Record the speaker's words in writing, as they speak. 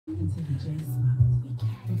Into the J Spot.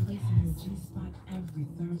 Replacing your G Spot every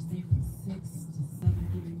Thursday from 6 to 7,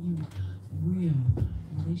 giving you real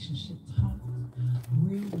relationship talk,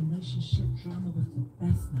 real relationship drama with the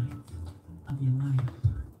best nights of your life.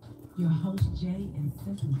 Your host Jay and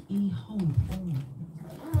Simply E, hold on,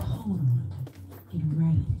 get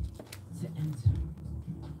ready to enter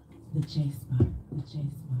the J Spot,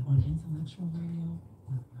 on Intellectual Radio.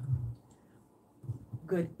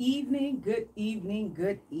 Good evening, good evening,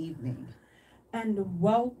 good evening, and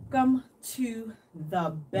welcome to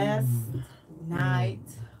the best night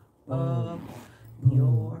of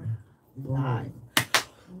your life.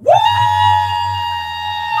 Woo!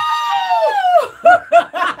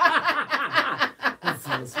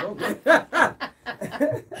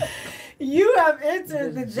 You have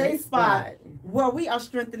entered the J Spot, where we are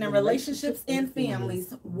strengthening relationships and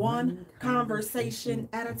families, one conversation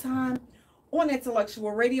at a time. On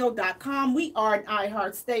intellectualradio.com. We are an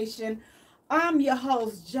iHeart station. I'm your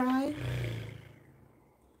host, Jai.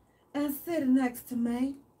 And sitting next to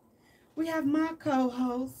me, we have my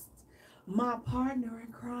co-host, my partner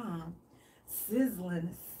in crime, sizzling,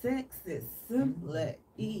 sexy, Simply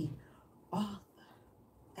E, author,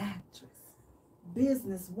 actress,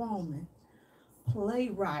 businesswoman,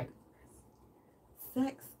 playwright,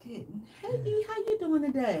 sex kitten. Hey E, how you doing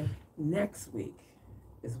today? Next week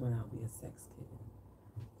is when I'll be a sex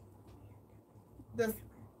kitten.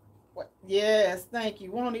 Yes, thank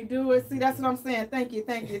you. Won't he do it? See, that's what I'm saying. Thank you.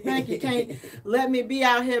 Can't let me be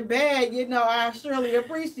out here bad. You know, I surely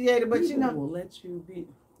appreciate it, but People will let you be.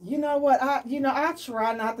 You know what? I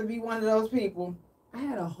try not to be one of those people. I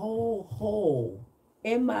had a whole hole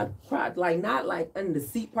in my crotch, like not like in the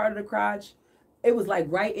seat part of the crotch. It was like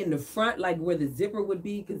right in the front, like where the zipper would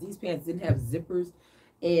be, because these pants didn't have zippers,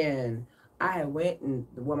 and I had went and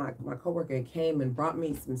my coworker came and brought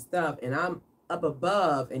me some stuff, and I'm up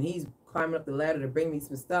above and he's climbing up the ladder to bring me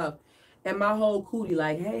some stuff, and my whole cootie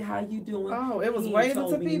like, hey, how you doing? Oh, it was waving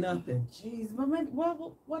to people. Nothing. Jeez, but maybe,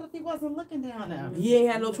 what if he wasn't looking down at me? He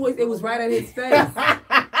ain't had no choice. It was right at his face.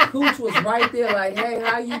 Cooch was right there like, hey,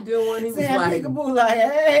 how you doing? He was like,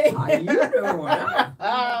 hey, how you doing?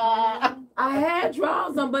 I had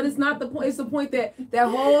drawers on, but it's not the point. It's the point that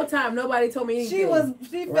whole time nobody told me anything.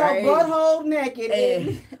 She felt butthole naked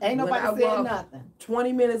and ain't nobody said nothing.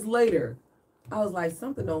 20 minutes later, I was like,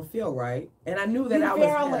 something don't feel right, and I knew that I was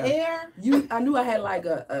on the air. I knew I had like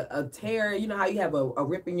a tear. You know how you have a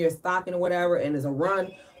rip in your stocking or whatever, and there's a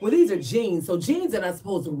run. Well, these are jeans, so jeans are not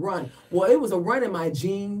supposed to run. Well, it was a run in my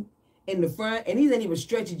jean in the front, and these ain't even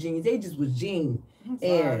stretchy jeans. They just was jeans.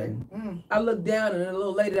 And I looked down, and a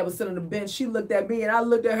little lady that was sitting on the bench, she looked at me, and I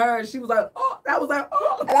looked at her, and she was like, oh, that was like,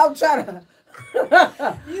 oh, and I was trying to.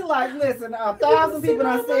 You like, listen, 1,000 people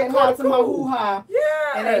done said hi to my hoo-ha.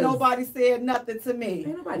 Yeah. And ain't nobody said nothing to me.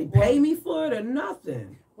 Ain't nobody pay me for it or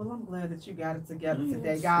nothing. Well, I'm glad that you got it together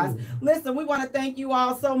today, guys. Listen, we want to thank you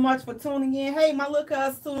all so much for tuning in. Hey, my little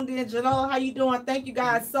cuz tuned in. Janelle, how you doing? Thank you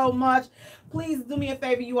guys so much. Please do me a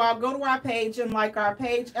favor, you all. Go to our page and like our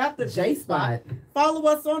page at the J Spot. Follow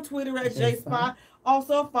us on Twitter at J Spot.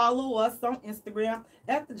 Also, follow us on Instagram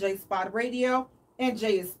at the J Spot Radio. And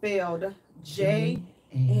J is spelled Jaye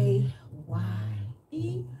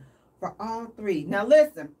for all three. Now,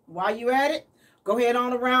 listen, while you at it, go ahead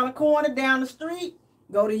on around the corner, down the street.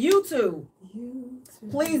 Go to YouTube.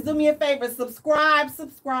 Please do me a favor. Subscribe.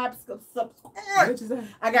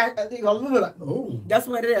 I got, that's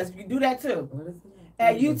what it is. You do that too.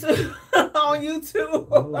 At YouTube, on YouTube.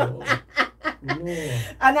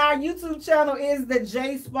 And our YouTube channel is the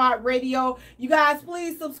J Spot Radio. You guys,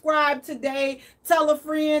 please subscribe today. Tell a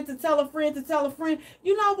friend to tell a friend to tell a friend.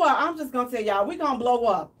 You know what? I'm just going to tell y'all, we're going to blow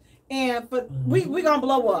up. And we gonna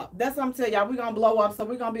blow up. That's what I'm telling y'all. We're gonna blow up. So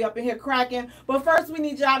we're gonna be up in here cracking. But first we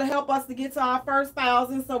need y'all to help us to get to our first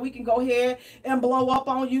 1,000 so we can go ahead and blow up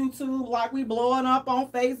on YouTube like we blowing up on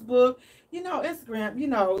Facebook. You know, Instagram, you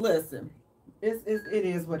know, listen. It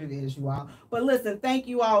is what it is, you all. But listen, thank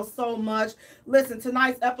you all so much. Listen,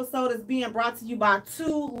 tonight's episode is being brought to you by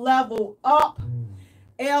 2 Level Up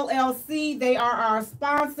LLC. They are our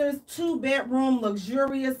sponsors. 2-bedroom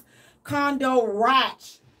luxurious condo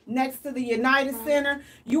ranch next to the United Center.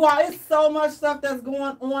 You all, it's so much stuff that's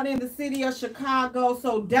going on in the city of Chicago.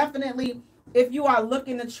 So definitely, if you are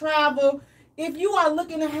looking to travel, if you are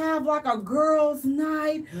looking to have like a girls'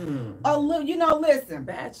 night, listen,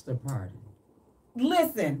 bachelor party.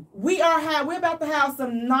 Listen, we're about to have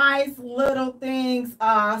some nice little things,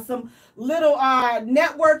 some little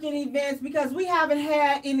networking events, because we haven't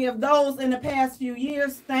had any of those in the past few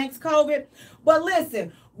years, thanks COVID. But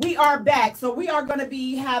listen, we are back, so we are going to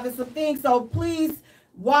be having some things. So please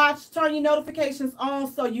Watch, turn your notifications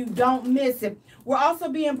on so you don't miss it. We're also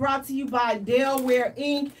being brought to you by Delaware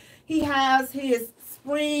Inc. He has his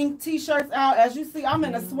spring t-shirts out. As you see, I'm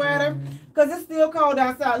in a sweater because it's still cold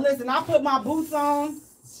outside. Listen, I put my boots on.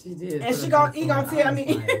 She did. And he gonna tell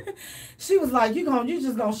me. She was like, you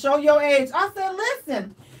just gonna show your age. I said,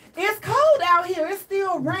 listen, it's cold out here. It's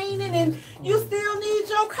still raining and you still need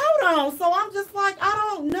your coat on. So I'm just like,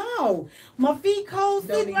 I don't know. My feet cold. You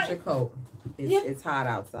don't need your coat. It's hot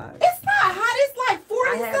outside. It's not hot. It's like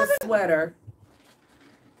 47. I had a sweater.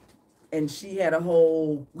 And she had a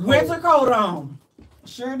whole winter coat on.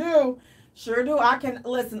 Sure do. Sure do. I can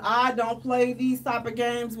listen. I don't play these type of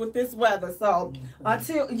games with this weather. So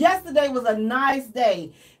until yesterday was a nice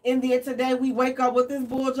day. And then today we wake up with this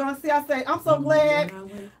bull John. See, I say, I'm so glad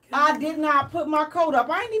I did not put my coat up.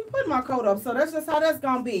 I ain't even put my coat up. So that's just how that's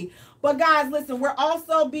gonna be. But guys, listen, we're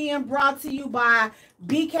also being brought to you by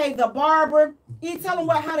BK the Barber. You tell them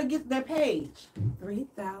how to get their page.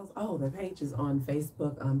 3,000. Oh, the page is on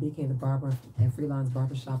Facebook. BK the Barber and Freelance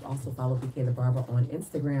Barbershop. Also follow BK the Barber on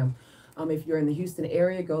Instagram. If you're in the Houston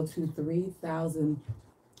area, go to 3,000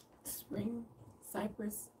 Spring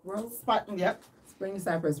Cypress Road. Yep. Spring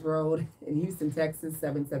Cypress Road in Houston, Texas,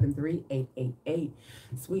 773-888.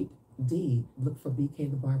 Suite D. Look for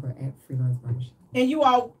BK the Barber at Freelance Barbershop. And you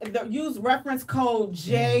all use reference code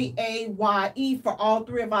JAYE for all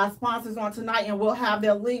three of our sponsors on tonight, and we'll have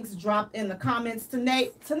their links dropped in the comments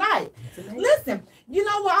tonight. Listen, you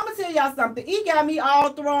know what? I'm gonna tell y'all something. He got me all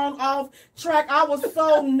thrown off track. I was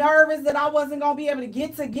so nervous that I wasn't gonna be able to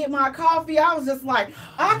get my coffee. I was just like,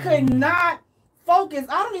 I could not focus.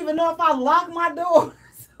 I don't even know if I locked my door.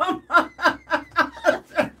 I'm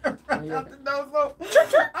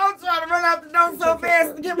trying to run out the door so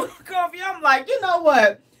fast to get my coffee. I'm like, you know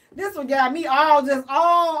what? This one got me all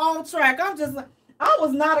on track. I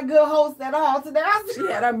was not a good host at all today. She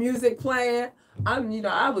had her music playing.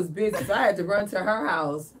 I was busy, so I had to run to her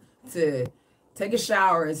house to take a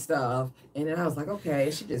shower and stuff. And then I was like, okay,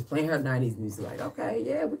 she just playing her 90s music. Like, okay,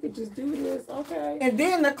 yeah, we could just do this. Okay. And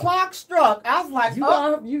then the clock struck. I was like, you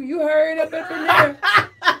heard up in there.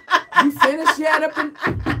 You finished yet up in.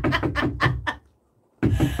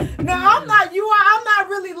 Now I'm not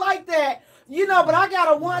really like that, but I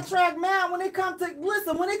got a one-track mind when it comes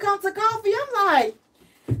to coffee. I'm like,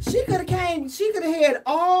 she could have had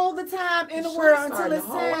all the time in the world until it's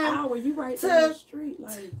time. Hour, you right down the street,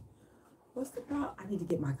 like, what's the problem? I need to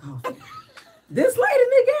get my coffee. This late in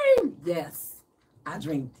the game? Yes. I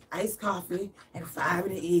drink iced coffee at 5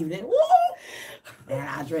 in the evening. Woo! And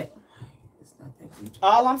I drink.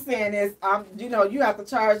 All I'm saying is, you have to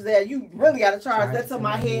charge that. You really got to charge that to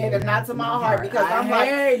my head and not to my heart, because I'm like,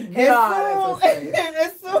 as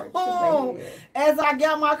soon as I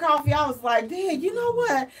got my coffee, I was like, dang, you know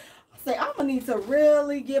what? I say, I'm going to need to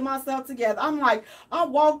really get myself together. I'm like, I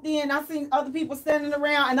walked in, I seen other people standing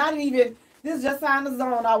around, and I didn't even, this is just how in the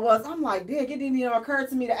zone I was. I'm like, dang, it didn't even occur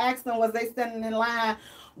to me to ask them, was they standing in line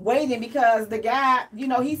waiting, because the guy,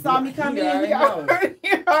 he saw me come in. He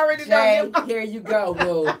already know. Here you go,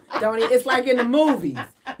 boo. It's like in the movies.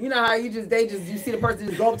 You know how you see the person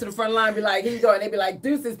just go up to the front line and be like, here you go, and they be like,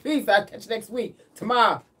 deuces, peace, I'll catch you next week.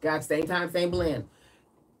 Tomorrow. God, same time, same blend.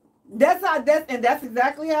 That's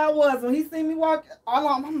exactly how it was. When he seen me walk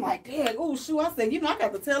along, I'm like, dang, oh shoot. I said, I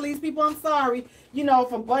got to tell these people I'm sorry,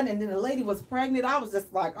 for butting. And then the lady was pregnant. I was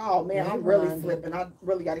just like, oh man, I'm really slipping. I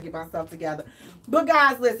really got to get myself together. But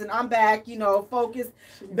guys, listen, I'm back, focused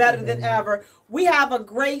better than ever. We have a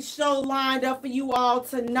great show lined up for you all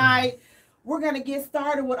tonight. We're going to get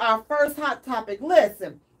started with our first hot topic.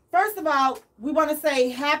 Listen, first of all, we want to say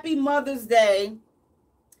Happy Mother's Day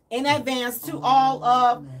in advance to all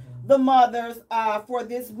of the mothers for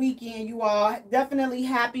this weekend. You all, definitely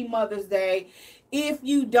Happy Mother's Day. If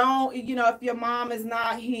you don't, if your mom is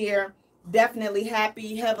not here, definitely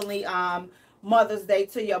happy heavenly Mother's Day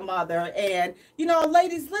to your mother. And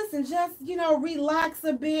ladies, listen, just relax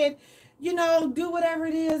a bit, do whatever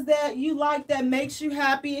it is that you like that makes you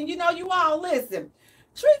happy. And you all, listen,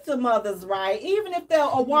 treat the mothers right. Even if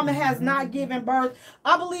a woman has not given birth,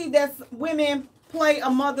 I believe that women play a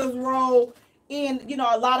mother's role in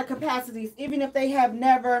a lot of capacities. Even if they have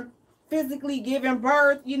never physically given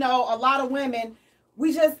birth, a lot of women,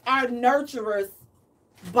 we just are nurturers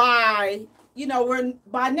by we're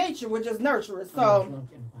by nature, we're just nurturers. So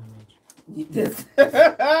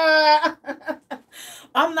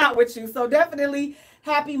I'm not with you. So definitely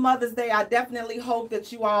Happy Mother's Day. I definitely hope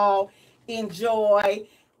that you all enjoy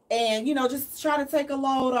and just try to take a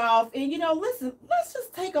load off. And listen, let's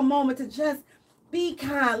just take a moment to just be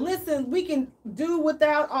kind. Listen, we can do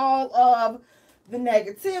without all of the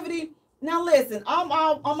negativity. Now listen, I'm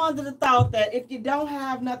under the thought that if you don't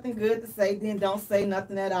have nothing good to say, then don't say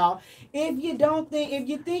nothing at all. If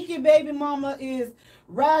you think your baby mama is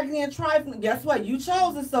raggedy and trifling, guess what? You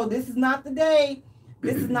chose it, so this is not the day.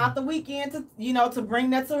 This is not the weekend to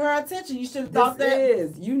bring that to her attention. You should have thought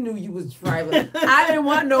that. You knew you was trifling. I didn't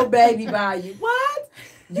want no baby by you. What?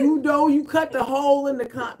 You know you cut the hole in the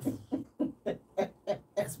con.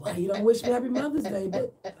 That's why you don't wish me happy Mother's Day,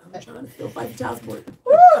 but I'm trying to still fight child support.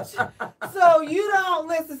 So you don't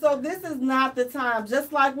listen. So this is not the time.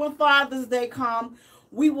 Just like when Father's Day come,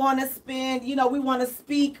 we want to spend, we want to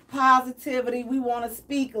speak positivity. We want to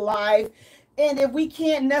speak life. And if we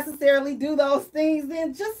can't necessarily do those things,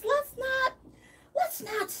 then just let's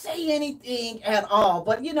not say anything at all.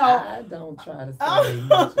 But I don't try to say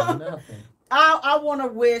much or nothing. I want to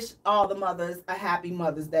wish all the mothers a happy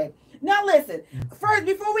Mother's Day. Now listen, first,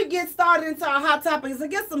 before we get started into our hot topics, I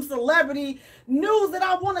get some celebrity news that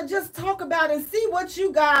I want to just talk about and see what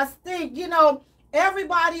you guys think.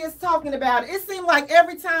 Everybody is talking about it. It seems like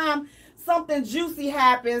every time something juicy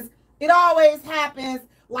happens, it always happens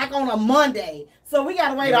like on a Monday. So we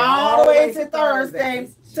got to wait all the way to Thursday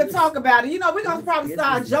to talk about it. We're going to probably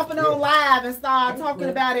start jumping on live and start talking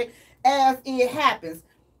about it as it happens.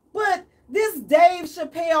 But this alleged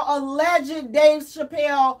Dave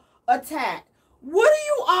Chappelle attack. What do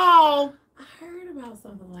you all about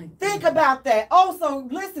something like think about that? Oh, so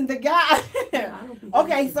listen, the guy.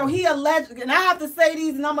 Okay, so he alleged, and I have to say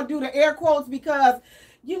these, and I'm gonna do the air quotes because,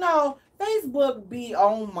 Facebook be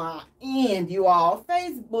on my end, you all.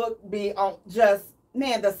 Facebook be on just,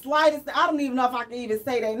 man, the slightest. I don't even know if I can even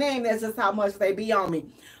say their name. That's just how much they be on me.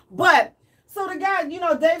 But so the guy,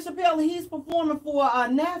 Dave Chappelle, he's performing for a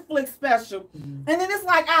Netflix special, and then it's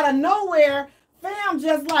like out of nowhere. Fam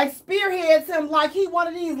just like spearheads him like he one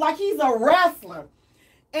of these, like he's a wrestler.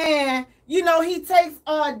 And, he takes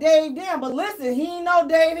Dave down. But listen, he ain't no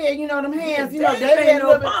Dave here, them hands. Dave ain't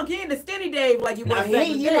no punk. He ain't the skinny Dave like you was back in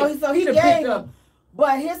the day. So he gave him.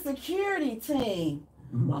 But his security team.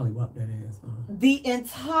 Molly whopped that ass. The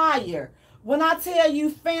entire. When I tell you,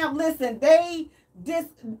 fam, listen, they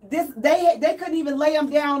couldn't even lay him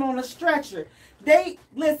down on a stretcher. They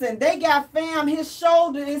got fam, his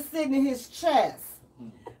shoulder is sitting in his chest.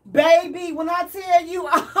 Baby, when I tell you,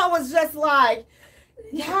 I was just like,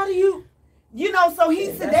 how do you, so he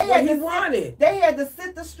said they had to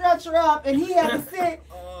sit the stretcher up and he had to sit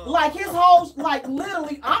like his whole, like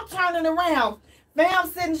literally, I'm turning around. Fam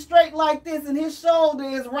sitting straight like this and his shoulder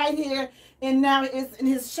is right here and now it's in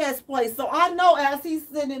his chest place. So I know as he's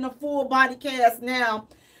sitting in a full body cast now,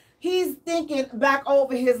 he's thinking back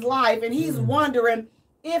over his life and he's wondering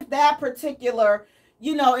if that particular,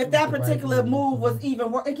 if that particular move was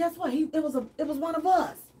even work. And guess what? It was one of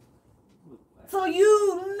us. So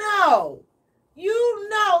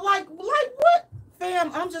like what,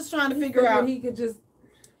 fam? I'm just trying to figure out. He could just.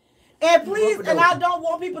 And please, and I don't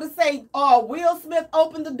want people to say, "Oh, Will Smith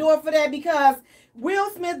opened the door for that," because Will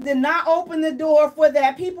Smith did not open the door for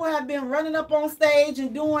that. People have been running up on stage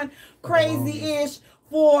and doing crazy-ish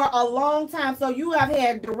for a long time. So you have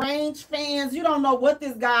had deranged fans. You don't know what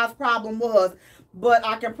this guy's problem was. But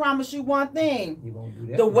I can promise you one thing. You won't do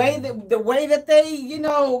that. The way that they,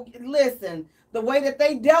 listen, the way that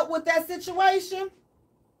they dealt with that situation.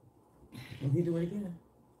 Will he do it again?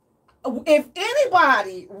 If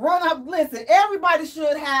anybody run up, listen, everybody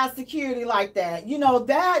should have security like that.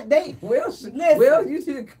 That they Will you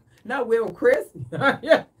should not Will Chris.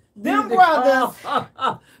 Yeah. Them brothers,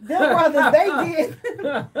 they did.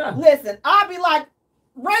 Listen, I'll be like,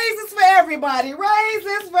 raises for everybody.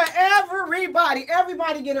 Raises for everybody.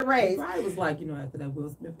 Everybody get a raise. I was like, after that Will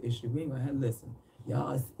Smith issue, we ain't gonna have listen.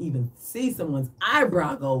 Y'all even see someone's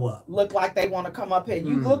eyebrow go up. Look like they want to come up here.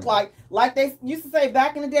 You look like they used to say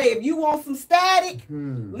back in the day, if you want some static,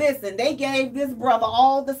 listen, they gave this brother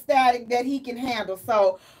all the static that he can handle.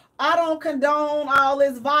 So I don't condone all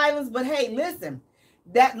this violence, but hey, listen,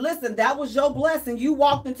 that was your blessing. You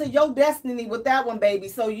walked into your destiny with that one, baby.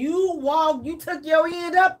 So you took your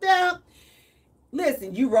end up there.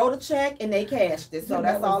 Listen, you wrote a check and they cashed it. So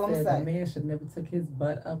that's all I'm saying. The man should never took his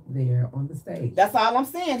butt up there on the stage. That's all I'm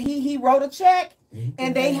saying. He wrote a check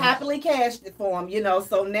and they happily cashed it for him,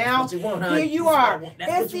 So now here you are.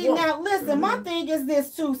 And see, now listen, my thing is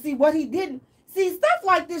this too. See what he didn't. See, stuff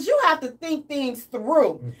like this, you have to think things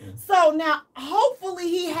through. So now, hopefully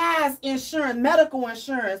he has insurance, medical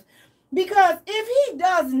insurance, because if he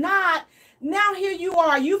does not, now here you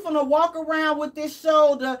are, you finna walk around with this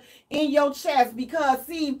shoulder in your chest because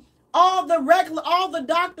see, all the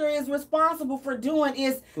doctor is responsible for doing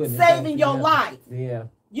is saving your life. Yeah.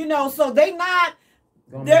 So they not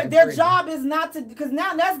Their job is not to, because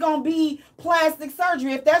now that's gonna be plastic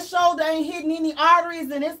surgery. If that shoulder ain't hitting any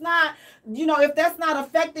arteries and it's not, you know, if that's not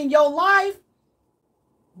affecting your life,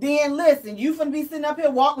 then listen, you finna be sitting up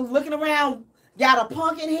here walking, looking around, got a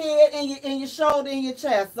pumpkin head in your shoulder, in your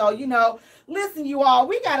chest. So, you know, listen, you all,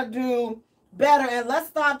 we gotta do better, and let's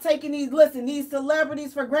stop taking these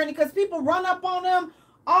celebrities for granted, because people run up on them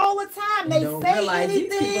all the time. They say anything.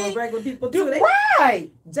 These people, regular people too.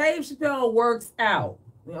 Right. Dave Chappelle works out.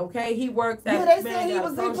 Okay, he works out. Yeah, they said he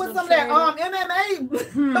put some of that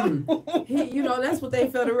MMA. You know, that's what they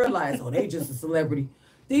fail to realize. Oh, they just a celebrity.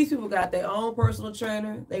 These people got their own personal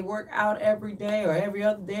trainer. They work out every day or every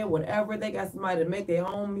other day, whatever. They got somebody to make their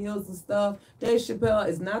own meals and stuff. Dave Chappelle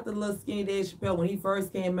is not the little skinny Dave Chappelle when he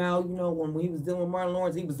first came out. You know, when he was dealing with Martin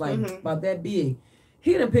Lawrence, he was like about that big.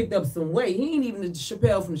 He done picked up some weight. He ain't even the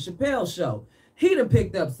Chappelle from the Chappelle Show. He done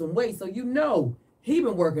picked up some weight, so you know he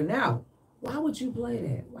been working out. Why would you play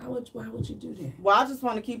that? Why would you do that? Well, I just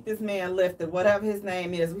want to keep this man lifted, whatever his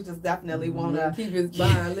name is. We just definitely want to keep his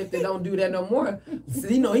behind lifted. Don't do that no more. So,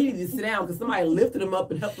 you know, he need to sit down because somebody lifted him up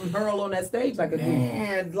and helped him hurl on that stage like a dude.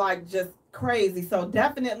 Man, like just crazy. So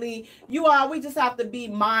definitely, you all, we just have to be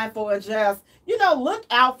mindful and just, you know, look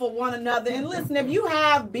out for one another. And listen, if you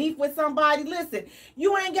have beef with somebody, listen,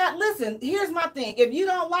 here's my thing. If you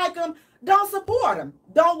don't like them, don't support them.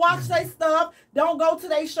 Don't watch their stuff. Don't go to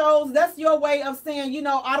their shows. That's your way of saying, you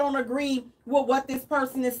know, I don't agree with what this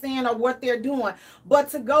person is saying or what they're doing. But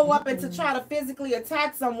to go up and to try to physically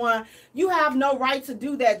attack someone, you have no right to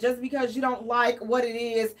do that just because you don't like what it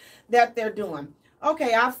is that they're doing.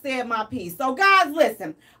 Okay, I've said my piece. So guys,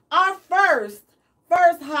 listen, our first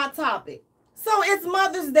hot topic. So it's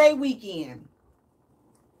Mother's Day weekend.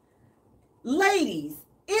 Ladies, is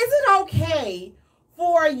it okay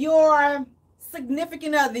for your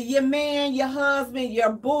significant other, your man, your husband,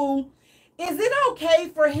 your boo, is it okay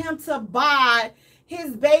for him to buy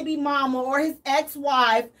his baby mama or his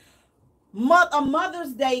ex-wife a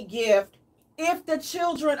Mother's Day gift if the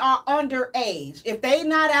children are underage? If they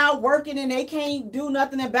not out working and they can't do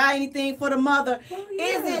nothing and buy anything for the mother,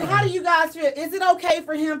 how do you guys feel? Is it okay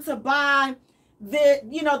for him to buy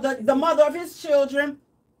the mother of his children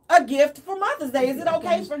a gift for Mother's Day? Is it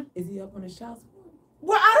okay for? Is he up on his child support?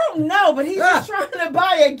 Well, I don't know, but he's just trying to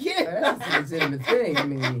buy a gift. That's a legitimate thing. I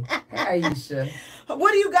mean, Aisha.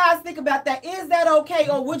 What do you guys think about that? Is that okay,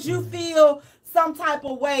 or would you feel some type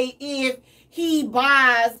of way if he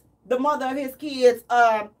buys the mother of his kids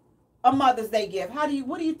a Mother's Day gift?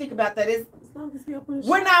 What do you think about that?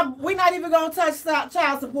 We're not even gonna touch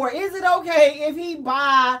child support. Is it okay if he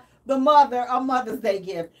buy the mother a Mother's Day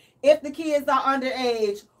gift if the kids are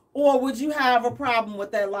underage? Or would you have a problem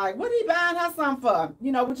with that? Like, what are you buying her something for?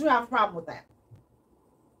 You know, would you have a problem with that?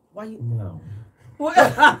 Why you? No. With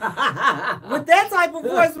that type of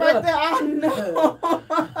voice right there, I know.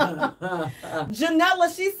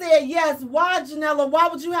 Janella, she said yes. Why, Janella? Why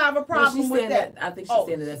would you have a problem with that? I think she's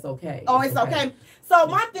saying that that's okay. Oh, it's okay. So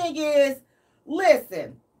my thing is,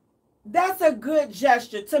 listen, that's a good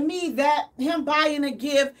gesture. To me, that him buying a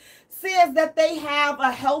gift says that they have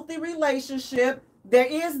a healthy relationship. There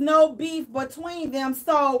is no beef between them.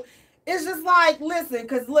 So it's just like, listen,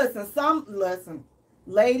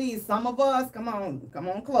 ladies, some of us, come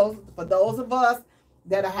on close. For those of us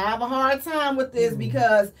that have a hard time with this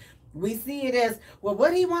because we see it as, well,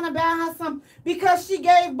 what do he want to buy her something? Because she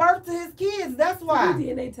gave birth to his kids. That's why.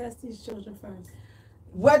 DNA test his children first.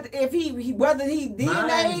 Whether he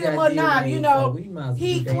DNA'd them or not, you know,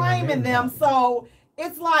 he claiming them. So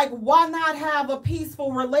it's like, why not have a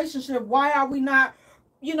peaceful relationship? Why are we not,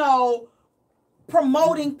 you know,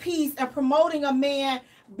 promoting peace and promoting a man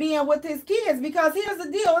being with his kids? Because here's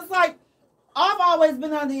the deal. It's like, I've always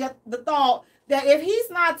been under the thought that if he's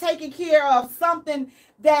not taking care of something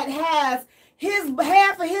that has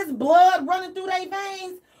half of his blood running through their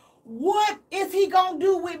veins, what is he going to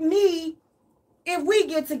do with me if we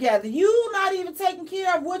get together? You not even taking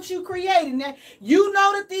care of what you created. Now, you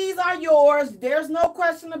know that these are yours. There's no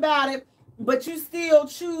question about it. But you still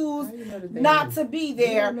choose not to be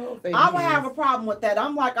there. I would have a problem with that.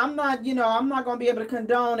 I'm not going to be able to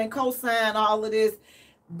condone and co-sign all of this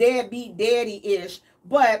deadbeat daddy-ish.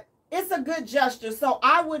 But it's a good gesture. So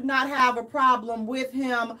I would not have a problem with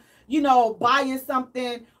him, you know, buying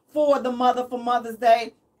something for the mother for Mother's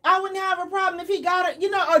Day. I wouldn't have a problem if he got a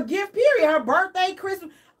gift, period. Her birthday,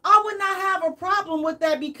 Christmas. I would not have a problem with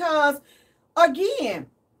that because, again,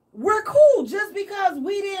 we're cool. Just because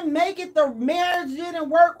we didn't make it, the marriage didn't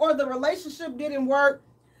work or the relationship didn't work,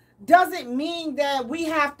 doesn't mean that we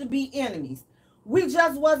have to be enemies. We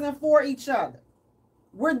just wasn't for each other.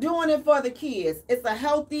 We're doing it for the kids. It's a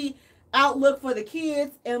healthy outlook for the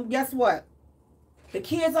kids. And guess what? The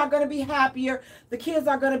kids are going to be happier. The kids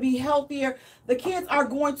are going to be healthier. The kids are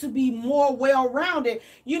going to be more well-rounded.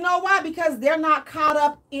 You know why? Because they're not caught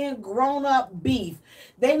up in grown-up beef.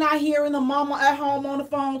 They're not hearing the mama at home on the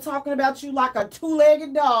phone talking about you like a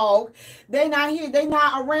two-legged dog. They're not here. They're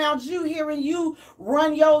not around you hearing you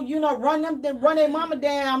run run their mama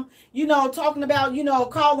down, talking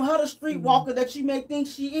about, calling her the streetwalker that you may think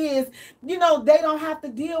she is. They don't have to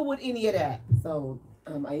deal with any of that. So,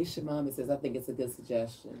 Aisha Mama says, I think it's a good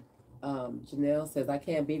suggestion. Janelle says, I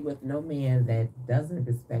can't be with no man that doesn't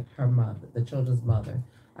respect her mother, the children's mother.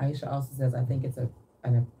 Aisha also says, I think it's an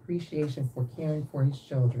appreciation for caring for his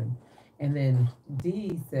children. And then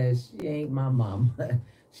Dee says, she ain't my mom.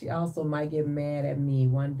 She also might get mad at me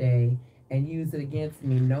one day and use it against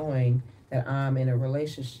me knowing that I'm in a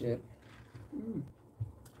relationship.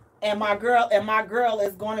 And my girl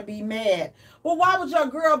is going to be mad. Well, why would your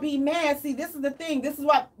girl be mad? See, this is the thing. This is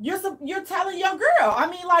what you're telling your girl. I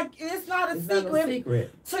mean, like, it's not a secret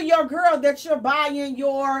to your girl that you're buying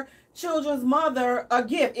your children's mother a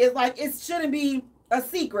gift. It's like, it shouldn't be a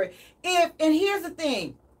secret. And here's the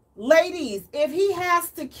thing, ladies, if he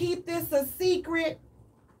has to keep this a secret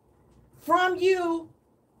from you,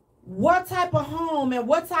 what type of home and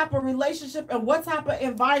what type of relationship and what type of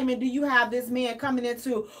environment do you have this man coming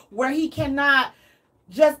into where he cannot,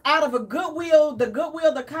 just out of the goodwill,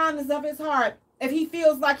 the kindness of his heart, if he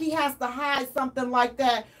feels like he has to hide something like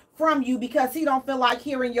that from you because he don't feel like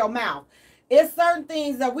hearing your mouth? It's certain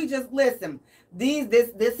things that we just listen. His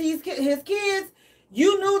kids,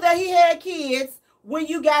 you knew that he had kids when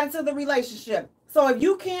you got into the relationship. So if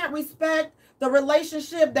you can't respect the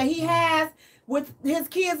relationship that he has with his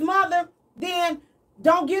kid's mother, then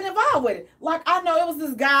don't get involved with it. Like, I know it was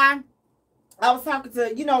this guy I was talking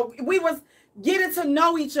to, we was getting to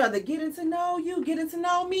know each other, getting to know you, getting to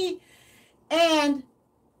know me. And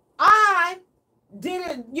I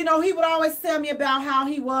didn't, he would always tell me about how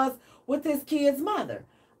he was with his kid's mother.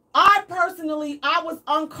 I was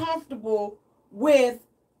uncomfortable with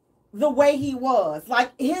the way he was.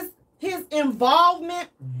 Like, his involvement,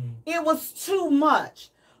 it was too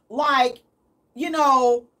much. Like,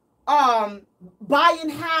 buying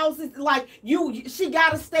houses, like she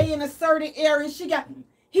got to stay in a certain area.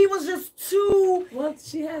 He was just too. Well,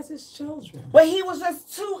 she has his children. But he was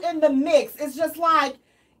just too in the mix. It's just like,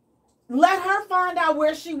 let her find out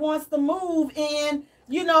where she wants to move, and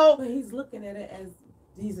But he's looking at it as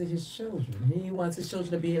these are his children. He wants his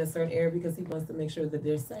children to be in a certain area because he wants to make sure that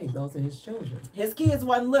they're safe. Those are his children. His kids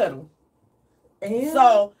wasn't little, and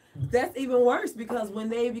so. That's even worse because when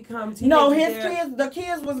they become teenagers, the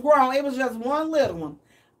kids was grown. It was just one little one.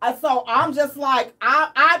 So I'm just like,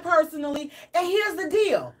 I personally, and here's the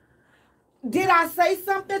deal. Did I say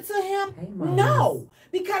something to him? Hey, no,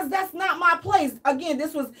 because that's not my place. Again,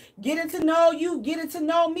 this was getting to know you, getting to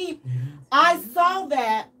know me. I saw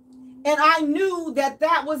that, and I knew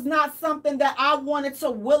that was not something that I wanted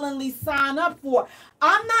to willingly sign up for.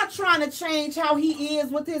 I'm not trying to change how he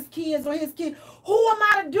is with his kids or his kid. Who am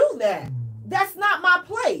I to do that? That's not my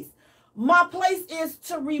place. My place is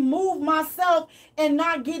to remove myself and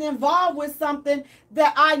not get involved with something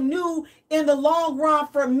that I knew in the long run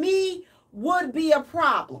for me would be a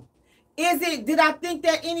problem. Did I think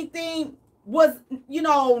that anything was,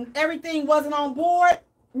 everything wasn't on board?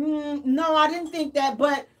 No, I didn't think that.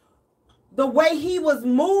 But the way he was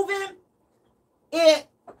moving,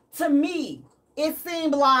 to me, it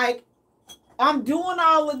seemed like I'm doing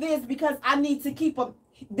all of this because I need to keep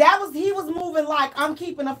he was moving like I'm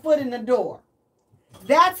keeping a foot in the door.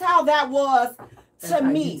 That's how that was to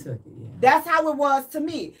me. That's how it was to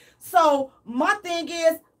me. So my thing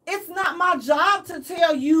is, it's not my job to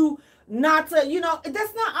tell you not to,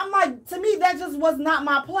 that's not, I'm like, to me, that just was not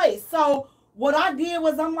my place. So what I did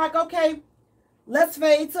was, I'm like, okay, let's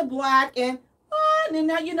fade to black, and then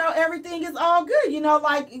now, everything is all good.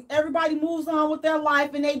 Like, everybody moves on with their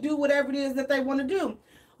life and they do whatever it is that they want to do.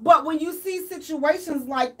 But when you see situations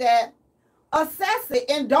like that, assess it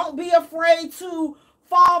and don't be afraid to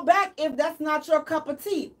fall back if that's not your cup of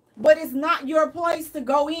tea. But it's not your place to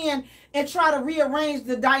go in and try to rearrange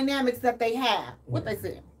the dynamics that they have. What they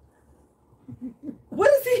said?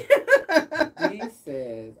 What is he? D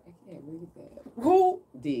says, I can't read that. Who?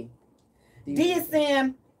 D is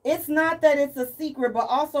saying, it's not that it's a secret, but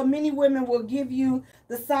also many women will give you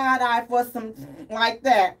the side eye for some like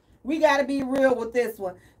that. We got to be real with this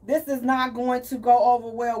one. This is not going to go over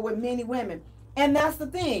well with many women. And that's the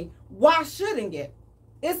thing. Why shouldn't it?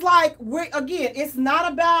 It's like, it's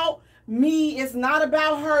not about me. It's not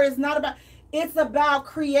about her. It's about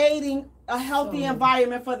creating a healthy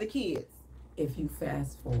environment for the kids. if you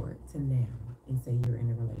fast forward to now and say you're in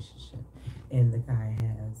a relationship and the guy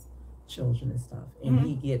has children and stuff, and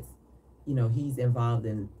he gets, you know, he's involved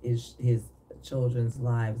in his children's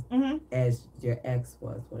lives as your ex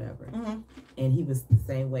was, whatever, and he was the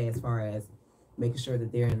same way as far as making sure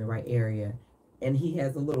that they're in the right area, and he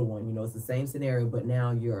has a little one, you know, it's the same scenario, but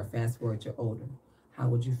now you're fast forward, you're older. How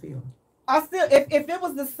would you feel? I still, if it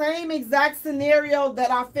was the same exact scenario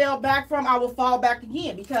that I fell back from, I would fall back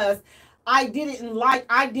again, because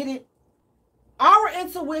our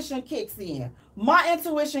intuition kicks in. My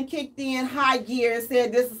intuition kicked in high gear and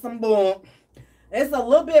said, this is some bull. It's a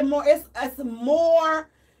little bit more, it's more,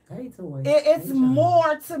 it's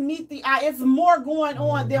more to meet the eye. It's more going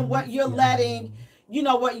on than what you're letting, you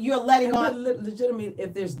know, what you're letting on. Legitimately,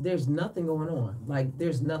 if there's nothing going on, like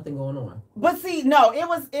there's nothing going on. But see, no, it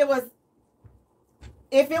was,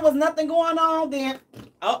 if it was nothing going on, then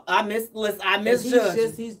I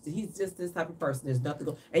misjudged. He's just this type of person. There's nothing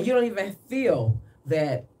going, and you don't even feel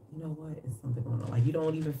that. You know what? It's something going on. Like you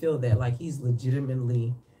don't even feel that. Like he's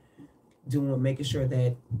legitimately making sure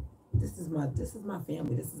that this is my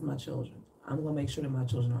family. This is my children. I'm gonna make sure that my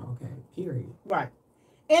children are okay. Period. Right.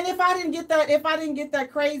 And if I didn't get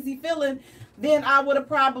that crazy feeling, then I would have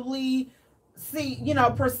probably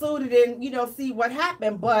pursued it and, see what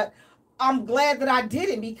happened. But I'm glad that I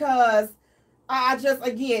didn't, because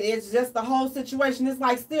it's just the whole situation. It's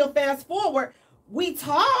like, still fast forward, we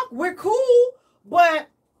talk, we're cool, but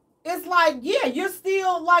it's like, yeah, you're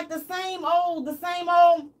still like the same old,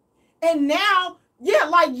 and now, yeah,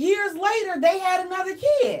 like years later, they had another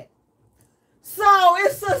kid. So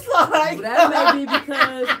it's just like, that may be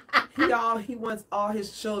because he wants all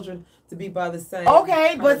his children to be by the same.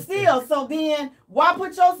 Okay, but still, so then why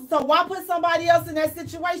put somebody else in that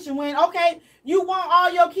situation when, okay, you want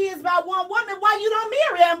all your kids by one woman, why you don't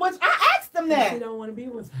marry her? Which I asked them that. He don't want to be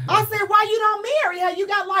with her. I said, why you don't marry her? You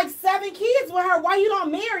got like 7 kids with her. Why you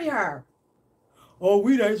don't marry her? Oh,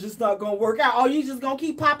 that's just not gonna work out. Oh, you just gonna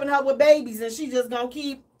keep popping her with babies, and she just gonna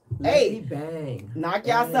keep. Bang. Knock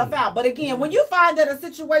yourself out. But again, when you find that a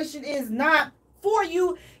situation is not for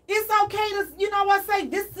you, it's okay to, say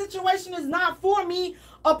this situation is not for me,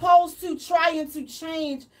 opposed to trying to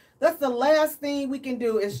change. That's the last thing we can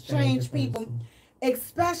do is change people,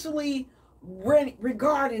 especially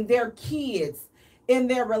regarding their kids, in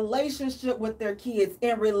their relationship with their kids,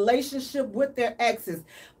 in relationship with their exes.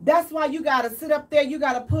 That's why you got to sit up there. You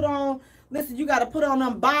got to put on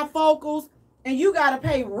them bifocals. And you got to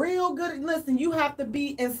pay real good. Listen, you have to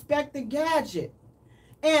be Inspector Gadget.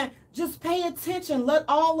 And just pay attention. Let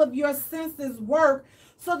all of your senses work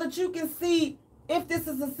so that you can see if this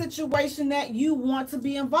is a situation that you want to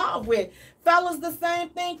be involved with. Fellas, the same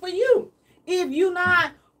thing for you. If you're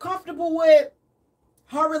not comfortable with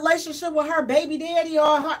her relationship with her baby daddy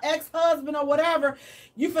or her ex-husband or whatever,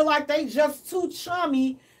 you feel like they just too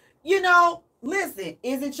chummy, listen,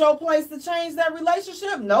 is it your place to change that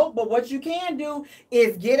relationship? No, but what you can do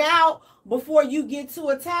is get out before you get too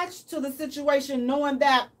attached to the situation, knowing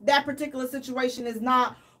that that particular situation is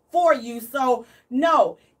not for you. So,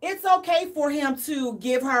 no, it's okay for him to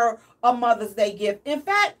give her a Mother's Day gift. In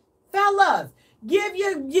fact, fellas, give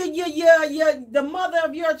the mother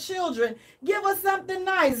of your children, give her something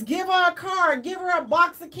nice. Give her a card. Give her a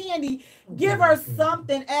box of candy. Give her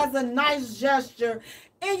something as a nice gesture.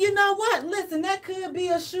 And you know what? Listen, that could be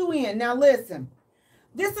a shoe-in. Now, listen,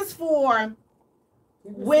 this is for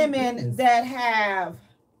women that have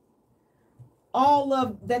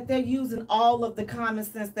they're using all of the common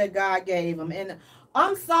sense that God gave them. And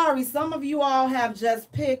I'm sorry, some of you all have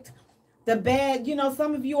just picked the bad,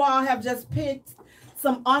 some of you all have just picked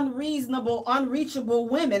some unreasonable, unreachable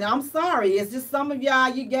women. I'm sorry. It's just some of y'all,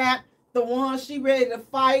 you got the one, she ready to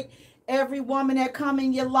fight every woman that come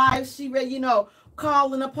in your life. She ready,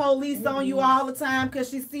 calling the police on you all the time because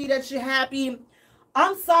she see that you're happy.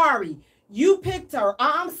 I'm sorry. You picked her.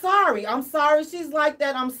 I'm sorry. I'm sorry she's like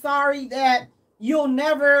that. I'm sorry that you'll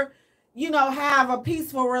never, have a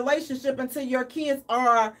peaceful relationship until your kids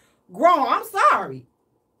are grown. I'm sorry.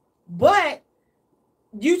 But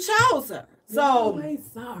you chose her. So always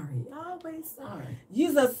sorry.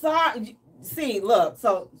 You're a sorry. See, look,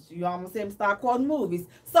 so you almost said start quoting movies.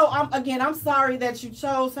 So I'm sorry that you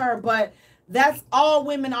chose her, but that's all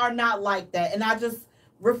women are not like that. And I just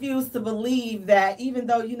refuse to believe that, even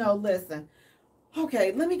though, listen.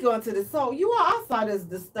 Okay, let me go into this. So I saw this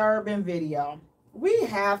disturbing video. We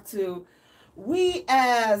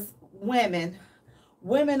as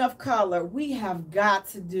women of color, we have got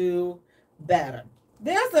to do better.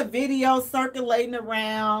 There's a video circulating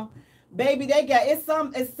around. Baby, it's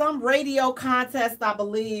some radio contest, I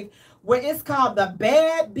believe, where it's called the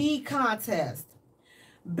Bad Bee Contest.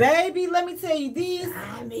 Baby, let me tell you, these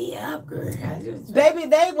me up, girl. Baby,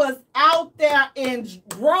 they was out there in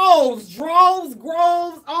groves,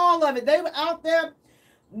 all of it. They were out there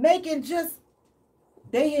making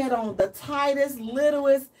they had on the tightest,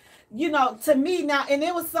 littlest, to me now, and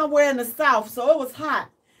it was somewhere in the South, so it was hot.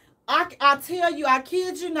 I tell you, I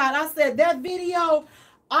kid you not, I said that video,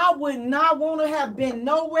 I would not want to have been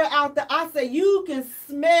nowhere out there. I said, you can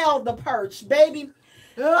smell the perch, baby.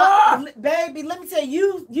 Baby, let me tell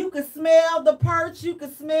you, you can smell the perch, you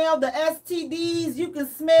can smell the STDs, you can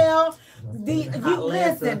smell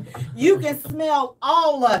you can smell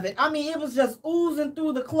all of it. I mean, it was just oozing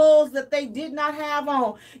through the clothes that they did not have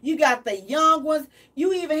on. You got the young ones,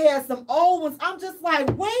 you even had some old ones. I'm just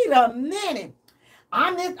like, wait a minute.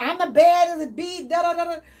 I'm the baddest bee,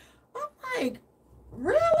 I'm like,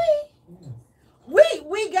 really?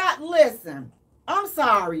 Listen, I'm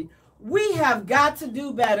sorry. We have got to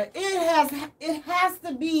do better. It has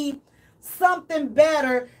to be something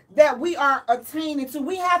better that we are attaining to.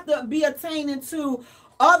 We have to be attaining to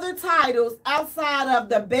other titles outside of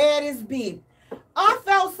the baddest bee. I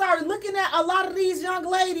felt sorry looking at a lot of these young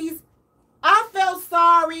ladies. I felt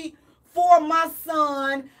sorry for my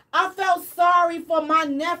son. I felt sorry for my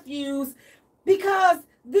nephews because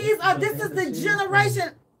this is the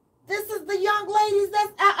generation. This is the young ladies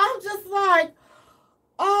I'm just like,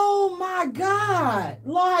 oh my God,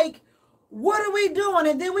 like, what are we doing?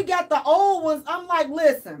 And then we got the old ones. I'm like,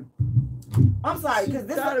 listen, I'm sorry, because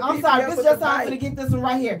this is just how I'm going to get this one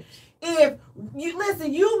right here. If you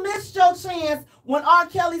listen, you missed your chance when R.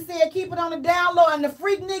 Kelly said keep it on the down low and the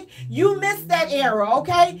Freaknik, you missed that era,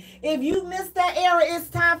 okay? If you missed that era, it's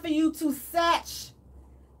time for you to satch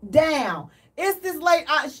down. It's this late,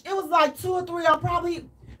 it was like 2 or 3, or probably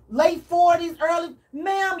late 40s, early,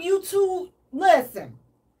 ma'am, you two, listen.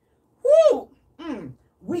 Woo!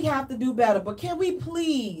 We have to do better. But can we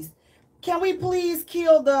please kill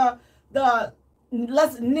let's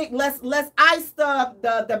ice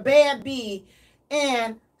the bad bee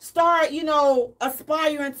and start,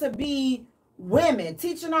 aspiring to be women,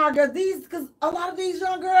 teaching our girls because a lot of these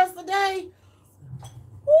young girls today,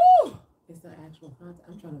 woo! It's an actual contest.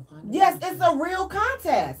 I'm trying to find it. Yes, it's a real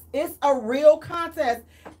contest. It's a real contest.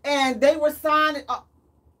 And they were signing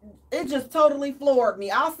it just totally floored me.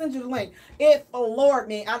 I'll send you the link. It floored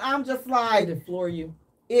me. And I'm just like... Did it floor you?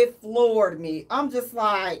 It floored me. I'm just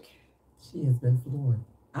like... She has been floored.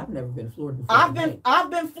 I've never been floored before. I've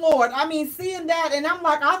been floored. I mean, seeing that, and I'm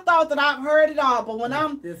like, I thought that I've heard it all, but when we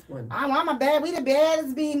the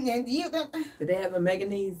baddest being, and you... Did they have a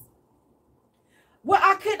Meganese? Well,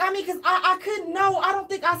 because I couldn't know. I don't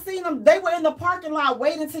think I seen them. They were in the parking lot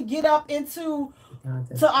waiting to get up into...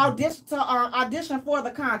 to audition for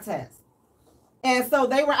the contest. And so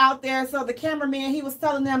they were out there. So the cameraman, he was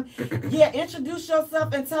telling them, yeah, introduce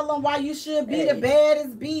yourself and tell them why you should be the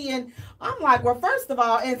baddest bee. And I'm like, well, first of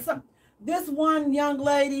all, and this one young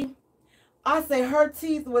lady, I say her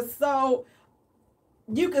teeth was so,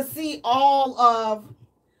 you could see all of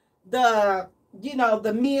the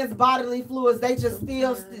men's bodily fluids. They just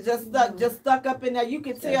still stuck up in there. You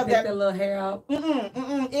could tell that the little hair out.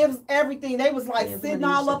 It was everything. They was like sitting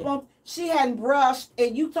all up on. She hadn't brushed,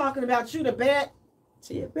 and you talking about you the bad.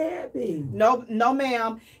 She a bad bee. No,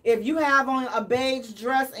 ma'am. If you have on a beige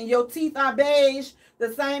dress and your teeth are beige,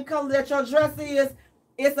 the same color that your dress is,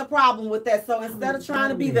 it's a problem with that. So instead of trying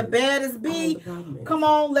to be the baddest bee, come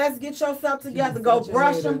on, let's get yourself together. Go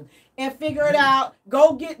brush them and figure it out.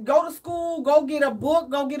 Go to school. Go get a book.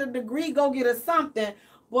 Go get a degree. Go get something.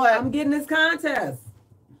 But I'm getting this contest.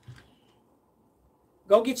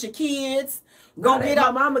 Go get your kids. Go get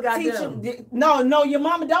my mama got them. No, your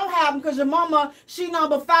mama don't have them because your mama, she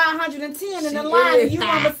number 510 in the line and you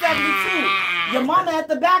number 72. Your mama at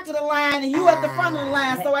the back of the line and you at the front of the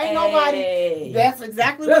line. So ain't nobody. That's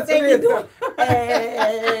exactly what they be doing.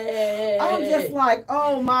 I'm just like,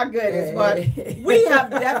 oh my goodness. But we have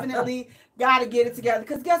definitely got to get it together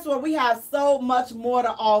because guess what? We have so much more to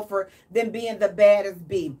offer than being the baddest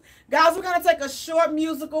bee. Guys, we're going to take a short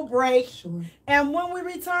musical break. Sure. And when we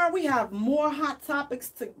return, we have more hot topics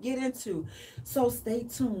to get into. So stay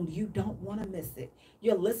tuned. You don't want to miss it.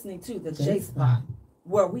 You're listening to the J Spot,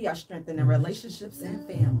 where we are strengthening relationships and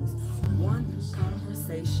families, one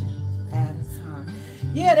conversation at a time.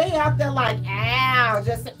 Yeah, they out there like, ow,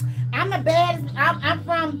 I'm the baddest. I'm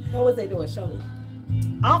from... What was they doing? Show me.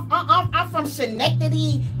 I'm from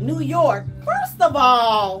Schenectady, New York. First of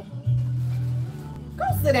all, go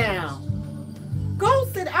sit down. Go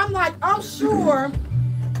sit. I'm like, I'm sure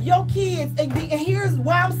your kids, and here's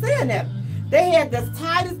why I'm saying that. They had this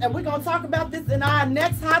tightest, and we're gonna talk about this in our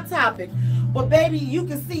next hot topic. But baby, you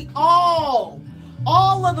can see all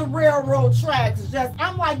of the railroad tracks. Just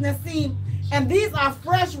I'm like, Nassim, and these are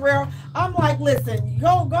fresh rail. I'm like, listen,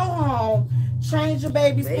 go home, change your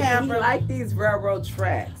baby's pamper. I like these railroad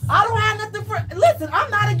tracks. I don't have nothing for. Listen,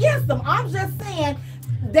 I'm not against them. I'm just saying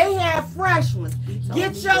they have fresh ones.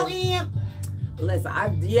 Get your in. Listen, I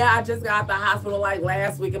just got out the hospital like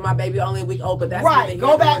last week, and my baby only a week old. But that's right.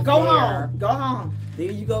 Go back. Go home. Go home. There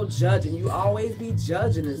you go, judging. You always be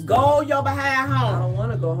judging this. Go your behind home. I don't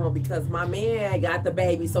want to go home because my man got the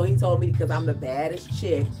baby, so he told me because I'm the baddest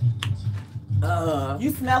chick. You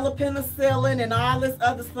smell a penicillin and all this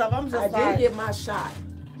other stuff. I'm just. I did get my shot.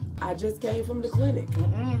 I just came from the clinic.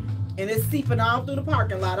 And it's seeping all through the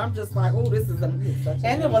parking lot. I'm just like, oh, this is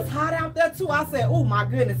and it was hot out there too. I said, oh my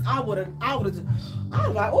goodness, I was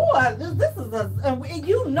like, oh, this is and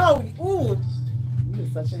you know, ooh. You're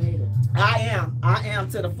such a hater. I am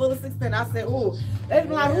to the fullest extent. I said, ooh, they be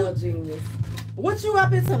like, genius. What you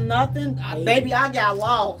up into? Nothing, baby. I got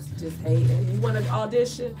lost. Just hating. You want to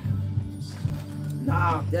audition?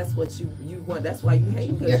 Nah, that's what you want. That's why you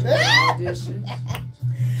hate because you want to audition.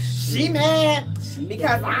 She mad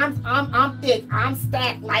because I'm thick. I'm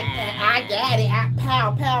stacked like that. I got it.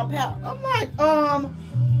 Pow. I'm like,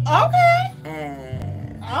 okay.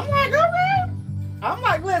 I'm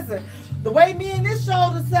like, listen. The way me and this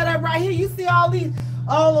shoulder set up right here, you see all the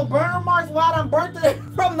burn marks. Why I'm burnt it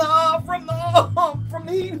from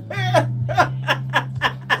the heat pan.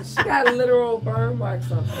 She got literal burn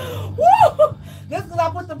marks on her. Woo! This because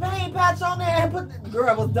I put the pain patch on there and put the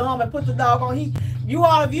girl was dumb and put the dog on heat.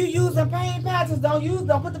 If you using pain patches, don't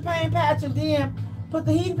put the pain patch and then put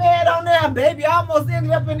the heat pad on there. Baby, I almost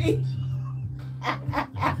ended up in the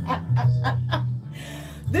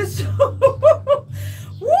this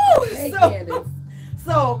woo! Hey,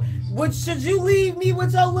 so should you leave me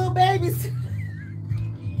with your little babies?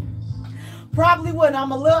 Probably wouldn't.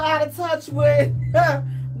 I'm a little out of touch with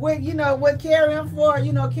caring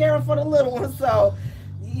for the little one. So,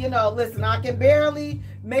 listen, I can barely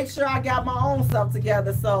make sure I got my own stuff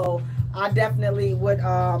together. So I definitely would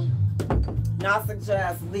not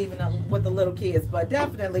suggest leaving them with the little kids. But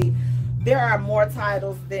definitely there are more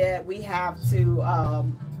titles that we have to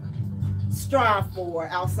strive for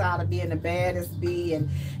outside of being the baddest bee and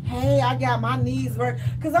hey, I got my knees work.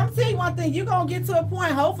 Because I'm telling you one thing, you're going to get to a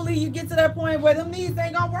point, hopefully you get to that point where them knees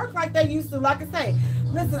ain't going to work like they used to. Like I say,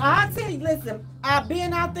 listen, I'll tell you, I've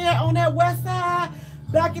been out there on that west side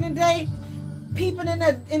back in the day, peeping in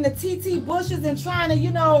the TT bushes and trying to,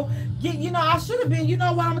 I should have been, you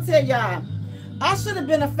know what I'm going to tell y'all, I should have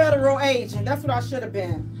been a federal agent. That's what I should have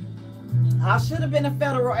been. I should have been a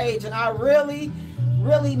federal agent. I really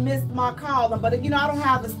missed my calling, but I don't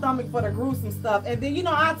have the stomach for the gruesome stuff. And then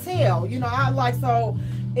I tell, I like, so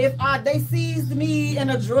if they seized me in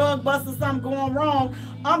a drug bust or something going wrong,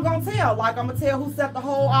 I'm gonna tell. Like, I'm gonna tell who set the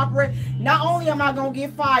whole operation. Not only am I gonna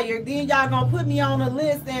get fired, then y'all gonna put me on a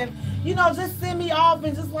list and just send me off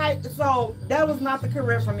and just like, so that was not the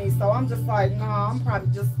career for me. So I'm just like, no, I'm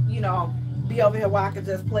probably just be over here where I could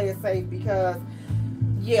just play it safe because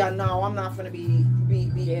no, I'm not gonna be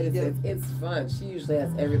it's fun. She usually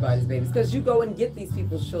has everybody's babies because you go and get these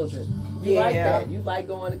people's children. You like that. You like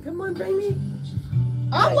going, come on, bring me.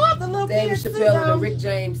 I love the little kids Dave too. Chappelle and the Rick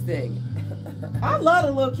James thing. I love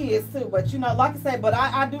the little kids too, but like I said, but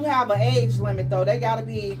I do have an age limit though. They gotta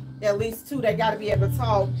be at least 2. They gotta be able to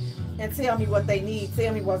talk and tell me what they need,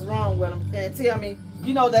 tell me what's wrong with them, and tell me,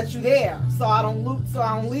 that you're there, so I don't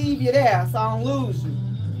leave you there, so I don't lose you.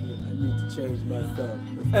 I need to change myself.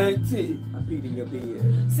 Auntie, I'm eating a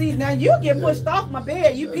bed. See, now you get pushed off my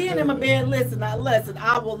bed. You peeing in my bed. Listen, I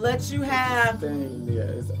will let you have.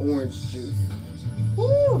 It's orange juice.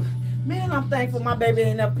 Woo, man, I'm thankful my baby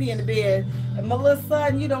ended up peeing in the bed. And my little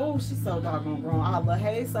son, she's so doggone grown. I love,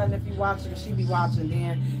 hey son, if you watching, she be watching.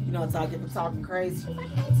 Then, talking crazy. She's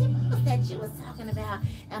like, Auntie, what was that you was talking about?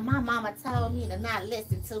 And my mama told me to not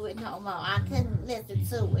listen to it no more. I couldn't listen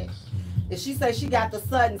to it. And she said she got the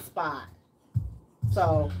sudden spot.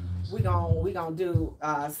 So we gonna do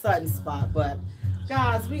sudden spot, but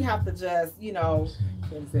guys, we have to just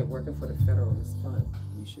Kim said working for the federal is fun.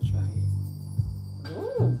 You should try it.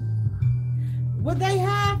 Ooh, would they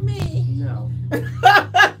have me? No. They'd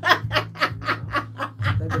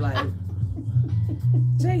be like,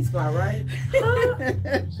 J-Spot, right? Huh?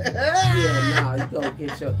 Yeah, no, you go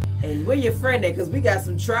get your and where your friend at? Because we got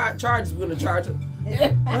some charges we're gonna charge her.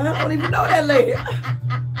 I don't even know that lady.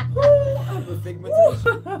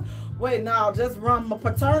 Wait, no, just run my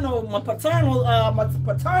paternal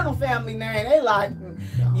family name. They like,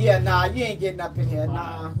 you ain't getting up in here.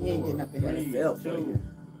 Nah, He ain't getting up in that cell for you.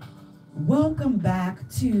 Welcome back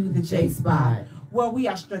to the J Spot, where we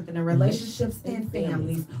are strengthening relationships and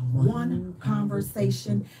families, one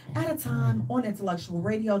conversation at a time on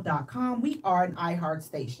intellectualradio.com. We are an iHeart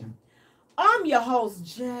station. I'm your host,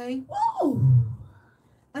 Jay. Woo!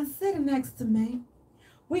 And sitting next to me,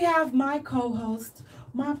 we have my co-host,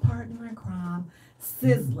 my partner in crime,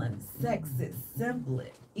 sizzling, sexist,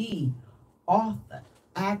 simply author,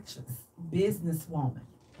 actress, businesswoman,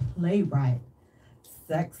 playwright,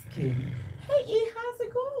 sex king. Hey, E, how's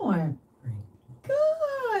it going?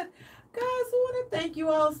 Good. Guys, I want to thank you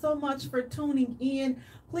all so much for tuning in.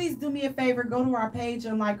 Please do me a favor, go to our page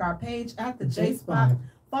and like our page at the J Spot.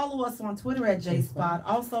 Follow us on Twitter at J Spot.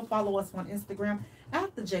 Also follow us on Instagram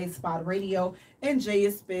at the J Spot Radio. And J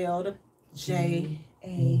is spelled J-A-Y-E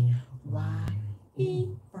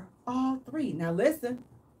for all three. Now listen,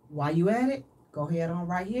 while you at it, go ahead on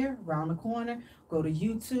right here, around the corner, go to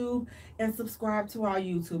YouTube and subscribe to our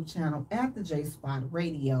YouTube channel at the J Spot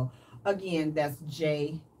Radio. Again, that's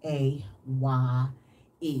J-A-Y-E.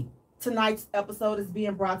 Tonight's episode is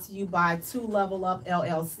being brought to you by 2 Level Up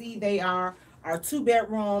LLC. They are our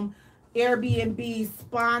 2-bedroom Airbnb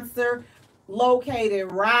sponsor,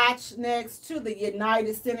 located right next to the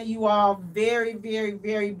United Center. You all, very, very,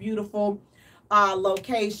 very beautiful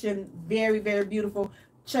location. Very, very beautiful.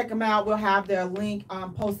 Check them out. We'll have their link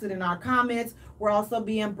posted in our comments. We're also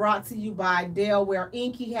being brought to you by Dale, where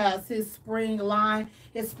Inky has his spring line,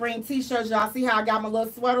 his spring t-shirts. Y'all see how I got my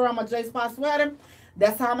little sweater on, my J-Spot sweater?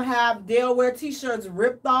 That's how I'm going to have Dale wear t-shirts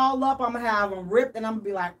ripped all up. I'm going to have them ripped, and I'm going to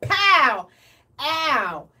be like, pow,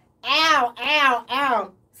 ow, ow, ow,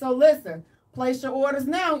 ow. So listen, place your orders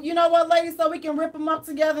now. You know what, ladies? So we can rip them up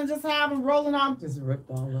together and just have them rolling off. Just ripped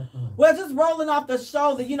all up. Well, just rolling off the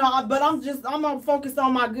shoulder, you know, but I'm going to focus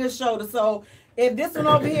on my good shoulder. So if this one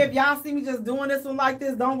over here, if y'all see me just doing this one like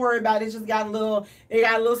this, don't worry about it. It just got a little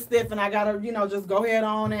stiff, and I got to, you know, just go ahead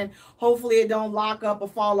on, and hopefully it don't lock up or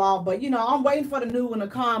fall off. But, you know, I'm waiting for the new one to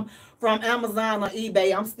come from Amazon or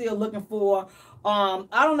eBay. I'm still looking for, I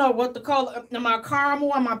don't know what the color, my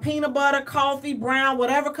caramel and my peanut butter, coffee, brown,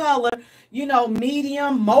 whatever color, you know,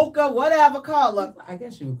 medium, mocha, whatever color. I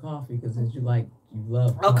guess you would coffee because you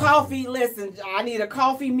love coffee. A coffee, listen, I need a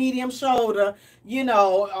coffee medium shoulder, you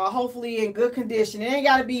know, hopefully in good condition. It ain't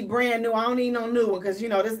got to be brand new. I don't need no new one because, you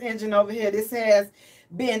know, this engine over here, this has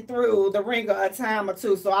been through the ringer a time or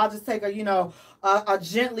two. So I'll just take a, you know, a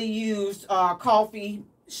gently used coffee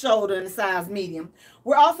shoulder in the size medium.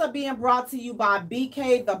 We're also being brought to you by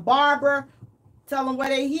BK the Barber. Tell them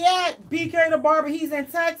where he at. BK the Barber, he's in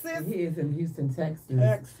Texas. He is in Houston,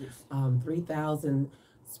 Texas. 3000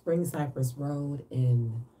 Spring Cypress Road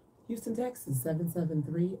in Houston, Texas,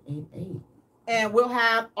 77388. And we'll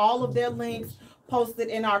have all of their links posted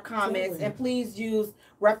in our comments. And please use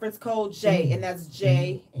reference code J, and that's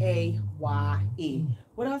J-A-Y-E.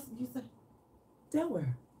 What else did you say?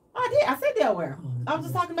 Delaware. Oh, I did. I said Delaware. I was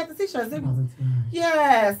just talking about the t-shirts.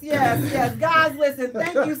 Yes. Guys, listen,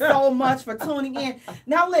 thank you so much for tuning in.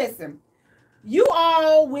 Now, listen, you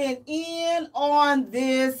all went in on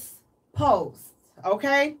this post,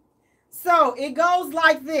 okay? So it goes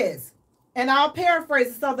like this, and I'll paraphrase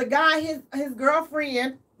it. So the guy, his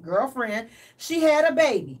girlfriend, she had a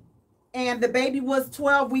baby, and the baby was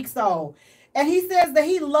 12 weeks old. And he says that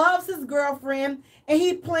he loves his girlfriend, and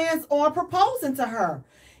he plans on proposing to her.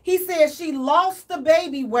 He says she lost the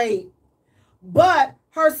baby weight, but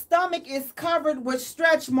her stomach is covered with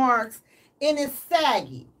stretch marks and is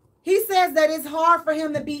saggy. He says that it's hard for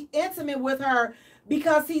him to be intimate with her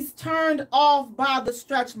because he's turned off by the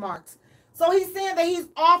stretch marks. So he's saying that he's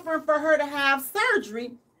offering for her to have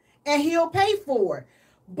surgery and he'll pay for it.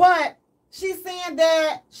 But she's saying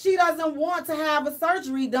that she doesn't want to have a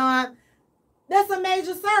surgery done. That's a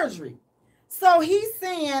major surgery. So he's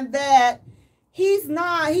saying that he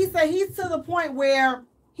said he's to the point where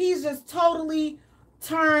he's just totally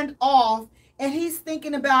turned off and he's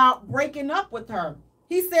thinking about breaking up with her.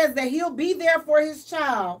 He says that he'll be there for his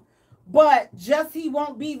child, but just he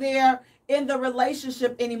won't be there in the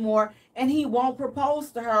relationship anymore, and he won't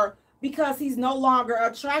propose to her because he's no longer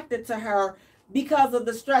attracted to her because of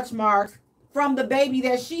the stretch marks from the baby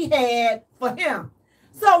that she had for him.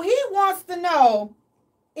 So he wants to know,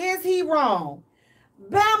 is he wrong?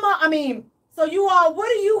 So you all, what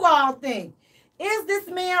do you all think? Is this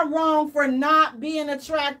man wrong for not being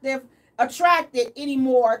attracted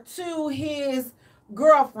anymore to his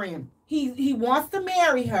girlfriend? He wants to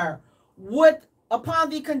marry her upon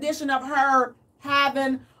the condition of her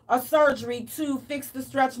having a surgery to fix the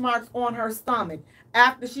stretch marks on her stomach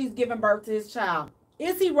after she's given birth to his child.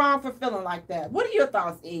 Is he wrong for feeling like that? What are your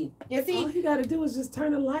thoughts, E? Is he? All you got to do is just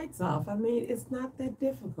turn the lights off. I mean, it's not that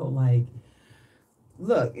difficult. Like,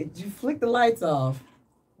 look, if you flick the lights off,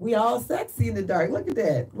 we all sexy in the dark. Look at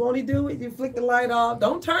that. Won't he do it? You flick the light off.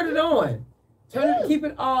 Don't turn it on. Keep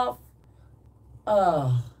it off.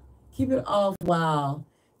 Keep it off while,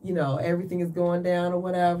 you know, everything is going down or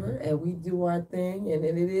whatever, and we do our thing, and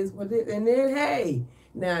then it is what it is. And then, hey,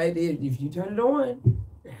 now if you turn it on,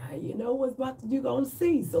 now you know what's you're going to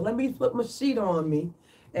see. So let me put my sheet on me,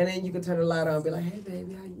 and then you can turn the light on and be like, hey,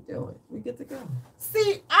 baby, how you doing? We get to go.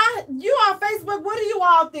 See, you on Facebook, what do you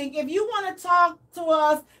all think? If you want to talk to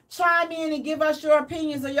us, chime in and give us your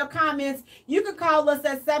opinions or your comments, you can call us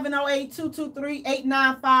at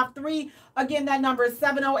 708-223-8953. Again, that number is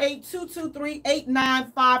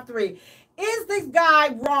 708-223-8953. Is this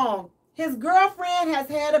guy wrong? His girlfriend has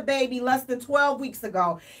had a baby less than 12 weeks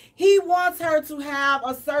ago. He wants her to have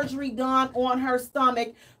a surgery done on her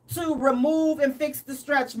stomach to remove and fix the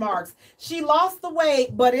stretch marks. She lost the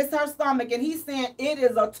weight, but it's her stomach, and he's saying it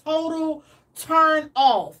is a total turn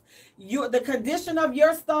off. The condition of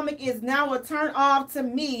your stomach is now a turn off to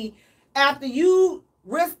me after you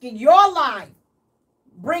risking your life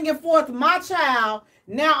bringing forth my child.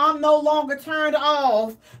 Now I'm no longer turned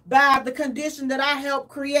off by the condition that I helped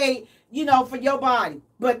create, you know, for your body.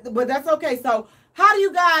 But that's okay. So how do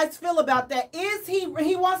you guys feel about that?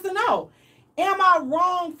 He wants to know, am I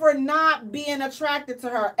wrong for not being attracted to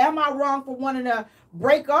her? Am I wrong for wanting to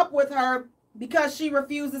break up with her because she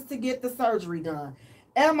refuses to get the surgery done?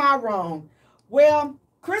 Am I wrong? Well,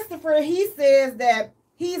 Christopher, he says that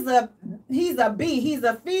he's a B. He's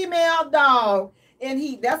a female dog,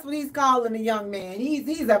 and that's what he's calling a young man.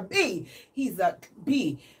 He's a B. He's a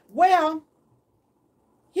B. Well,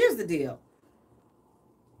 here's the deal.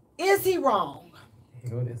 Is he wrong?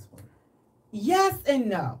 Here go this one. Yes and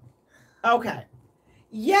no. Okay.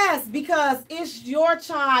 Yes, because it's your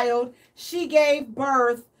child. She gave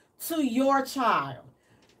birth to your child.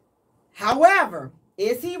 However,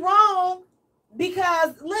 is he wrong?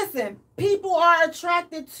 Because, listen, people are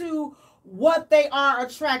attracted to what they are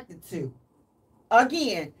attracted to.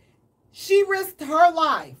 Again, she risked her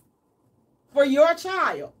life for your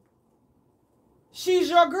child. She's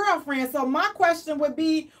your girlfriend. So my question would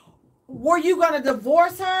be, were you going to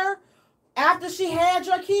divorce her after she had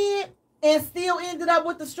your kid and still ended up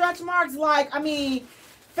with the stretch marks? Like, I mean,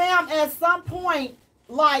 fam, at some point,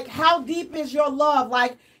 like, how deep is your love?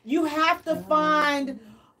 Like, you have to find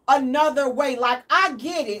another way. Like, I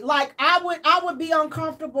get it. Like, I would be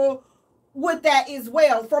uncomfortable with that as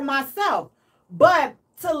well for myself. But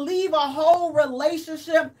to leave a whole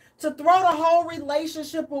relationship, to throw the whole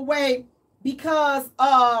relationship away because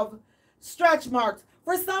of stretch marks,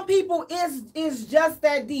 for some people, it's just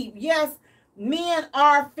that deep. Yes, men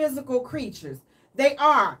are physical creatures. They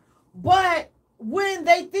are. But when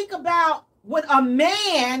they think about, when a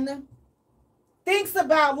man thinks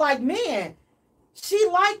about, like, man, she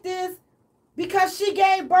like this because she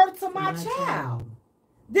gave birth to my child.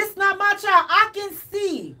 This not my child. I can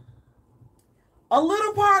see, a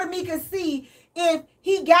little part of me can see if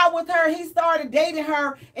he got with her, he started dating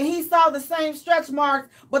her, and he saw the same stretch marks,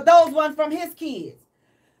 but those weren't from his kids.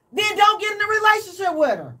 Then don't get in a relationship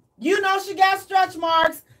with her. You know she got stretch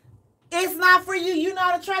marks. It's not for you. You're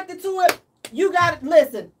not attracted to it. You got to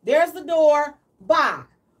listen. There's the door. Bye.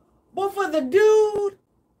 But for the dude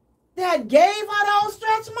that gave her those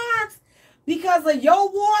stretch marks because of your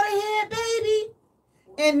waterhead, baby,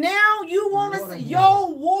 and now you want to see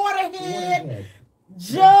your waterhead,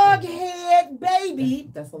 jughead, baby.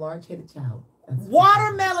 That's a large-headed child.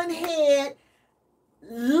 Watermelon head,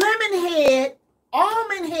 lemon head,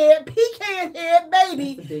 almond head, pecan head,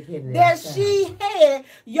 baby, that she had,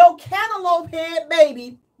 your cantaloupe head,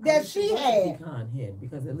 baby, that she had. Pecan head,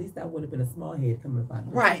 because at least that would have been a small head coming by.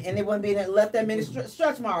 Right, and it wouldn't be left that many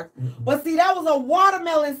stretch marks. But see, that was a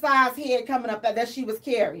watermelon-sized head coming up that she was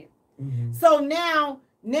carrying. So now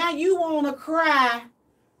you want to cry,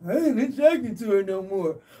 I ain't attracted to her no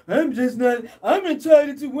more. I'm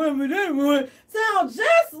attracted to one with everyone. Sound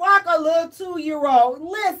just like a little 2-year-old.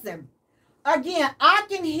 Listen, again, I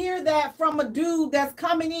can hear that from a dude that's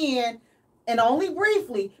coming in, and only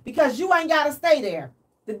briefly, because you ain't got to stay there.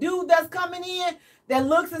 The dude that's coming in that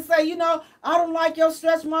looks and say, you know, I don't like your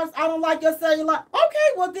stretch marks. I don't like your cellulite. Okay,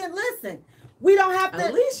 well then listen. We don't have to.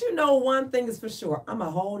 At least you know one thing is for sure. I'm a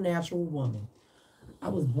whole natural woman. I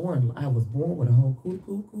was born with a whole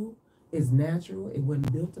coo. It's natural. It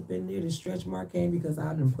wasn't built up in there. The stretch mark came because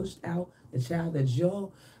I done pushed out the child that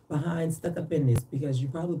your behind stuck up in this, because you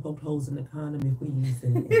probably poked holes in the condom if we use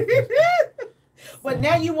it. But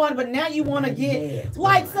now you want to get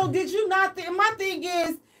like. So did you not think? My thing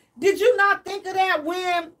is, did you not think of that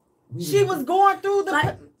when she was going through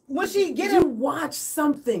the when she get you watch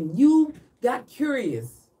something, you got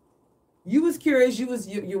curious. You was curious. You was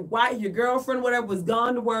your wife, your girlfriend, whatever, was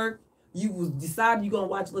gone to work. You was decided you're gonna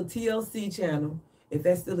watch the TLC channel if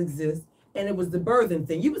that still exists, and it was the birthing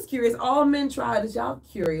thing. You was curious. All men tried it. Y'all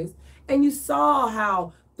curious, and you saw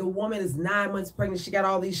how the woman is 9 months pregnant. She got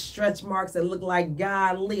all these stretch marks that look like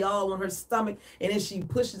godly all on her stomach, and then she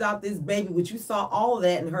pushes out this baby, which you saw all of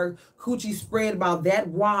that, and her coochie spread about that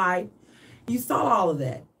wide. You saw all of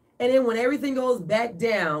that, and then when everything goes back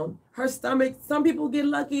down. Her stomach, some people get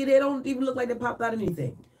lucky. They don't even look like they popped out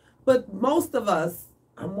anything. But most of us,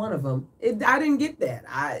 I'm one of them, I didn't get that.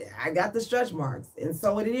 I got the stretch marks. And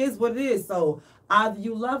so it is what it is. So either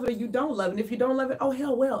you love it or you don't love it. And if you don't love it, oh,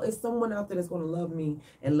 hell, well, it's someone out there that's going to love me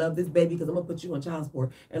and love this baby because I'm going to put you on child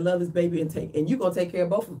support and love this baby and you're going to take care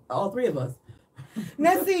of all three of us.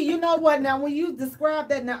 Now, see, you know what? Now, when you described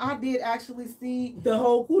that, now I did actually see the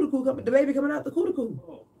whole coo-de-coo, the baby coming out the coo-de-coo.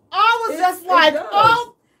 I was just like,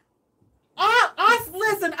 oh.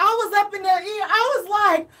 Listen, I was up in their ear. I was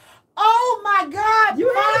like, oh my God. You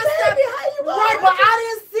had a baby. How you right, but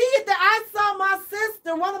I didn't see it. That I saw my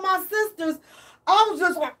sister, one of my sisters. I was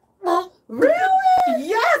just like, really?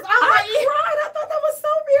 Yes. I cried. I thought that was so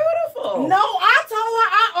beautiful. No, I told her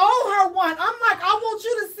I owe her one. I'm like, I want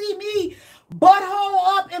you to see me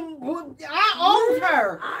butthole up, and I owed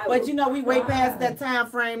her. But you know, we way past that time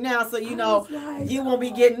frame now, so you know, you won't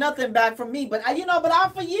be getting nothing back from me. But you know, but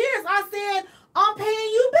for years I said I'm paying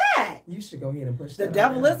you back. You should go ahead and push the that.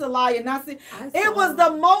 devil is a liar. Now see, it was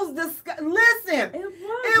the most Listen,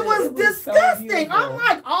 it was disgusting. So I'm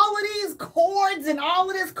like, all of these cords and all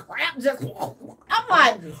of this crap. I'm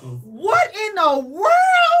like, what in the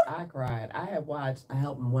world? I cried. I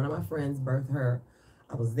helped one of my friends birth her.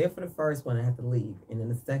 I was there for the first one. I had to leave. And then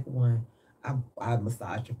the second one, I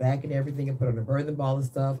massaged her back and everything and put on the birthing ball and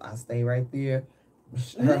stuff. I stayed right there.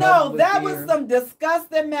 No, that was some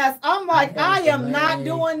disgusting mess. I'm like, I am not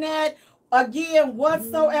doing that again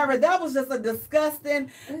whatsoever. That was just a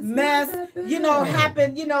disgusting mess. You know,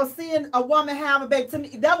 happened, you know, seeing a woman have a baby. To me,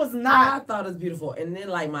 that was not. I thought it was beautiful. And then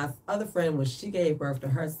like my other friend, when she gave birth to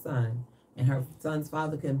her son, and her son's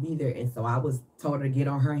father couldn't be there. And so I told her to get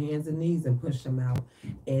on her hands and knees and push him out.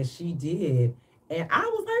 And she did. And I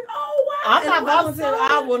was like, oh, wow. I'm not volunteering.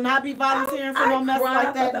 I will not be volunteering for no mess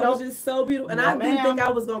like that. That was just so beautiful. And I didn't think I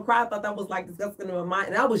was going to cry. I thought that was like disgusting in my mind.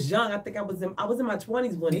 And I was young. I think I was in my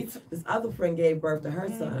 20s when this other friend gave birth to her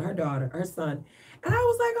son, her daughter, her son. And I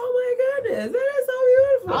was like, oh my goodness, that is so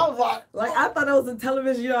beautiful. I was like, I thought it was in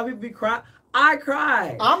television, you know, people be crying. I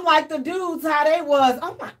cried. I'm like the dudes, how they was.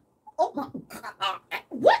 I'm like, oh my God.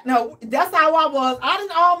 What? No, that's how I was. I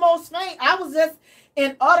didn't almost faint. I was just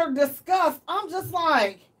in utter disgust. I'm just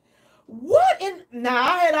like, what in? Now,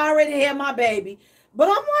 I had already had my baby, but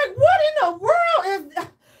I'm like, what in the world is?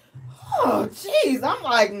 Oh, jeez. I'm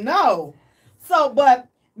like, no. So, but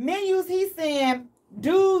Menus, he's saying,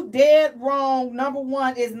 dude, dead wrong. Number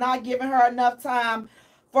one is not giving her enough time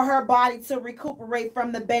for her body to recuperate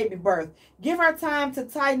from the baby birth. Give her time to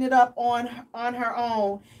tighten it up on her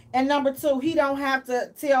own. And number two, he don't have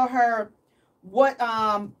to tell her what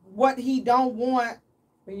he don't want.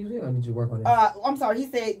 You need to work on it. I'm sorry. He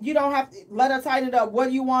said you don't have to let her tighten it up. What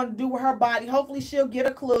do you want to do with her body? Hopefully she'll get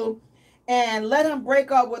a clue, and let him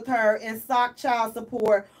break up with her and sock child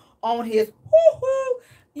support on his. Woo-hoo.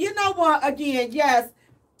 You know what? Again, yes.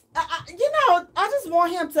 I just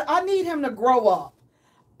want him to. I need him to grow up.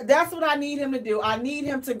 That's what I need him to do. I need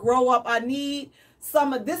him to grow up. I need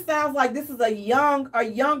some of this. Sounds like this is a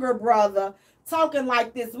younger brother talking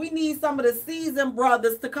like this. We need some of the seasoned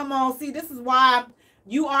brothers to come on. See, this is why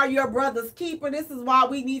you are your brother's keeper. This is why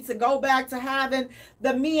we need to go back to having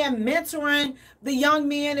the men mentoring the young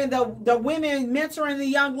men and the women mentoring the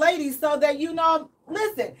young ladies, so that, you know,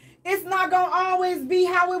 listen, it's not going to always be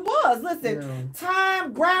how it was. Listen,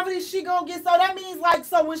 time, gravity, she going to get, so that means like,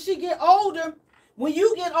 so when she get older, when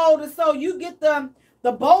you get older, so you get the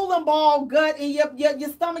bowling ball gut and your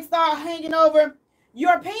stomach start hanging over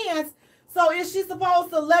your pants. So is she supposed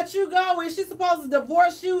to let you go? Is she supposed to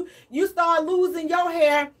divorce you? You start losing your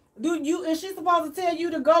hair. Is she supposed to tell you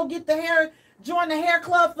to go get join the hair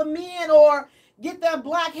club for men, or get that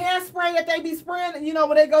black hairspray that they be spraying, you know,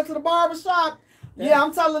 when they go to the barber shop? Yeah,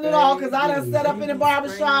 I'm telling it all, because I done set up in the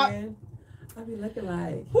barber shop. I be looking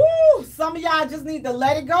like, whoo, some of y'all just need to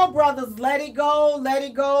let it go, brothers. Let it go, let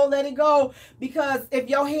it go, let it go. Because if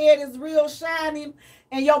your head is real shiny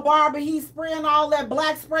and your barber, he's spraying all that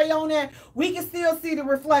black spray on there, we can still see the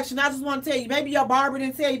reflection. I just want to tell you, maybe your barber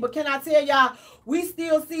didn't tell you, but can I tell y'all, we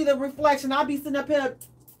still see the reflection. I'll be sitting up here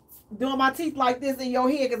doing my teeth like this in your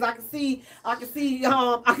head because I can see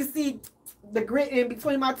the grit in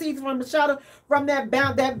between my teeth from the shadow from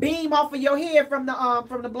that beam off of your head from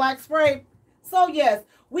the black spray. So yes,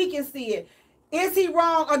 we can see it. Is he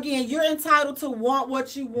wrong? Again, you're entitled to want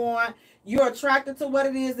what you want. You're attracted to what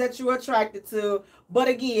it is that you're attracted to. But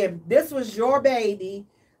again, this was your baby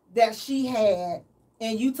that she had,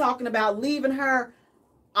 and you talking about leaving her.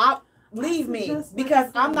 Leave me,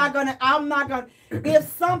 because I'm not gonna. If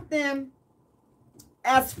something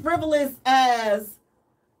as frivolous as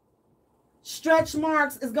stretch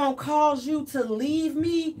marks is gonna cause you to leave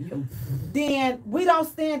me, then we don't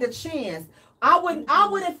stand a chance. I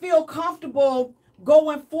wouldn't feel comfortable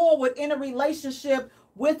going forward in a relationship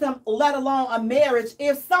with him, let alone a marriage,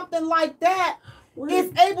 if something like that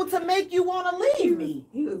is able to make you want to leave me.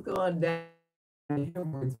 He was going down. Your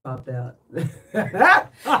words popped out.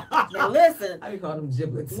 Now listen, I call them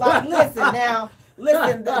giblets. Like listen,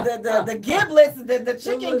 the giblets, the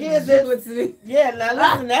chicken giblets. Yeah, now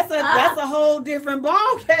listen, that's a whole different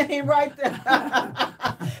ball game right there.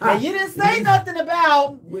 Now you didn't say nothing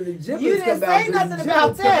about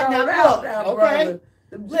that. Now look, okay.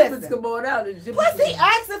 The giblets come on out. Plus he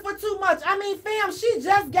asking for too much. I mean, fam, she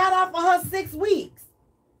just got off of her 6 weeks.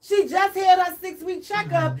 She just had her 6-week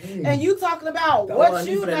checkup, and you talking about what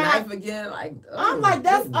you got again? I'm like,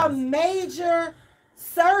 that's a major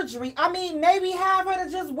surgery. I mean, maybe have her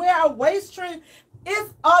to just wear a waist train.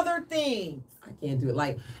 It's other things. I can't do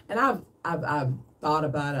it. And I've thought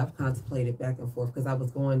about it. I've contemplated back and forth because I was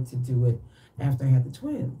going to do it after I had the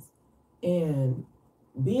twins, and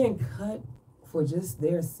being cut for just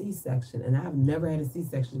their C-section, and I've never had a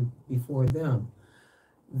C-section before them.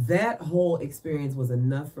 That whole experience was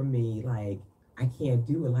enough for me. Like, I can't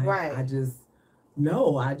do it. I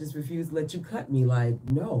just refuse to let you cut me. Like,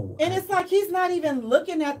 no. And it's like he's not even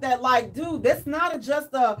looking at that. Like, dude, that's not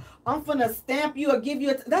just I'm finna stamp you or give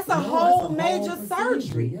you that's a whole major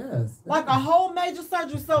surgery. Yes. Like a whole major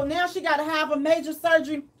surgery. So now she got to have a major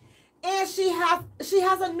surgery, and she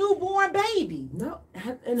has a newborn baby. No.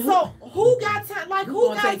 And who got time? Like,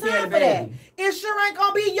 who got time for that? It sure ain't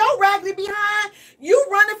gonna be your raggedy behind. You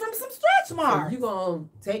running from some stretch marks. So you gonna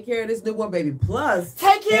take care of this newborn baby, plus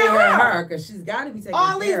take care of her because she's got to be taking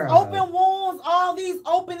all care these open wounds, all these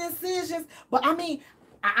open incisions. But I mean,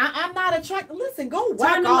 I'm not attracted. Listen, go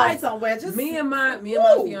whack off somewhere. Just me and my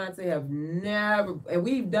fiance have never, and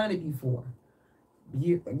we've done it before.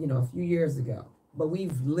 A few years ago. But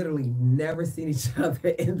we've literally never seen each other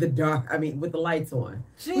in the dark. I mean, with the lights on.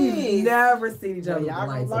 Jeez. We've never seen each other with the y'all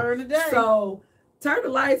lights learn on. Today. So, turn the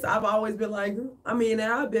lights. I've always been like, and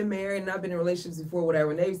I've been married and I've been in relationships before,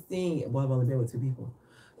 whatever. And they've seen, well, I've only been with 2 people.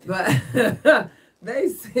 But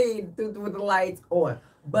they've seen with the lights on.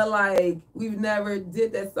 But, we've never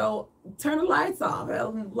did that. So, turn the lights off.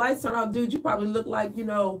 Lights turn off, dude. You probably look like,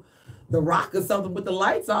 The Rock or something with the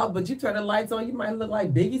lights off, but you turn the lights on, you might look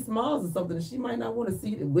like Biggie Smalls or something, and she might not want to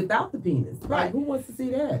see it without the penis. Right? Who wants to see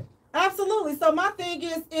that? Absolutely. So my thing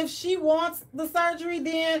is, if she wants the surgery,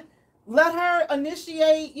 then let her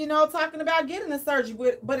initiate, talking about getting the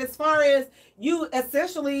surgery. But as far as you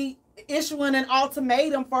essentially issuing an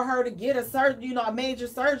ultimatum for her to get a surgery, a major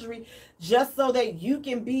surgery, just so that you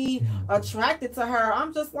can be attracted to her,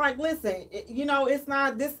 I'm just like, listen, it's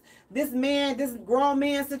not this grown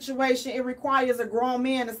man situation. It requires a grown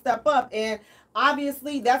man to step up, and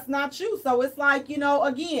obviously that's not you. So it's like,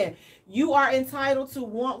 again, you are entitled to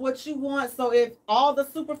want what you want. So if all the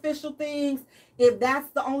superficial things, if that's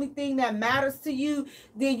the only thing that matters to you,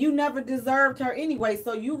 then you never deserved her anyway.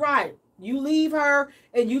 So you're right. You leave her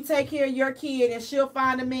and you take care of your kid, and she'll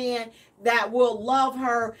find a man that will love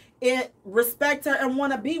her and respect her and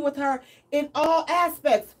want to be with her in all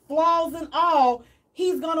aspects, flaws and all.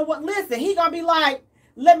 He's gonna listen. He's gonna be like,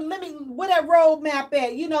 let me where that road map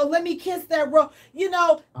at? Let me kiss that road.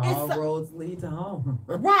 All roads lead to home.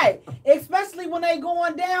 Right. Especially when they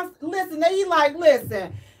going down. Listen,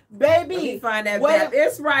 listen, baby. Let me find that map.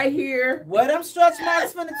 It's right here. Where them stretch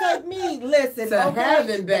marks finna take me? Listen, to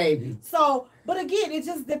heaven, baby. So, but again, it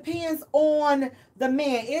just depends on the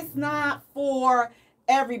man. It's not for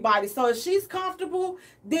everybody. So if she's comfortable,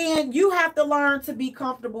 then you have to learn to be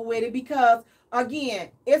comfortable with it, because again,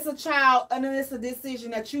 it's a child and it's a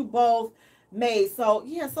decision that you both made. So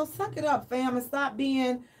so suck it up, fam, and stop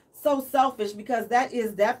being so selfish, because that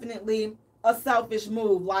is definitely a selfish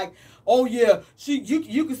move. Like, oh yeah,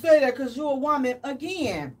 you can say that because you're a woman.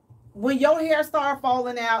 Again, when your hair start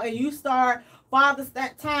falling out and you start Father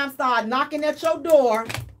time start knocking at your door,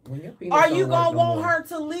 are you gonna want her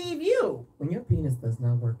to leave you? When your penis does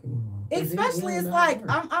not work anymore. Especially, it's like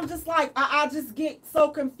I'm just like I just get so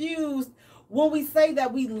confused when we say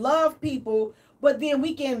that we love people, but then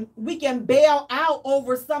we can bail out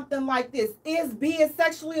over something like this. Is being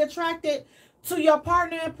sexually attracted to your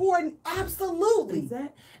partner important? Absolutely.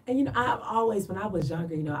 And you know, I always, when I was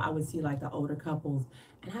younger, you know, I would see like the older couples,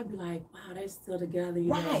 and I'd be like, wow, they're still together, you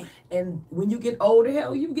know. And when you get older,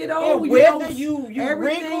 hell, you get old. And whether you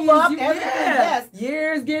wrinkle up, everything, yes.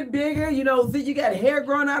 Years get bigger, you know, see, you got hair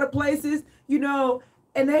growing out of places, you know,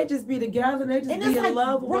 and they just be together, and they just be in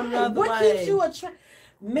love with one another. What keeps you attracted?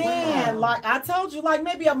 Man, like I told you, like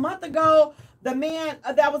maybe a month ago, the man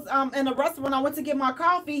that was in a restaurant when I went to get my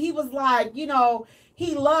coffee, he was like, you know,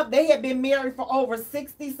 they had been married for over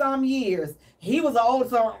 60 some years. He was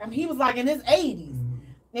so he was like in his 80s.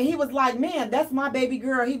 And he was like, man, that's my baby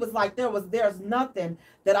girl. He was like, there's nothing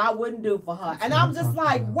that I wouldn't do for her. And I'm just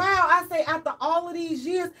like, wow. I say, after all of these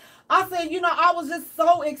years, I said, you know, I was just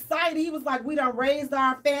so excited. He was like, we done raised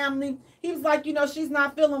our family. He was like, you know, she's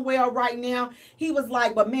not feeling well right now. He was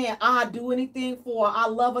like, but man, I'd do anything for her. I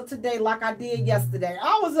love her today like I did yesterday.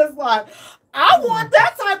 I was just like, I want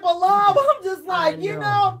that type of love. I'm just like, you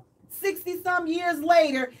know, 60 some years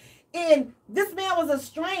later, and this man was a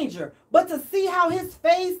stranger, but to see how his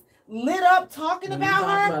face lit up talking about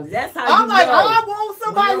her, that's how I'm like, I want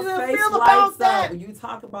somebody to feel about that. When you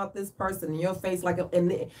talk about this person in your face, like,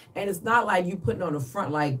 and it's not like you putting on the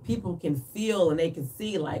front, like people can feel and they can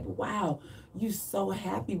see, like, wow, you so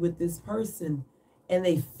happy with this person. And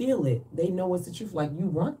they feel it. They know it's the truth. Like, you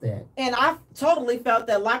want that. And I totally felt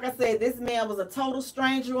that. Like I said, this man was a total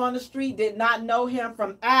stranger on the street, did not know him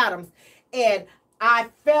from Adams. And I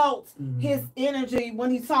felt his energy when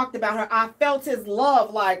he talked about her. I felt his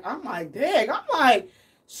love. Like, I'm like, dang. I'm like,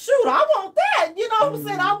 shoot, I want that. You know what I'm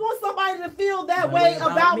saying? I want somebody to feel that way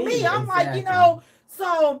about me. I'm like, you know,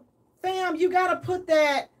 so, fam, you got to put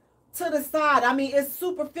that to the side. I mean, it's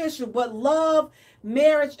superficial, but love,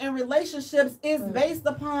 marriage, and relationships is based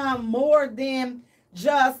upon more than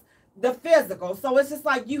just the physical. So it's just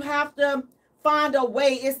like you have to find a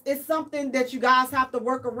way. It's something that you guys have to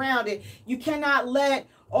work around it. You cannot let,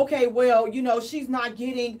 okay, well, you know, she's not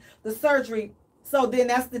getting the surgery, so then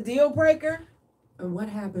that's the deal breaker. And what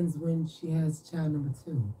happens when she has child number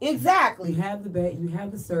 2? Exactly. You have you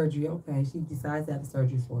have the surgery. Okay, she decides to have the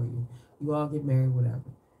surgery for you. You all get married, whatever.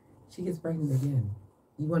 She gets pregnant again.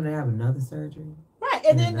 You want to have another surgery? Right.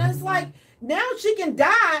 And then it's like, now she can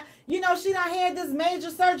die. You know, she done had this major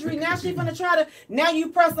surgery. Now she's gonna try to, now you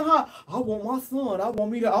pressing her, I want my son. I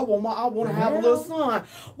want to have a little son.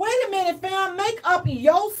 Wait a minute, fam. Make up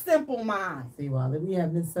your simple mind. See, while we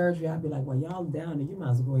have this surgery, I'd be like, well, y'all down there, you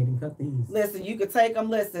might as well go ahead and cut these. Listen, you could take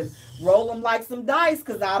them, roll them like some dice,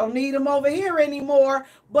 because I don't need them over here anymore.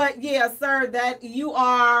 But yeah, sir, that you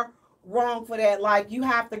are wrong for that. Like, you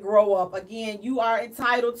have to grow up. Again, you are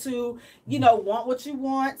entitled to, you know, want what you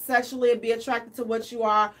want sexually and be attracted to what you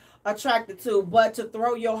are attracted to, but to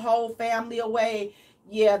throw your whole family away,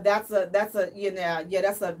 that's a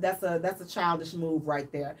childish move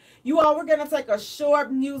right there. You all, we're gonna take a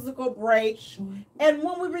short musical break, and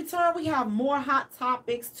when we return, we have more hot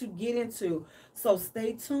topics to get into, so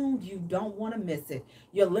stay tuned. You don't want to miss it.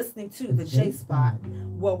 You're listening to the J Spot,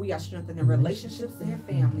 where we are strengthening relationships and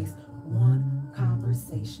families one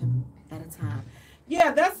conversation at a time.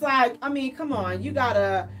 Yeah, that's like, I mean, come on, you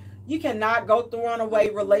cannot go through runaway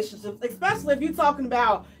relationships, especially if you're talking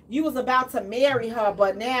about you was about to marry her,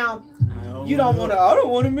 but now you don't want to. I don't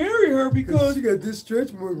want to marry her because she got this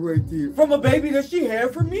stretch mark right there from a baby that she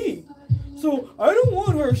had for me. So I don't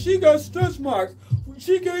want her. She got stretch marks.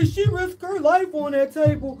 She risked her life on that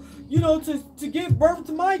table, you know, to give birth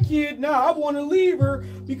to my kid. Now I want to leave her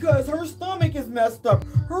because her stomach is messed up.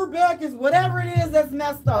 Her back is whatever it is that's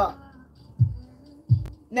messed up.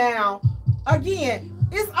 Now, again,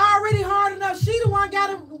 it's already hard enough. She the one got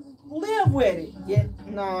to live with it. Yeah,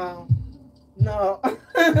 no.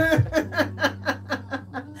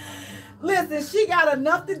 Listen, she got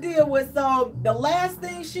enough to deal with. So the last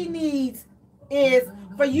thing she needs is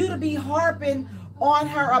for you to be harping on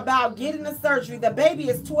her about getting the surgery. The baby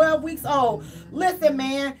is 12 weeks old. Listen,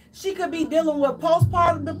 man, she could be dealing with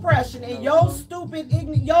postpartum depression, and your stupid,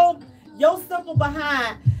 your simple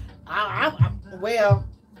behind. Well,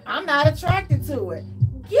 I'm not attracted to it.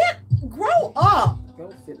 Grow up.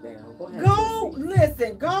 Go sit down.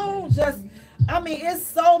 It's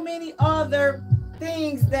so many other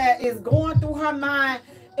things that is going through her mind,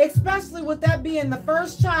 especially with that being the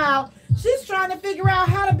first child. She's trying to figure out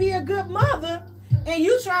how to be a good mother and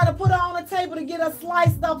you try to put her on the table to get her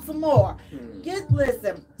sliced up some more.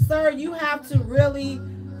 Listen, sir, you have to really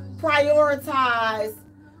organize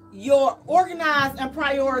and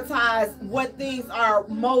prioritize what things are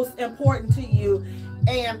most important to you.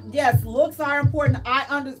 And yes, looks are important.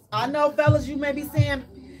 I know, fellas, you may be saying,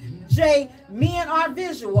 Jay, men are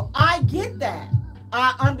visual. I get that.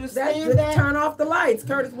 I understand that. Turn off the lights.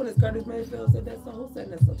 When Curtis Mayfield said that whole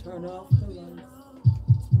sentence, so turn off the lights.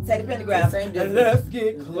 Teddy Pendergrass. And let's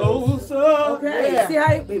get closer. Okay. Yeah. See how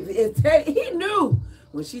Teddy, he knew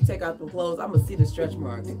when she take out the clothes, I'm gonna see the stretch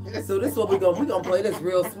marks. So this is what we gonna play this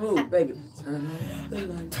real smooth, baby. Turn off the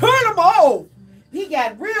lights. Turn them off. He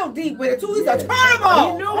got real deep with it too. He said, "Turn them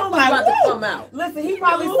off." He knew what was about to come out. Listen, he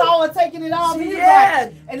probably saw her taking it off. Yeah.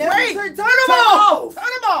 And then turn them off. Turn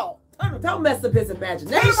them off. Don't mess up his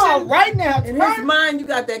imagination. Turn them off right now. In his mind, you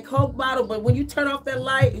got that Coke bottle, but when you turn off that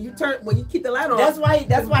light, when you keep the light on, that's why he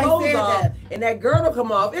said that. And that girdle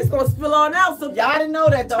come off, it's gonna spill on out. So y'all didn't know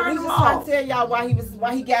that though. We just trying to tell y'all why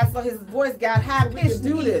he got his voice got high pitched.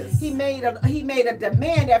 He made a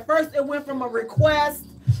demand. At first, it went from a request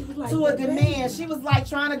to a demand. She was like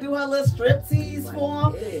trying to do her little striptease for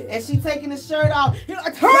him, and she taking the shirt off. He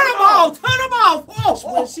like, turn them off. Oh.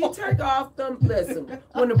 When she take off them, listen,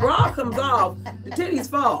 when the bra comes off, the titties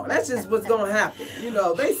fall. That's just what's gonna happen. You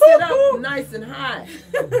know, they sit up nice and high.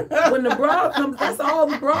 When the bra comes, that's all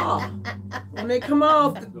the bra. When they come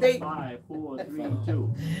off, they 5, 4, 3,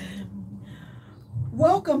 2.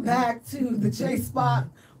 Welcome back to the J Spot,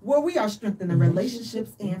 where we are strengthening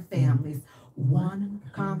relationships and families, one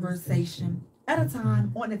conversation at a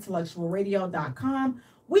time on intellectualradio.com.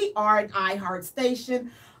 We are an iHeart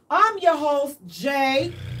station. I'm your host,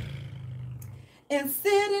 Jay. And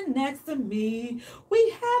sitting next to me, we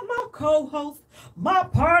have my co-host, my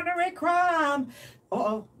partner in crime.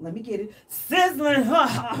 Let me get it. Sizzling,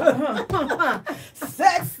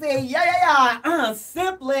 sexy,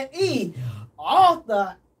 Simply E,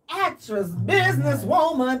 author, actress,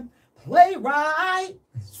 businesswoman, playwright,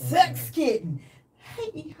 sex kitten. Hey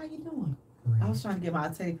E, how you doing? I was trying to get my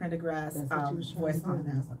Teddy Pendergrass voice on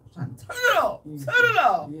now. So I'm trying to turn it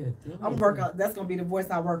off. Yeah, I'm working. That's gonna be the voice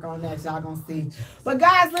I work on next. Y'all gonna see. But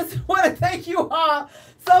guys, listen, want to thank you all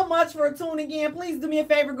so much for tuning in. Please do me a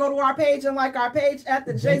favor, go to our page and like our page at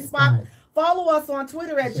the J Spot. Follow us on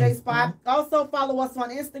Twitter at J Spot. Also follow us on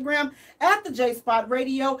Instagram at the J Spot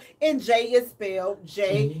Radio. And J is spelled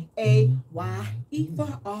Jaye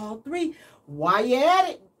for all three. Why you at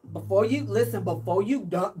it? Before you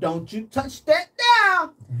don't you touch that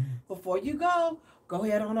down. Before you go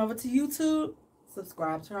ahead on over to YouTube,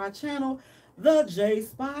 subscribe to our channel, the J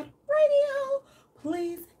Spot Radio.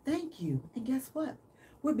 Please, thank you. And guess what?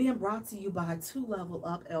 We're being brought to you by 2 Level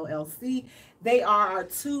Up LLC. They are our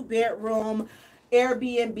 2-bedroom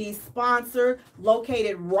Airbnb sponsor,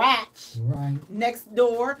 located right next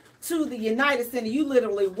door to the United Center. You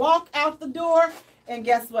literally walk out the door, and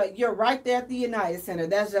guess what? You're right there at the United Center.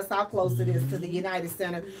 That's just how close it is to the United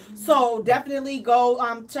Center. So definitely go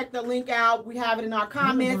check the link out. We have it in our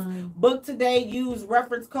comments. Book today. Use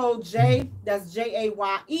reference code J. That's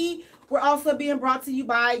JAYE. We're also being brought to you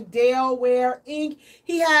by Delaware Inc.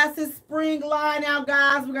 He has his spring line out,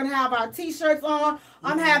 guys. We're going to have our t-shirts on.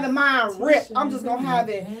 I'm having mine ripped. I'm just going to have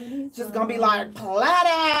it. Just going to be like flat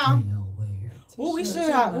out. Ooh, we should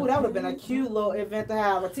have. Ooh, that would have been a cute little event to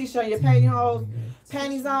have. A t-shirt, your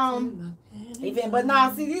panties on. Event. But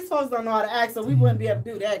nah, see, these folks don't know how to act, so we wouldn't be able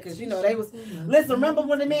to do that because, you know, they was. Listen, remember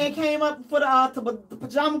when the man came up for the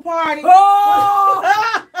pajama party?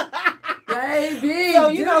 Oh! Baby, so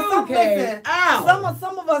you know,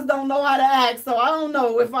 some of us don't know how to act, so I don't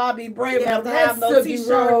know if I'll be brave enough to have no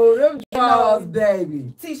t-shirt,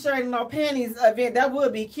 baby, t-shirt and no panties event. That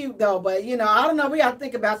would be cute though, but you know, I don't know. We have to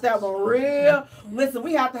think about that one real. Listen,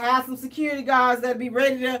 we have to have some security guards that be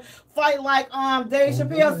ready to fight like Dave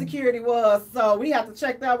Chappelle security was. So we have to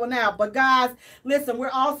check that one out. But guys, listen,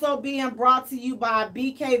 we're also being brought to you by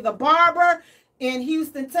BK the Barber in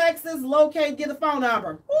Houston, Texas. Get the phone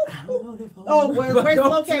number. Oh, where's it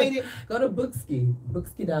located? Go to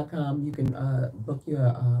Bookski.com. You can book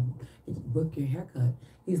your haircut.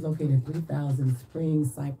 He's located 3000 Spring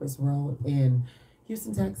Cypress Road in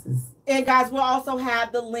Houston, Texas. And guys, we'll also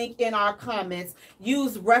have the link in our comments.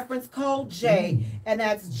 Use reference code J, and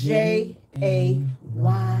that's JAYE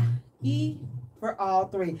for all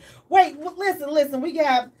three. Wait, listen. We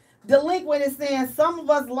got the link when it's saying some of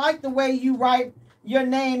us like the way you write your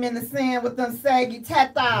name in the sand with them saggy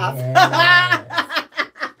tatas.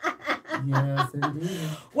 Yes, indeed.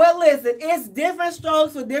 Well, listen, it's different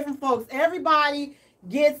strokes for different folks. Everybody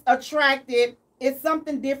gets attracted. It's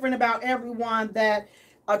something different about everyone that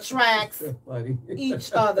attracts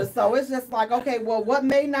each other. So it's just like, okay, well, what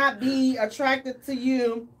may not be attractive to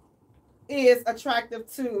you is attractive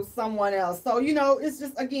to someone else. So, you know, it's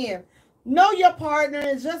just, again, know your partner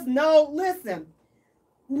and just know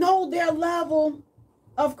their level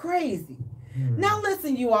of crazy. Now,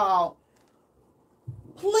 listen, you all,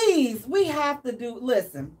 please, we have to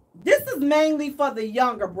listen, this is mainly for the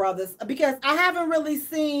younger brothers because I haven't really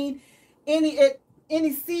seen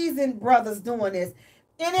any seasoned brothers doing this.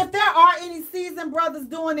 And if there are any seasoned brothers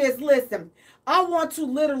doing this, listen, I want to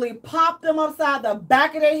literally pop them upside the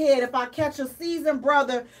back of their head if I catch a seasoned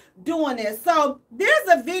brother doing this. So there's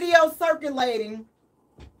a video circulating,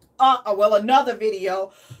 another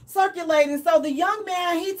video circulating. So the young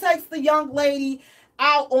man, he takes the young lady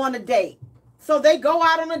out on a date. So they go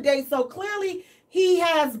out on a date. So clearly he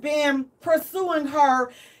has been pursuing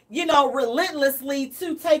her, you know, relentlessly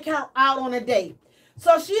to take her out on a date.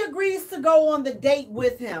 So she agrees to go on the date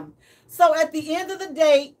with him. So at the end of the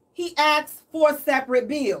date, he asks for separate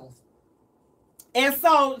bills. And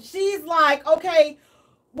so she's like, okay,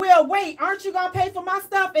 well, wait, aren't you going to pay for my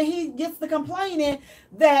stuff? And he gets to complaining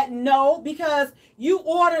that no, because you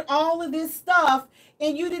ordered all of this stuff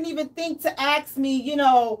and you didn't even think to ask me, you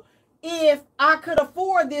know, if I could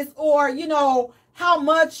afford this or, you know, how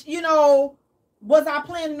much, you know, was I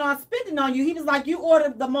planning on spending on you? He was like, you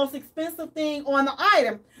ordered the most expensive thing on the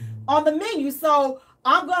item, on the menu. So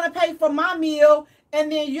I'm going to pay for my meal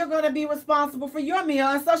and then you're going to be responsible for your meal.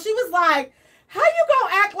 And so she was like, how you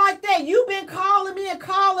going to act like that? You've been calling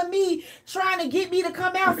me, trying to get me to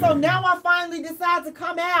come out. So now I finally decide to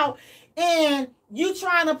come out and you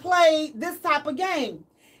trying to play this type of game.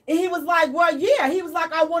 And he was like, well, yeah. He was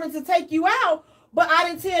like, I wanted to take you out, but I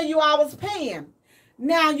didn't tell you I was paying.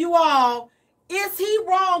 Now, you all, is he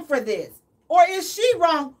wrong for this? Or is she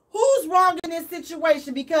wrong? Who's wrong in this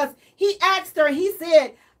situation? Because he asked her, he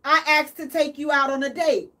said, I asked to take you out on a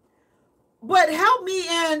date. But help me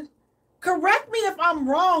and correct me if I'm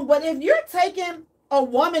wrong, but if you're taking a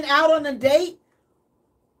woman out on a date,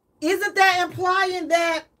 isn't that implying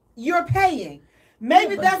that you're paying?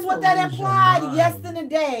 Maybe that's what that implied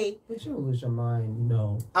yesterday. But you'll lose your mind, you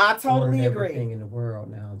know. I totally agree. Everything in the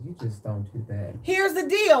world now. You just don't do that. Here's the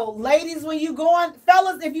deal. Ladies, when you go on,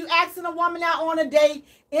 fellas, if you asking a woman out on a date,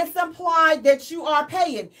 it's implied that you are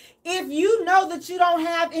paying. If you know that you don't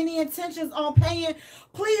have any intentions on paying,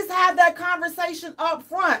 please have that conversation up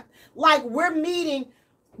front. Like, we're meeting.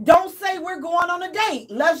 Don't say we're going on a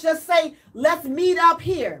date. Let's just say, let's meet up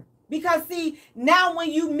here. Because, see, now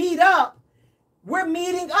when you meet up, we're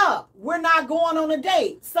meeting up. We're not going on a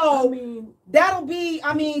date. So, I mean, that'll be,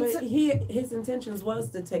 but his intentions was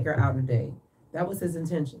to take her out on a date. That was his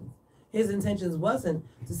intention. His intentions wasn't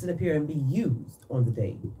to sit up here and be used on the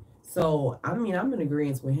date. So, I mean, I'm in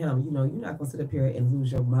agreement with him. You know, you're not going to sit up here and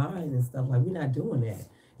lose your mind and stuff. Like, we're not doing that.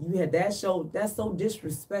 You had that show. That's so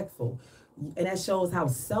disrespectful. And that shows how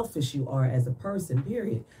selfish you are as a person,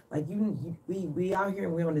 period. Like, we out here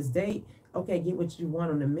and we're on this date. Okay, get what you want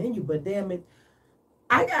on the menu, but damn it,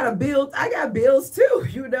 I got bills too.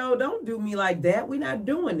 You know, don't do me like that. We're not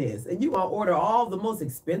doing this. And you gonna order all the most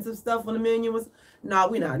expensive stuff on the menu? No,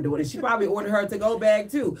 we're not doing it. She probably ordered her to-go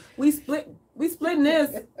bag too. We splitting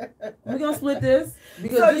this. We're gonna split this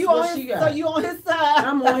because so this you what on she his, got. so you on his side.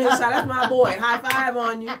 I'm on his side. That's my boy. High five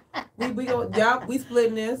on you. We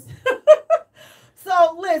splitting this.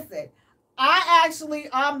 So listen,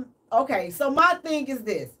 okay. So my thing is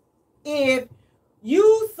this: if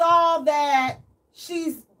you saw that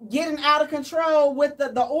she's getting out of control with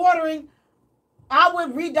the ordering, I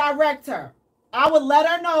would redirect her. I would let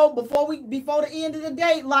her know before the end of the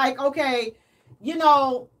date, like, okay, you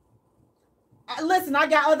know, listen, I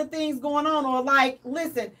got other things going on, or like,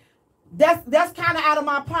 listen, that's kind of out of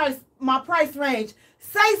my price range.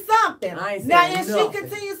 Say something. Now, if nothing. She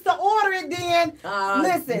continues to order it, then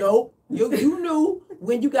listen. Nope. You knew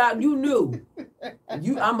when you knew.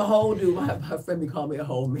 I'm a whole dude. My friend called me a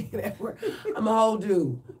whole man at work. I'm a whole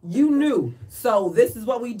dude. You knew. So this is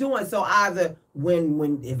what we doing. So either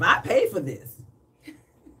if I pay for this,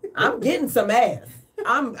 I'm getting some ass.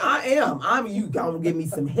 You gonna give me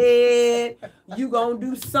some head. You gonna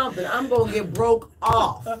do something. I'm gonna get broke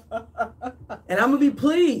off. And I'm gonna be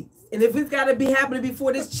pleased. And if it's got to be happening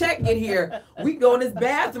before this check get here, we go in this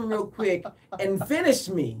bathroom real quick and finish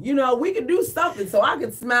me. You know, we can do something so I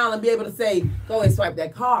can smile and be able to say, go and swipe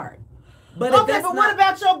that card. But what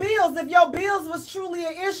about your bills? If your bills was truly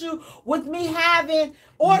an issue with me having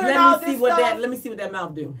ordered all this stuff. Let me see what that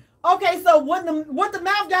mouth do. Okay, so what the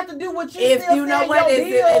mouth got to do with you? If you know what,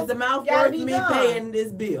 is the mouth worth me paying this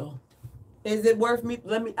bill? Is it worth me?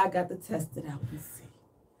 I got to test it out and see.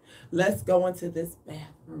 Let's go into this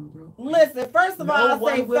bathroom, bro. Listen, first of all, No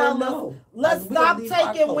I say, one will fellas, know. let's We gonna stop leave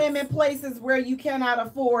our taking coats. women places where you cannot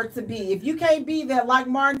afford to be. If you can't be there, like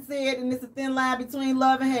Martin said, and it's a thin line between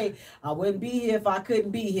love and hate, I wouldn't be here if I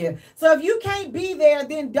couldn't be here. So if you can't be there,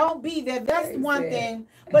 then don't be there. That's Very one sad. thing.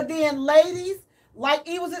 But then, ladies, like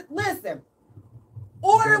it was, listen,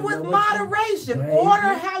 order Don't with know what you- moderation. Baby.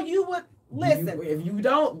 Order how you would listen. If you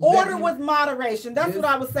don't Order then you with moderation. That's what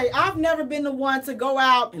I would say. I've never been the one to go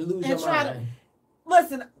out and lose and your try mind. to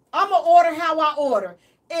listen. I'm gonna order how I order,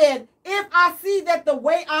 and if I see that the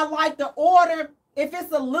way I like to order, if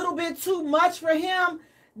it's a little bit too much for him,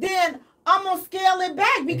 then I'm gonna scale it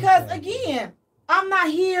back because again, I'm not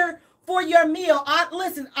here for your meal.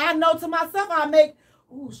 I know to myself I make.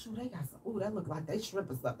 Ooh, shoot, they got some. Ooh, that look like they shrimp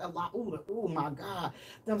and stuff. That like, ooh, my God,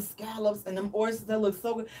 them scallops and them oysters that look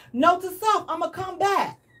so good. Note to self, I'm gonna come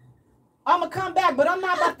back. But I'm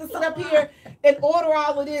not about to sit up here and order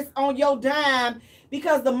all of this on your dime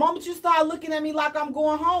because the moment you start looking at me like I'm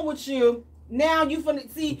going home with you, now you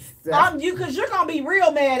finna see because you're gonna be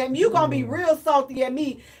real mad at me. You're gonna be real salty at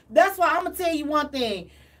me. That's why I'm gonna tell you one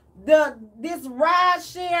thing. This ride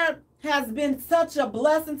share has been such a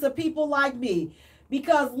blessing to people like me.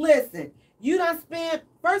 Because listen, you done spent,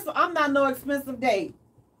 first of all, I'm not no expensive date.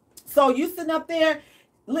 So you sitting up there,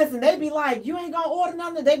 listen, they be like, you ain't gonna order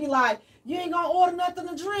nothing. They be like, you ain't gonna order nothing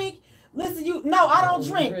to drink. Listen, I don't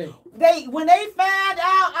drink. When they find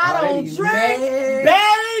out I don't drink,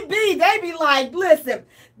 baby, they be like, listen,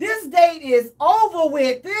 this date is over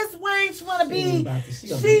with. This wench wanna be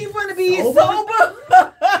sober.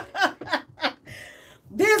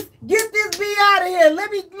 Get this B out of here.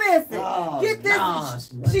 Let me listen. Get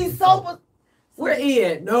this. She's sober. We're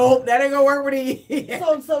in. Nope, that ain't gonna work with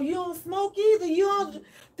it. So you don't smoke either. You don't.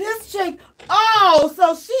 This chick.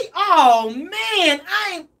 Oh man,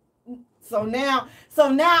 I ain't. So now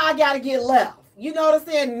I gotta get left. You know what I'm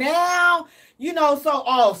saying? Now, so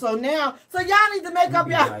y'all need to make up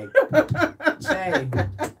y'all. Like, Jay,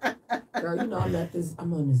 girl, I'm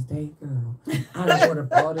on this date, girl. I don't order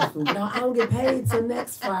all this food. No, I don't get paid till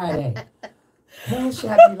next Friday. Cash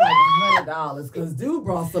out me like $100 because dude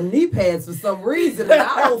brought some knee pads for some reason, and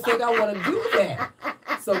I don't think I want to do that.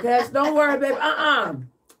 So Cash, don't worry, baby.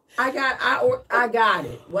 I got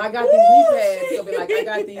it. Well, I got these knee pads. He'll be like, I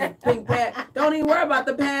got these pink pads. Don't even worry about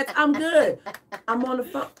the pads. I'm good. I'm on the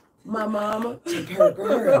phone. My mama,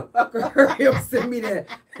 girl, he'll send me that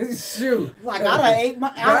shoe. Like I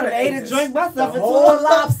done ate and drank myself the into whole a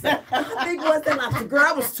lobster. I think what's that lobster? Girl,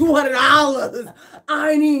 that was $200.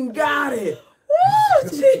 I ain't even got it.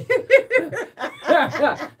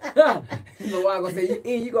 You know what I'm gonna say?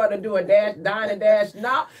 You gotta do a dine and dash.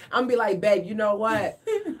 No, I'm gonna be like, babe, you know what?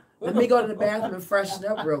 Let me go to the bathroom and freshen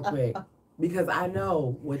up real quick. Because I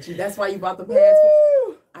know that's why you bought the pads.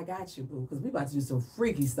 I got you, boo, because we about to do some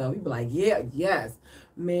freaky stuff. You be like, yes.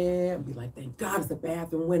 Man, be like, thank God it's a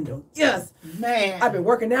bathroom window. Yes. Man. I've been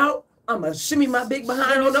working out. I'm going to shimmy my big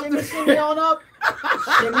behind on up. Shimmy on up.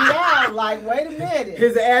 Shimmy out. Like, wait a minute.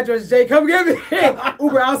 Here's the address, Jay. Come get me.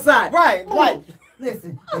 Uber outside. Right.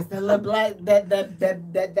 Listen, it's that little black,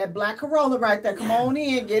 that black Corolla right there. Come on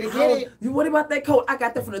in, get it. You worry about that coat? I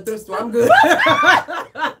got that from the thrift store. I'm good.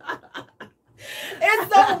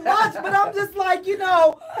 It's so much, but I'm just like,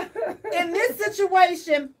 in this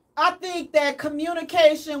situation, I think that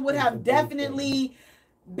communication would have definitely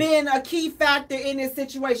been a key factor in this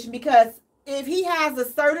situation because if he has a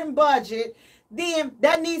certain budget, then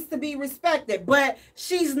that needs to be respected. But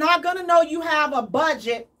she's not going to know you have a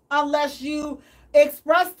budget unless you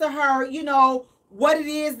express to her, what it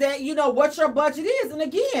is that, what your budget is. And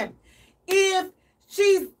again, if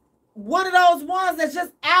she's one of those ones that's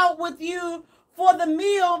just out with you for the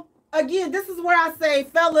meal, again, this is where I say,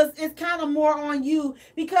 fellas, it's kind of more on you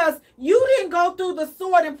because you didn't go through the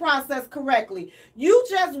sorting process correctly. You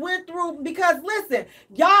just went through, because listen,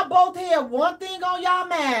 y'all both had one thing on y'all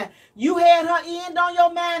mind. You had her end on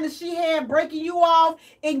your mind and she had breaking you off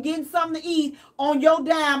and getting something to eat on your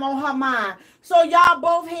dime on her mind. So y'all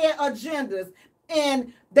both had agendas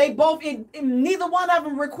and they both, neither one of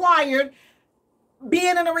them required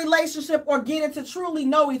being in a relationship or getting to truly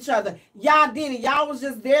know each other. Y'all did it. Y'all was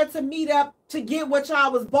just there to meet up to get what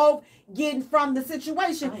y'all was both getting from the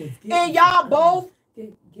situation. And y'all both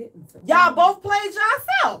played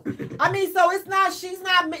yourself. I mean, so it's not,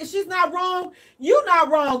 she's not wrong. You're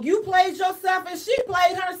not wrong. You played yourself and she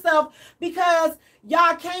played herself because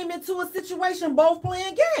y'all came into a situation both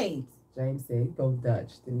playing games. James said, he goes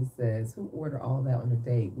Dutch. Then he says, who ordered all that on a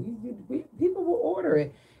date? We people will order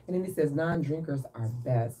it. And then he says, non-drinkers are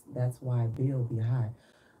best. That's why bill be high.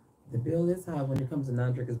 The bill is high when it comes to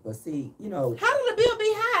non-drinkers. But see, How did the bill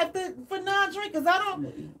be high for non-drinkers? I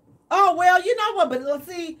don't. Oh well, you know what? But let's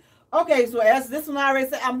see. Okay, so as this one I already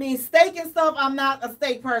said, I mean steak and stuff. I'm not a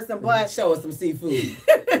steak person, but show us some seafood.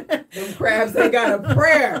 Them crabs, they got a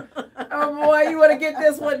prayer. Oh boy, you want to get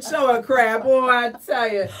this one? Show a crab, boy. I tell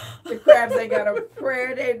you, the crabs ain't got a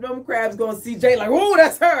prayer. Them crabs gonna see Jay like, oh,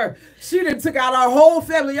 that's her. She done took out our whole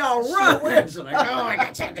family. Y'all run. She's like, oh, I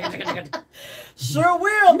got you. Sure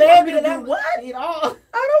will, baby. Do what? You know,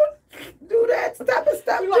 I don't do that. Stop it.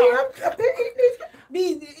 Stop it.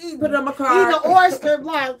 Be Put it on my car. Eating an oyster,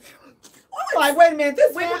 like, wait a minute,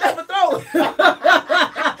 this man have a throat.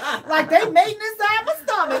 Like they mating inside my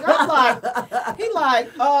stomach. I'm like, he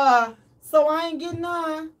like, so I ain't getting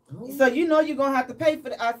none. So you know you're gonna have to pay for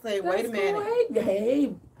that. I say, wait a minute.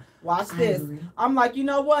 Hey, watch this. I'm like, you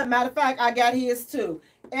know what? Matter of fact, I got his too.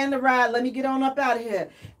 And the ride, let me get on up out of here.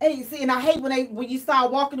 Hey, you see, and I hate when you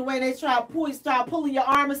start walking away, they start pulling your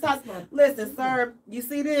arm and start. Listen, sir, you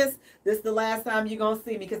see this? This is the last time you're gonna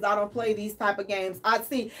see me because I don't play these type of games. I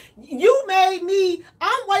see you made me.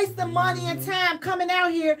 I'm wasting money and time coming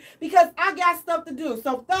out here because I got stuff to do.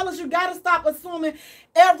 So, fellas, you gotta stop assuming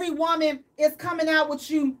every woman is coming out with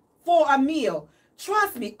you for a meal.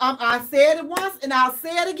 Trust me, I said it once and I'll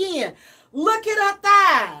say it again. Look at her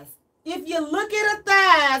thighs. If you look at her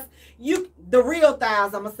thighs, the real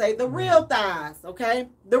thighs, I'm going to say, the real thighs, okay?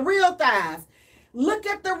 The real thighs. Look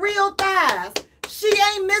at the real thighs. She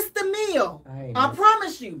ain't missed a meal. I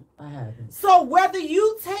promise you. I haven't. So whether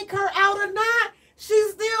you take her out or not,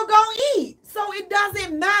 she's still going to eat. So it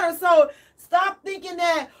doesn't matter. So stop thinking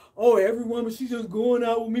that, oh, every woman, she's just going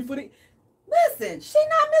out with me for the... Listen, she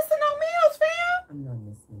not missing no meals, fam. I'm not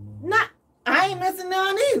missing none. I ain't missing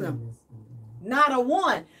none either. Not a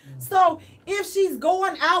one. So if she's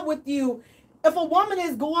going out with you, if a woman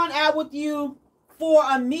is going out with you for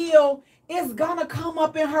a meal, it's gonna come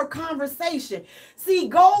up in her conversation. See,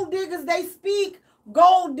 gold diggers, they speak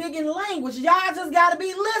gold digging language. Y'all just gotta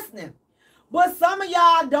be listening. But some of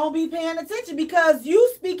y'all don't be paying attention because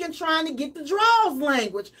you speaking trying to get the draws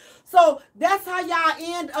language. So that's how y'all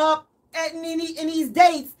end up in these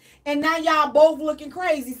dates. And now y'all both looking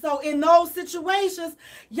crazy. So in those situations,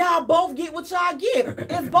 y'all both get what y'all get.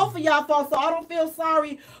 It's both of y'all fault. So I don't feel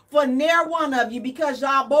sorry for near one of you because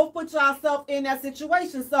y'all both put yourself in that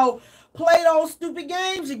situation. So play those stupid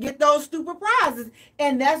games, you get those stupid prizes.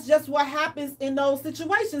 And that's just what happens in those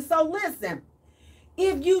situations. So listen,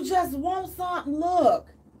 if you just want something, look,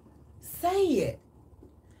 say it.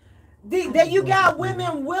 That you got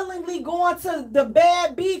women willingly going to the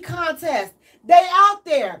Bad B contest. They out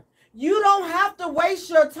there. You don't have to waste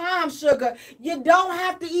your time, sugar. You don't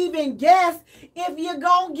have to even guess if you're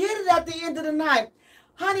going to get it at the end of the night.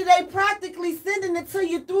 Honey, they practically sending it to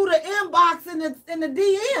you through the inbox and the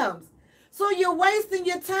DMs. So you're wasting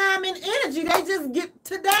your time and energy. They just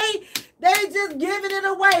giving it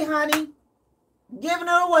away, honey. Giving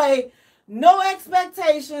it away. No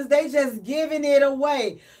expectations. They just giving it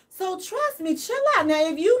away. So trust me, chill out. Now,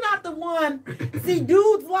 if you're not the one, see,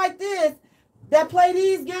 dudes like this, that play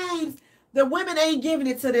these games, the women ain't giving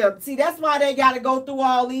it to them. See, that's why they got to go through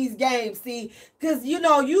all these games. See, because, you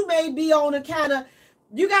know, you may be on a kind of,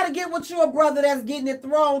 you got to get with your brother that's getting it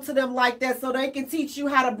thrown to them like that so they can teach you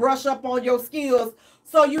how to brush up on your skills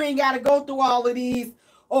so you ain't got to go through all of these,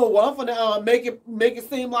 oh, well, I'm going to make it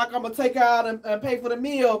seem like I'm going to take her out and pay for the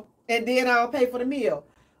meal, and then I'll pay for the meal.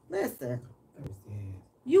 Listen,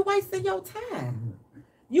 you wasting your time.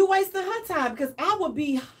 You wasting her time because I would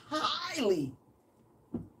be highly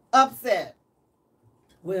upset.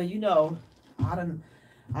 Well, you know, I done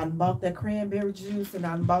bought that cranberry juice and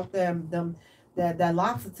I bought that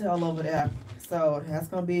lobster tail over there. So that's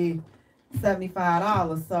gonna be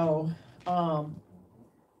 $75. So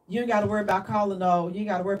you ain't gotta worry about calling no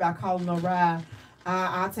ride.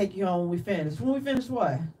 I'll take you home when we finish. When we finish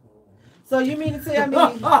what? So you mean to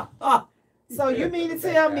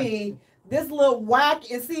tell me this little whack,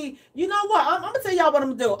 and see, you know what? I'm gonna tell y'all what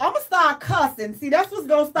I'm gonna do. I'm gonna start cussing. See, that's what's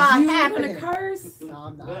gonna start happening. You gonna curse? No,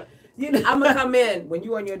 I'm not. You know, I'm gonna come in when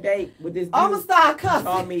you on your date with this dude. I'm gonna start cussing.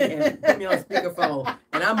 Call me and put me on speakerphone,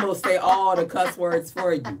 and I'm gonna say all the cuss words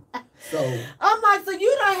for you. So I'm like, so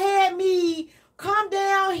you done had me come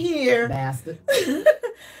down here, bastard.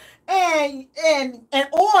 and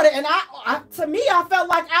order, and I to me I felt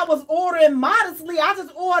like I was ordering modestly. I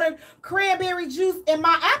just ordered cranberry juice in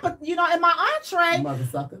my in my entree.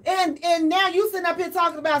 Motherfucker. And now you sitting up here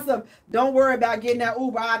talking about some. Don't worry about getting that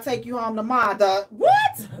Uber. I'll take you home tomorrow.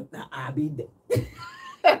 What? I'll be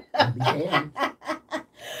damned.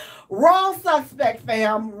 Wrong suspect,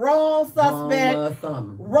 fam. Wrong suspect.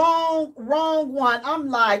 Wrong One. I'm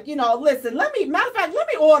like, listen, matter of fact, let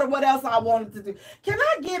me order what else I wanted to do. Can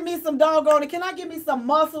I get me some doggone it? Can I get me some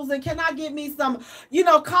mussels? And can I get me some,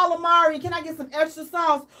 calamari? Can I get some extra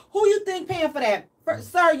sauce? Who you think paying for that?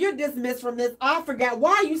 Sir, you're dismissed from this. I forgot.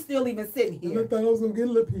 Why are you still even sitting here? I thought I was going to get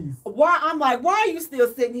a little piece. Why are you still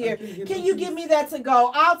sitting here? Can you give me that to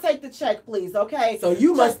go? I'll take the check, please, okay? So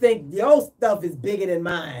you must think your stuff is bigger than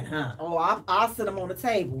mine, huh? Oh, I'll sit them on the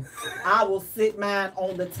table. I will sit mine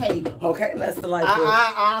on the table. Okay, Lester, like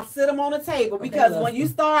I'll sit them on the table because when you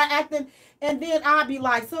start acting, and then I'll be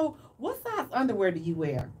like, so what size underwear do you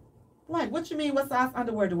wear? Like, what you mean, what size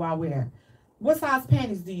underwear do I wear? What size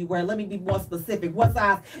panties do you wear? Let me be more specific. What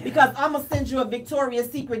size? Because I'm going to send you a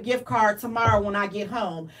Victoria's Secret gift card tomorrow when I get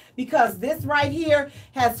home. Because this right here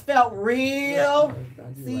has felt real.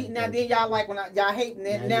 See, now then y'all like when y'all hating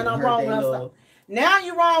it. Now I'm wrong when I start. Now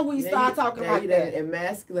you're wrong when you start talking like that. You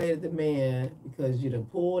emasculated the man because you done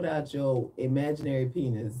pulled out your imaginary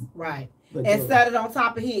penis. Right. And set it on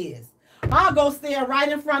top of his. I'll go stand right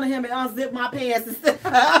in front of him and unzip my pants and say,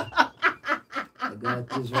 I got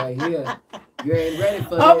this right here. You ain't ready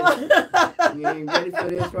for this. You ain't ready for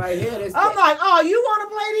this right here. I'm like, oh, you want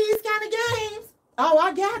to play these kind of games? Oh,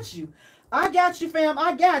 I got you. I got you, fam.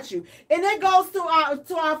 I got you. And that goes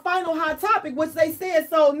to our final hot topic, which they said,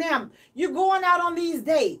 so now you're going out on these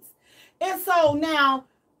dates. And so now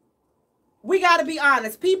we got to be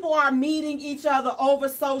honest. People are meeting each other over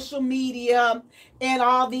social media and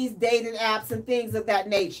all these dating apps and things of that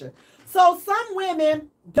nature. So some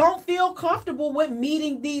women don't feel comfortable with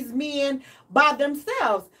meeting these men by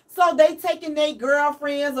themselves. So they taking their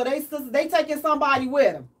girlfriends or they taking somebody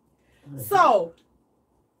with them. So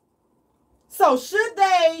who's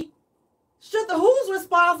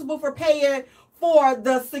responsible for paying for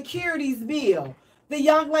the securities bill? The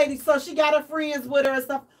young lady, so she got her friends with her and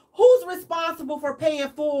stuff. Who's responsible for paying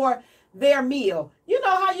for their meal? You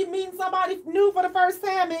know how you meet somebody new for the first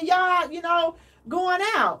time and y'all, going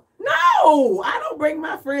out. No, I don't bring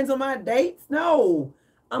my friends on my dates. No,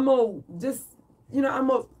 I'm gonna just, I'm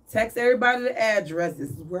gonna text everybody the address. This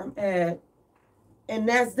is where I'm at. And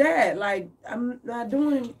that's that. Like, I'm not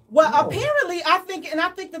doing. Well, apparently, I think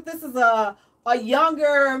that this is a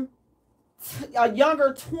younger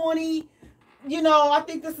 20. I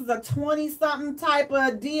think this is a 20-something type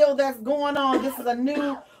of deal that's going on. This is a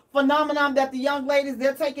new phenomenon that the young ladies,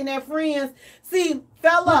 they're taking their friends. See,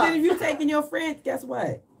 fella. But then if you're taking your friends, guess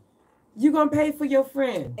what? You're going to pay for your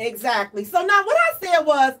friend. Exactly. So now what I said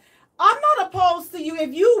was, I'm not opposed to you.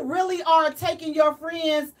 If you really are taking your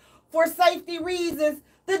friends for safety reasons,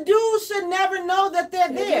 the dude should never know that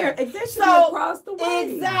they're there. They should be across the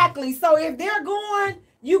way. Exactly. So if they're going,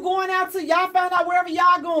 you going out to y'all found out wherever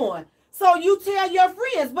y'all going. So you tell your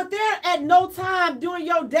friends, but they're at no time during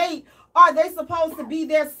your date are they supposed to be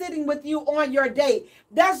there sitting with you on your date.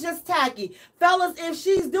 That's just tacky. Fellas, if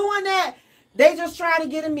she's doing that, they just try to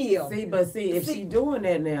get a meal. If she's doing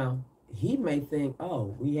that now, he may think,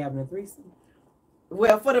 oh, we having a threesome.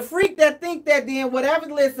 Well, for the freak that think that, then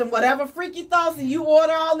whatever freaky thoughts, and you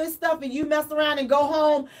order all this stuff and you mess around and go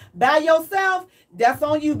home by yourself, that's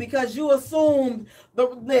on you because you assumed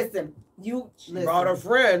you brought a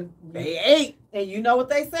friend. They ate. And you know what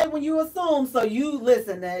they say when you assume. So you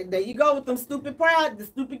listen. There you go with them stupid pride, the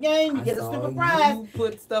stupid game. You get a stupid prize. You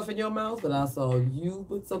put stuff in your mouth, but I saw you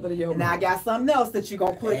put something in your mouth. Now I got something else that you're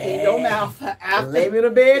going to put in your mouth. Lay me in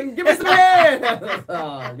the bed and give me some head.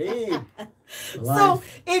 Oh, so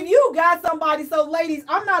if you got somebody, so ladies,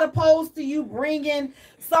 I'm not opposed to you bringing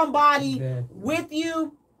somebody with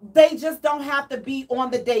you. They just don't have to be on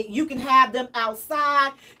the date. You can have them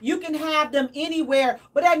outside. You can have them anywhere.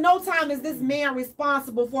 But at no time is this man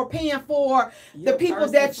responsible for paying for the people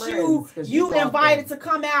that you invited to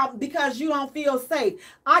come out because you don't feel safe.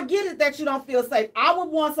 I get it that you don't feel safe. I would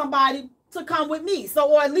want somebody to come with me. So,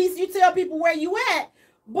 or at least you tell people where you at.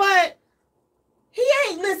 But he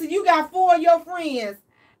ain't. Listen, you got 4 of your friends.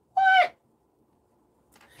 What?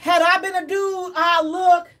 Had I been a dude,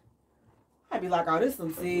 I'd be like, oh, this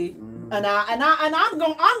some seed, and I'm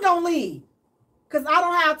gonna leave, cause I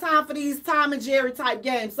don't have time for these Tom and Jerry type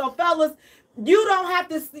games. So fellas, you don't have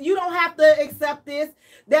to accept this.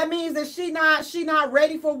 That means that she not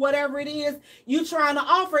ready for whatever it is you trying to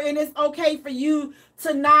offer, and it's okay for you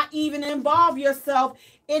to not even involve yourself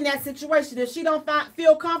in that situation. If she don't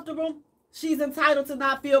feel comfortable, she's entitled to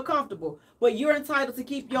not feel comfortable. But you're entitled to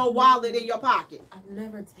keep your wallet in your pocket. I've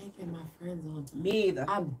never taken my friends on. Me either.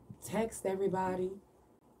 I've text everybody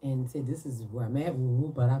and said this is where I'm at,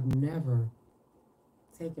 but I've never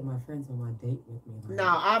taking my friends on my date with me. Like, No,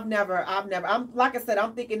 I've never. I'm like I said,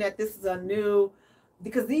 I'm thinking that this is a new,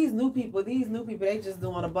 because these new people, they just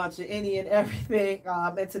doing a bunch of any and everything.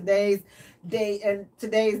 In today's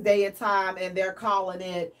day and time, and they're calling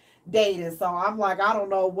it dating. So I'm like, I don't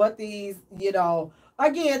know what these,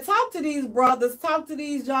 again, talk to these brothers, talk to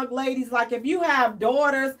these young ladies. Like, if you have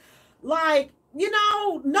daughters, like,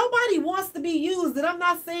 nobody wants to be used. And I'm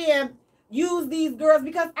not saying use these girls,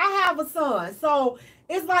 because I have a son. So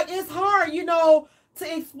it's like, it's hard, to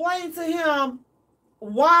explain to him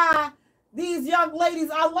why these young ladies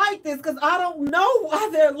are like this, because I don't know why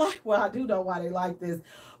they're like, well, I do know why they like this,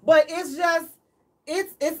 but it's just,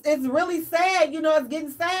 it's really sad, it's getting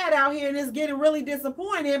sad out here, and it's getting really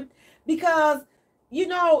disappointing, because,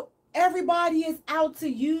 everybody is out to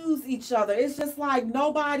use each other. It's just like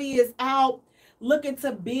nobody is out looking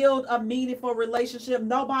to build a meaningful relationship.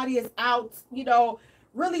 Nobody is out,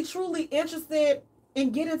 really truly interested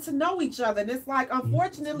in getting to know each other. And it's like,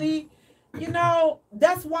 unfortunately,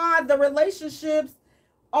 that's why the relationships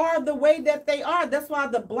are the way that they are. That's why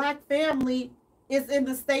the Black family is in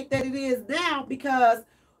the state that it is now, because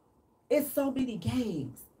it's so many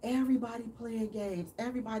games. Everybody playing games.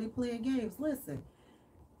 Listen,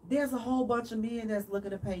 there's a whole bunch of men that's looking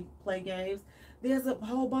to play games. There's a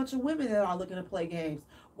whole bunch of women that are looking to play games.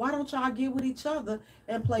 Why don't y'all get with each other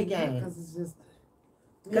and play games? Because it's just...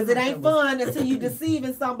 Because it ain't fun until you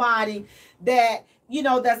deceiving somebody that,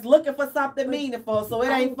 that's looking for something meaningful. So it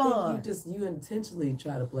ain't fun. You intentionally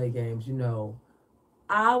try to play games.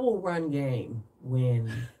 I will run game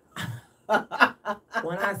when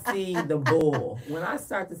I see the bull. When I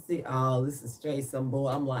start to see, oh, this is straight some bull,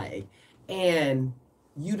 I'm like, and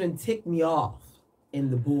you done tick me off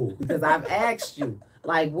in the bull, because I've asked you,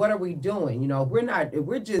 like, what are we doing?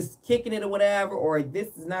 We're just kicking it or whatever, or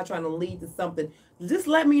this is not trying to lead to something. Just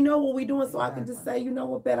let me know what we're doing, so I can just say,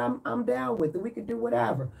 what, bet I'm down with it. We could do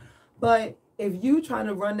whatever. But if you trying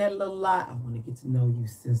to run that little lie, I want to get to know you,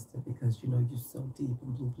 sister, because you're so deep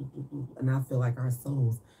and blah, blah, blah, blah. And I feel like our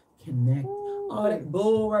souls connect. All that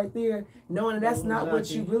bull right there, knowing that that's not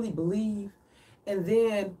what you really believe. And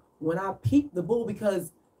then when I peep the bull,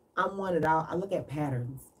 because I'm one that I look at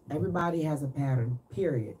patterns. Everybody has a pattern,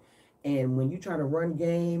 period. And when you try to run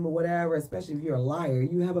game or whatever, especially if you're a liar,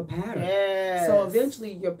 you have a pattern. Yes. So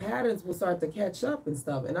eventually your patterns will start to catch up and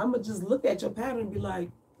stuff. And I'm going to just look at your pattern and be like,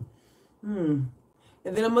 And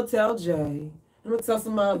then I'm going to tell Jay. I'm going to tell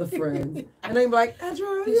some of my other friends. And they be like,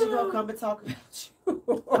 Andrew, you gonna come and talk about you.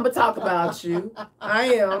 I'm going to talk about you.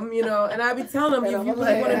 I am, And I be telling them, if you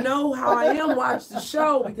really want to know how I am, watch the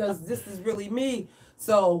show, because this is really me.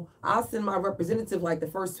 So I'll send my representative like the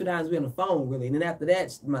first 2 times we on the phone, really. And then after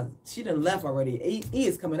that, she done left already. He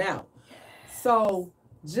is coming out. So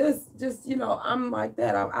just I'm like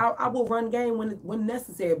that. I will run game when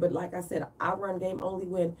necessary. But like I said, I run game only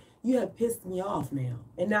when you have pissed me off now.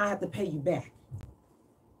 And now I have to pay you back.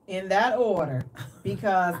 In that order.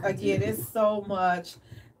 Because, again, it's so much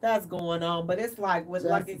that's going on. But it's like,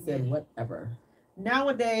 like I said, whatever.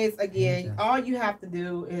 Nowadays, again, all you have to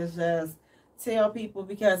do is just tell people,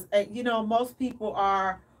 because most people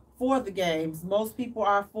are for the games, most people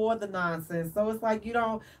are for the nonsense. So it's like,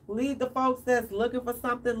 leave the folks that's looking for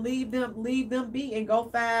something, leave them be, and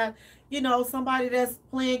go find somebody that's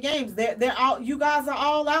playing games. They're out. You guys are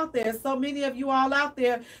all out there. So many of you all out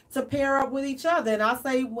there to pair up with each other. And I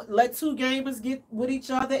say, let 2 gamers get with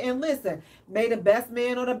each other, and listen, may the best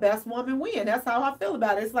man or the best woman win. That's how I feel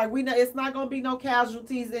about it. It's like, it's not going to be no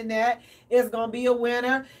casualties in that. It's going to be a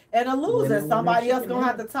winner and a loser. Somebody else going to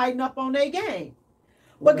have to tighten up on their game.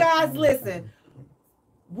 But guys, listen,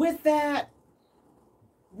 with that,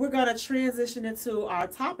 we're going to transition into our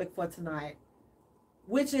topic for tonight,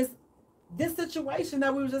 which is this situation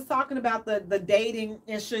that we were just talking about, the dating,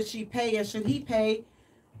 and should she pay and should he pay.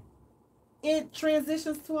 It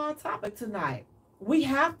transitions to our topic tonight. We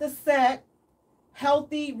have to set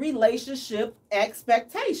healthy relationship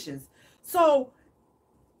expectations. So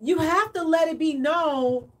you have to let it be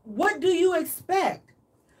known, what do you expect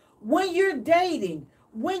when you're dating?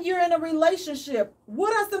 When you're in a relationship,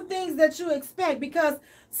 what are some things that you expect? Because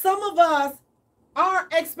some of us, our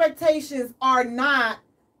expectations are not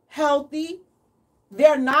healthy.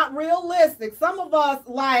 They're not realistic. Some of us,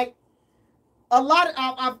 like a lot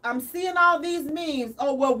of, I'm seeing all these memes.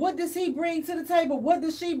 Oh, well, what does he bring to the table? What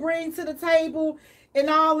does she bring to the table? And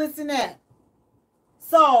all this and that.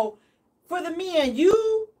 So for the men,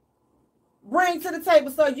 you bring to the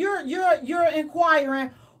table. So you're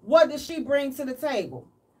inquiring, what does she bring to the table?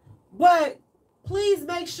 But please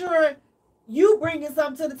make sure you bringing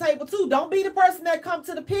something to the table too. Don't be the person that come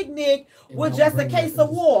to the picnic with just a case of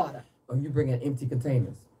water. Or you bring in empty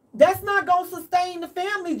containers. That's not going to sustain the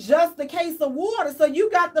family, just the case of water. So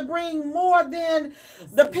you got to bring more than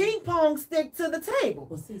the ping pong stick to the table.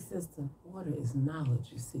 Well, see, sister, water is knowledge,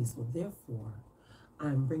 you see. So therefore,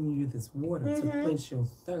 I'm bringing you this water to quench your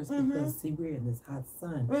thirst because, see, we're in this hot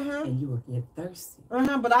sun and you will get thirsty.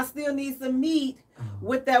 But I still need some meat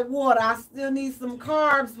with that water. I still need some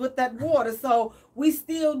carbs with that water. So we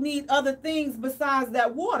still need other things besides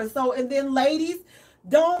that water. So, and then ladies,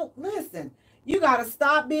 don't listen. You got to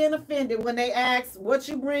stop being offended when they ask what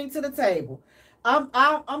you bring to the table.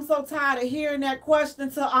 I'm so tired of hearing that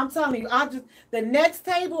question. So I'm telling you, the next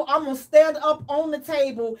table, I'm going to stand up on the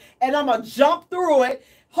table and I'm going to jump through it.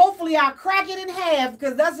 Hopefully I'll crack it in half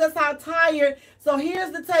because that's just how tired. So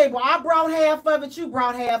here's the table. I brought half of it. You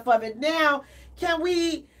brought half of it. Now, can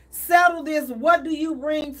we settle this? What do you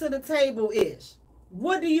bring to the table, Ish?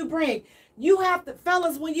 What do you bring? You have to,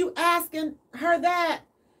 fellas, when you asking her that,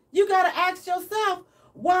 you got to ask yourself,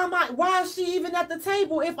 why is she even at the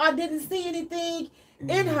table if I didn't see anything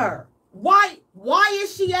in her? Why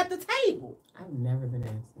is she at the table? I've never been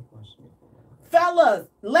asked that question before. Fellas,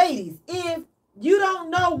 ladies, if you don't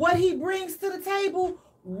know what he brings to the table,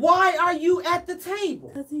 why are you at the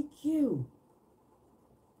table? Because he's cute.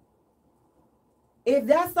 If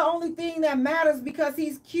that's the only thing that matters because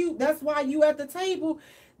he's cute, that's why you at the table,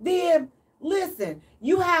 then listen,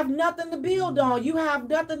 you have nothing to build on. You have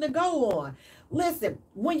nothing to go on. Listen,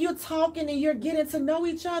 when you're talking and you're getting to know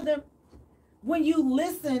each other, when you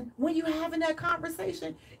listen, when you're having that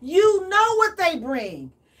conversation, you know what they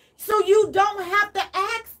bring. So you don't have to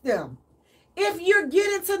ask them. If you're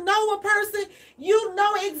getting to know a person, you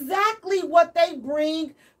know exactly what they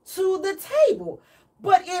bring to the table.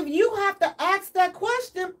 But if you have to ask that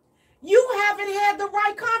question, you haven't had the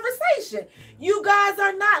right conversation. You guys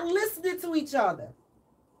are not listening to each other.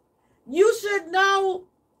 You should know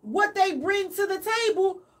what they bring to the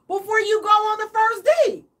table before you go on the first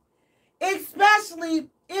date. Especially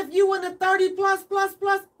if you in the 30 plus.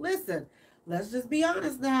 Listen, let's just be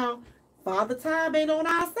honest now. Father time ain't on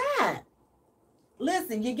our side.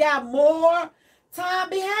 Listen, you got more time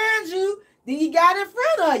behind you than you got in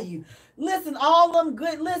front of you. Listen,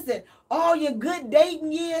 all your good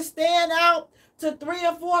dating years staying out to 3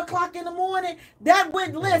 or 4 o'clock in the morning,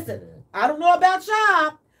 listen, I don't know about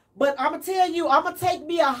y'all, but I'm going to tell you, I'm going to take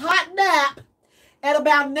me a hot nap at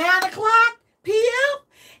about 9 o'clock p.m.,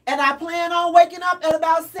 and I plan on waking up at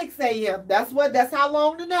about 6 a.m. That's how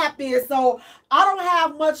long the nap is. So I don't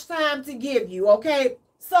have much time to give you, okay?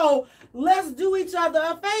 So let's do each other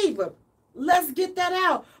a favor. Let's get that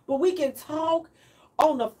out. But we can talk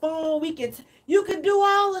on the phone. You can do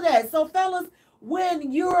all of that. So fellas,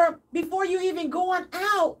 before you even going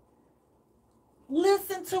out,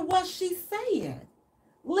 listen to what she's saying.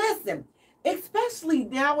 Listen, especially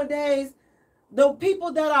nowadays, the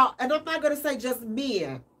people that are, and I'm not going to say just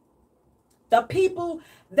men, the people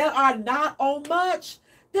that are not on much,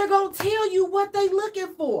 they're going to tell you what they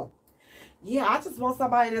looking for. Yeah, I just want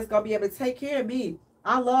somebody that's going to be able to take care of me.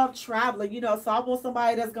 I love traveling, so I want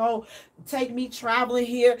somebody that's going to take me traveling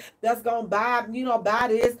here, that's going to buy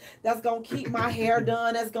this, that's going to keep my hair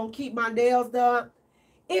done, that's going to keep my nails done.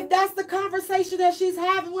 If that's the conversation that she's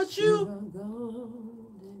having with you,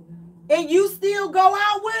 and you still go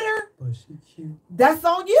out with her, that's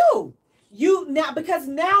on you. Because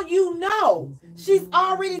now you know. She's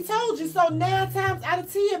already told you. So 9 times out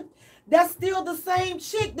of 10, that's still the same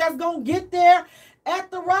chick that's going to get there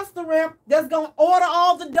at the restaurant, that's going to order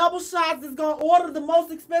all the double shots, that's going to order the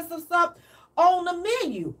most expensive stuff on the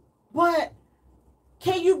menu. But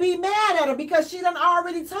can you be mad at her because she done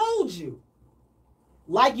already told you?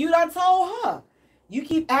 Like you done told her. You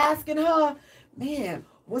keep asking her, man,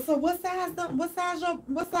 what size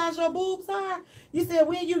your boobs are? You said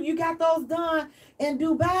when you got those done in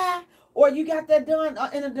Dubai, or you got that done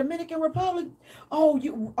in the Dominican Republic?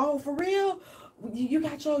 Oh, for real? You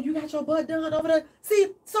got your butt done over there? See,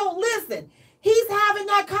 so listen, he's having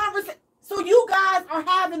that conversation. So you guys are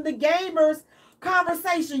having the gamers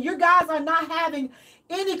conversation. You guys are not having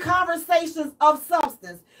any conversations of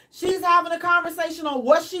substance. She's having a conversation on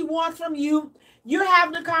what she wants from you. You're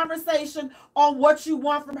having a conversation on what you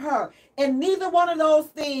want from her. And neither one of those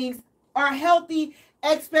things are healthy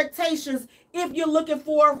expectations if you're looking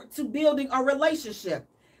forward to building a relationship.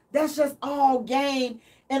 That's just all game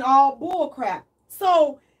and all bull crap.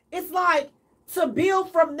 So it's like, to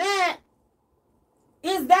build from that,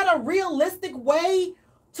 is that a realistic way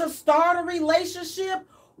to start a relationship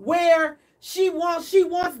where she wants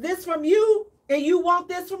this from you and you want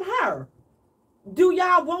this from her? Do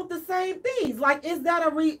y'all want the same things? Like, is that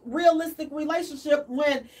a realistic relationship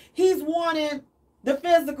when he's wanting the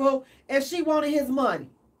physical, and she wanted his money,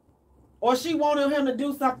 or she wanted him to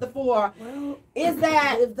do something for her. Well, Is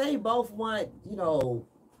that if they both want,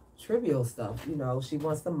 trivial stuff, she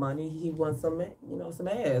wants some money, he wants some, some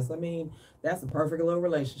ass. I mean, that's a perfect little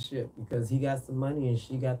relationship because he got some money and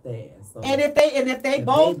she got the ass. So and if they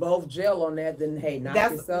both gel on that, then hey, knock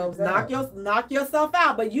yourself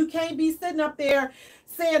out. But you can't be sitting up there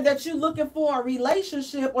saying that you're looking for a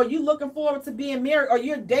relationship or you looking forward to being married or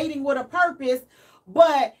you're dating with a purpose,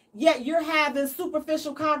 but yet you're having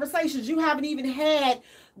superficial conversations. You haven't even had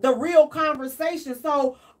the real conversation.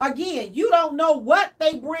 So again, you don't know what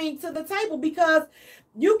they bring to the table because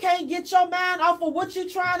you can't get your mind off of what you're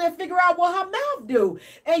trying to figure out what her mouth do.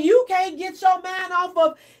 And you can't get your mind off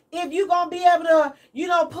of if you're going to be able to,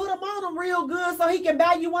 put him on him real good so he can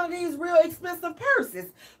buy you one of these real expensive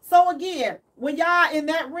purses. So again, when y'all in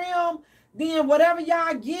that realm, then whatever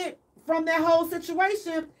y'all get from that whole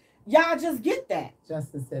situation, y'all just get that.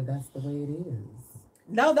 Justin said that's the way it is.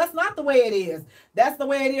 No, that's not the way it is. That's the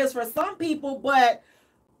way it is for some people, but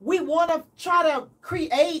we want to try to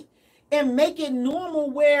create and make it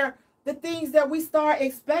normal where the things that we start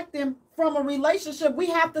expecting from a relationship, we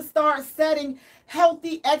have to start setting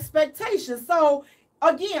healthy expectations. So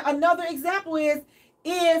again, another example is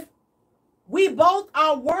if we both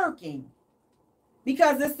are working,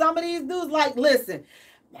 because there's some of these dudes like, listen,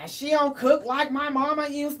 now she don't cook like my mama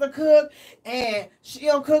used to cook, and she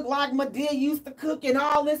don't cook like my dad used to cook, and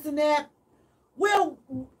all this and that. Well,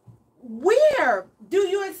 where do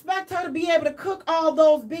you expect her to be able to cook all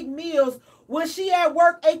those big meals when she at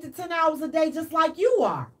work 8 to 10 hours a day just like you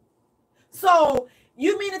are? So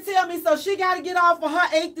you mean to tell me so she got to get off of her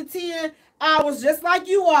 8 to 10 hours just like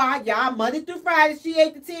you are? Y'all Monday through Friday, she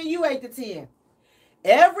 8 to 10, you 8 to 10.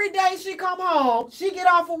 Every day she come home, she get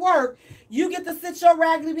off of work, you get to sit your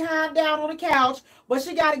raggedy behind down on the couch, but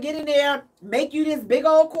she got to get in there, make you this big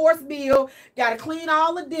old course meal, got to clean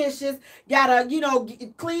all the dishes, got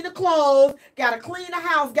to, clean the clothes, got to clean the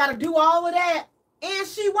house, got to do all of that, and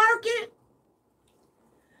she working?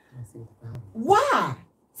 Why?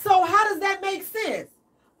 So how does that make sense?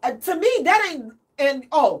 To me, that ain't, and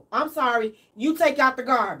oh, I'm sorry, you take out the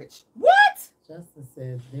garbage. What? Justin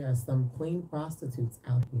said there are some clean prostitutes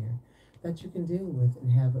out here that you can deal with and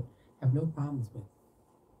have no problems with.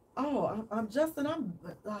 Oh, I'm Justin.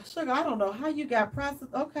 Sugar. I don't know how you got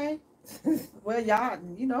prostitute. Okay, well,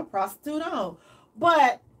 y'all, prostitute on.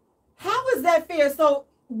 But how is that fair? So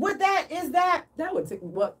with that would take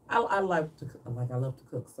what I love to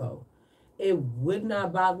cook, so it would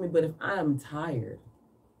not bother me. But if I am tired,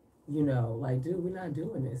 dude, we're not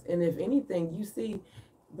doing this. And if anything, you see.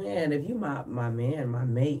 Man, if you my man, my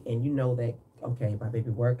mate, and you know that, okay, my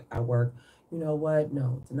baby I work, you know what?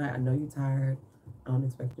 No, tonight I know you're tired. I don't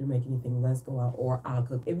expect you to make anything. Let's go out, or I'll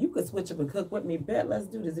cook. If you could switch up and cook with me, bet let's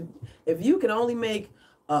do this. If you can only make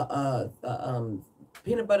a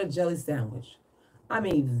peanut butter jelly sandwich, I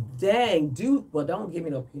mean, dang, dude. Well, don't give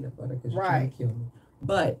me no peanut butter because you're trying to kill me.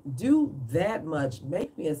 But do that much.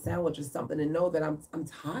 Make me a sandwich or something, and know that I'm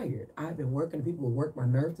tired. I've been working. People will work my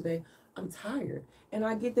nerve today. I'm tired. And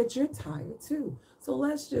I get that you're tired too. So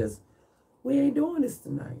we ain't doing this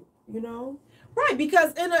tonight, Right,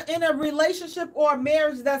 because in a relationship or a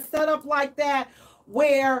marriage that's set up like that,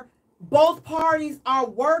 where both parties are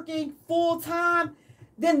working full time,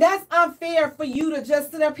 then that's unfair for you to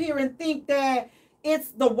just sit up here and think that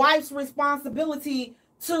it's the wife's responsibility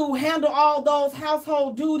to handle all those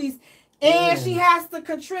household duties, and she has to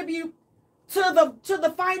contribute to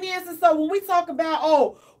the finances. So when we talk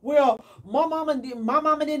about, well, my mama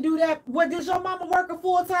didn't do that. Well, did your mama work a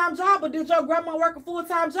full-time job, or did your grandma work a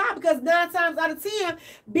full-time job? Because 9 times out of 10,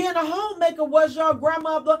 being a homemaker was your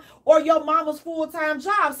grandmother or your mama's full-time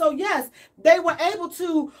job. So yes, they were able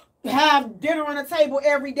to have dinner on the table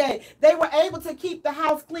every day. They were able to keep the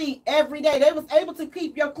house clean every day. They was able to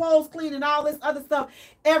keep your clothes clean and all this other stuff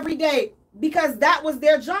every day, because that was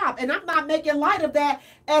their job. And I'm not making light of that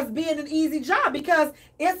as being an easy job, because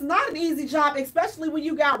it's not an easy job, especially when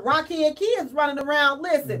you got rockhead kids running around.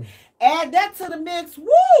 Listen, add that to the mix.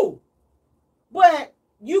 Woo! But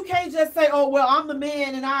you can't just say, oh, well, I'm the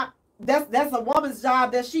man and that's a woman's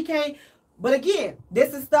job that she can't. But again,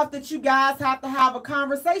 this is stuff that you guys have to have a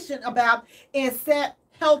conversation about and set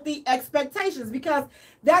healthy expectations, because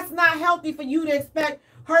that's not healthy for you to expect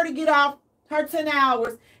her to get off her 10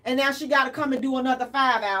 hours and now she got to come and do another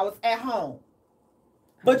 5 hours at home.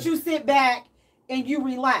 But you sit back and you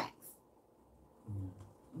relax.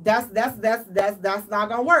 That's not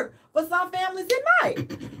gonna work. For some families, it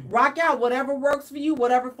might rock out, whatever works for you,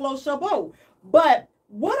 whatever floats your boat. But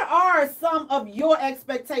what are some of your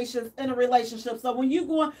expectations in a relationship? So when you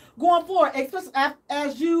going forward, especially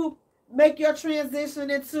as you make your transition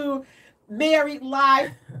into married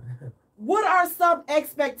life, what are some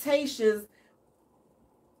expectations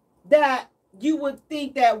that you would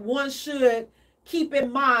think that one should keep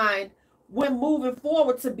in mind when moving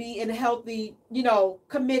forward to be in healthy,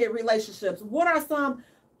 committed relationships? What are some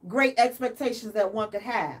great expectations that one could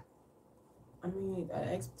have? I mean,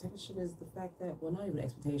 expectation is the fact that, well, not even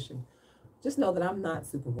expectation. Just know that I'm not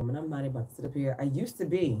Superwoman. I'm not about to sit up here. I used to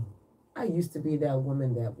be that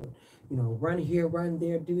woman that would, run here, run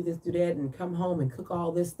there, do this, do that, and come home and cook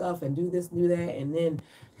all this stuff and do this, do that, and then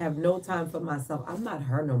have no time for myself. I'm not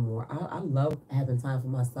her no more. I love having time for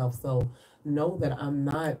myself. So know that I'm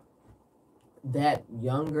not that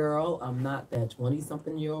young girl. I'm not that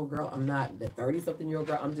 20-something-year-old girl. I'm not that 30-something-year-old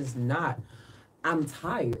girl. I'm just not. I'm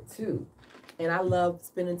tired too. And I love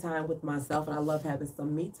spending time with myself, and I love having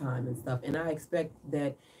some me time and stuff. And I expect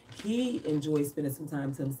that he enjoys spending some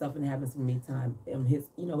time to himself and having some me time and his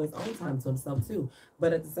own time to himself too.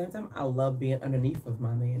 But at the same time, I love being underneath of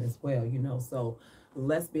my man as well, So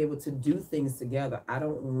let's be able to do things together. I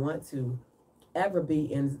don't want to ever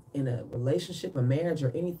be in a relationship, a marriage,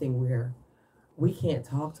 or anything where we can't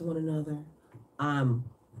talk to one another. I'm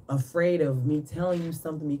afraid of me telling you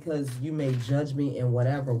something because you may judge me in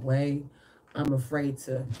whatever way. I'm afraid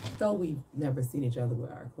to, though we've never seen each other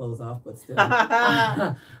with our clothes off, but still,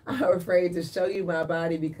 I'm afraid to show you my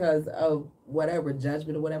body because of whatever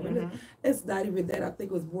judgment or whatever. Mm-hmm. It's not even that. I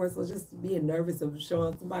think it was more so just being nervous of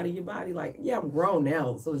showing somebody your body. Like, yeah, I'm grown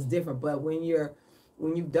now, so it's different. But when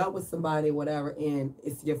you've dealt with somebody, whatever, and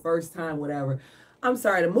it's your first time, whatever. I'm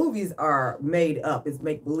sorry, the movies are made up. It's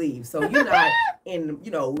make believe. So you're not in,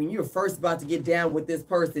 when you're first about to get down with this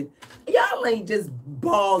person, y'all ain't just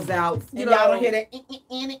balls out. Y'all don't hear that.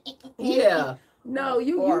 Yeah. No,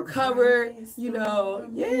 you covered, yeah. You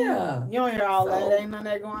don't hear all that. Ain't none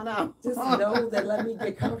of that going on. Just know that let me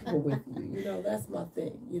get comfortable with you. That's my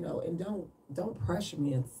thing, and don't pressure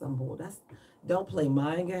me into some bull. Don't play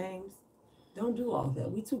mind games. Don't do all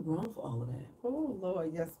that. We too grown for all of that. Oh,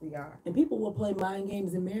 Lord, yes, we are. And people will play mind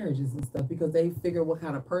games in marriages and stuff because they figure what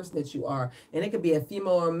kind of person that you are. And it could be a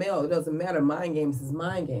female or a male. It doesn't matter. Mind games is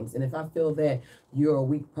mind games. And if I feel that you're a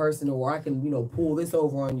weak person or I can, pull this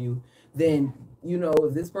over on you, then,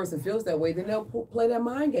 if this person feels that way, then they'll play that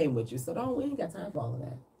mind game with you. So we ain't got time for all of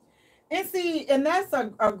that. And see, and that's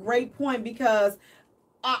a great point because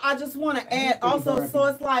I just want to add also, so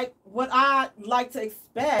it's like what I like to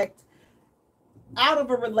expect out of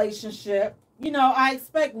a relationship, I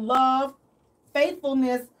expect love,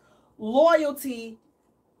 faithfulness, loyalty.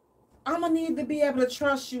 I'm gonna need to be able to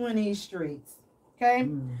trust you in these streets. Okay.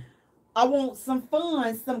 I want some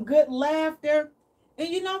fun, some good laughter. And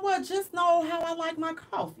you know what? Just know how I like my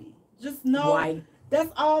coffee. Just know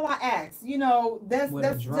that's all I ask.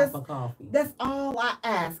 That's just of coffee. That's all I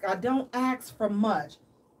ask. I don't ask for much.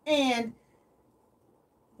 And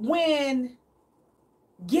when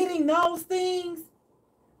getting those things,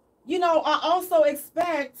 I also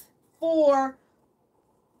expect for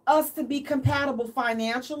us to be compatible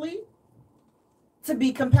financially, to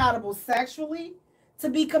be compatible sexually, to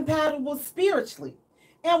be compatible spiritually.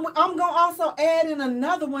 And I'm going to also add in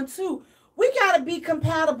another one too. We got to be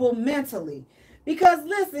compatible mentally. Because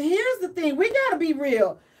listen, here's the thing. We got to be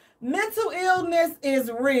real. Mental illness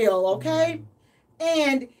is real, okay?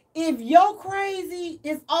 And if your crazy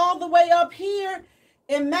is all the way up here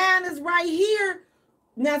and mine is right here,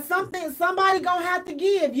 now somebody gonna have to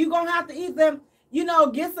give. You gonna have to either,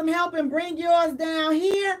 get some help and bring yours down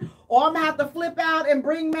here, or I'm gonna have to flip out and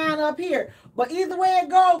bring mine up here. But either way it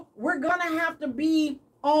go, we're gonna have to be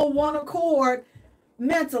on one accord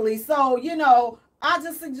mentally. So, I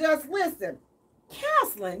just suggest, listen,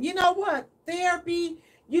 counseling, therapy,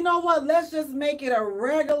 let's just make it a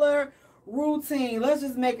regular routine. Let's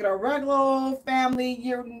just make it a regular family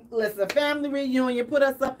family reunion. Put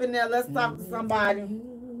us up in there. Let's talk to somebody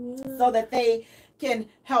so that they can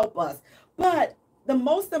help us. But the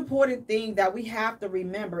most important thing that we have to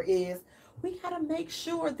remember is we got to make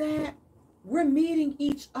sure that we're meeting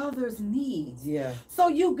each other's needs. Yeah. So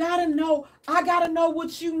you got to know, I got to know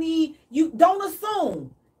what you need. You don't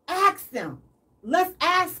assume. Ask them. Let's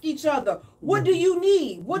ask each other, what do you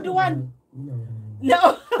need? What do I...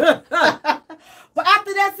 No. But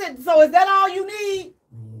after that's it. So is that all you need?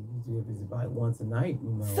 You do it about once a night,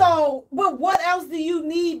 So, but what else do you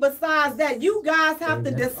need besides that? You guys have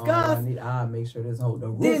to discuss. I make sure this whole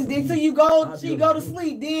Then so you go to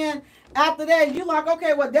sleep. Then after that, you like,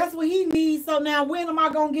 okay, well that's what he needs. So now when am I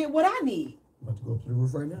gonna get what I need? I'm about to go to the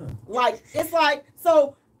roof right now. Like it's like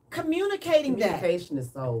so communicating that. Communication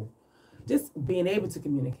is so, just being able to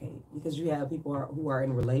communicate, because you have people who are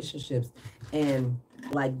in relationships and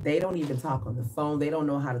like they don't even talk on the phone. They don't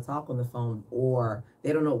know how to talk on the phone, or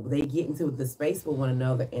they don't know, they get into the space with one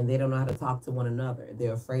another and they don't know how to talk to one another.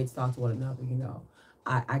 They're afraid to talk to one another. You know,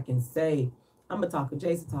 I can say, I'm a talker,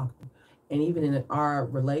 Jay's a talker. And even in our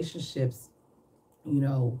relationships, you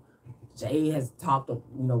know, Jay has talked, you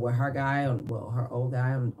know, with her guy, her old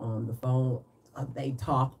guy on the phone. They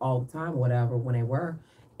talk all the time, whatever, when they were.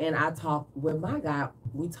 And I talk with my guy.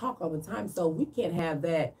 We talk all the time. So we can't have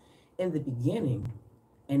that in the beginning.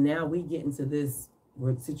 And now we get into this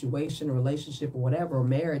situation, relationship, or whatever, or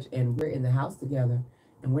marriage, and we're in the house together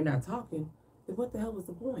and we're not talking. Then what the hell was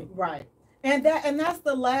the point? Right. And that's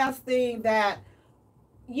the last thing that,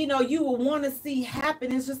 you know, you will want to see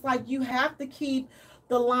happen. It's just like you have to keep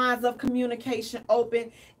the lines of communication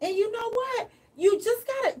open. And you know what? You just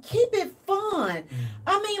got to keep it fun.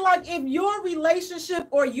 I mean, like, if your relationship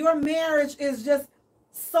or your marriage is just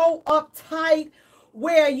so uptight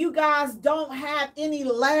where you guys don't have any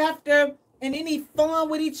laughter and any fun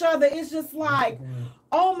with each other, it's just like,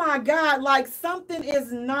 oh my God, like something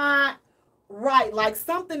is not right. Like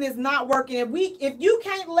something is not working. If you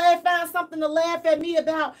can't find something to laugh at me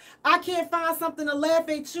about, I can't find something to laugh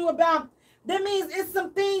at you about, that means it's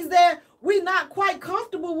some things that we're not quite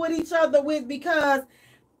comfortable with each other with, because,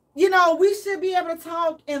 you know, we should be able to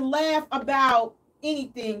talk and laugh about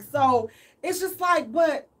anything. So it's just like,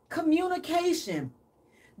 but communication,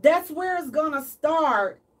 that's where it's going to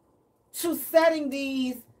start to setting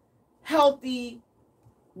these healthy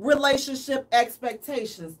relationship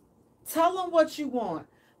expectations. Tell them what you want.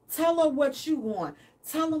 Tell her what you want.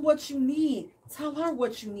 Tell them what you need. Tell her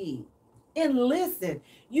what you need. And listen.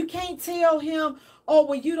 You can't tell him, oh,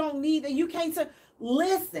 well, you don't need it. You can't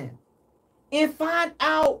listen and find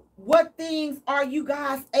out what things are you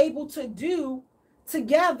guys able to do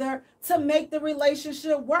together to make the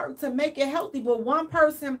relationship work, to make it healthy. But one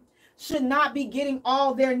person should not be getting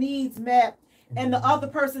all their needs met, and the other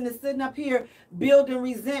person is sitting up here building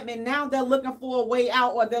resentment. Now they're looking for a way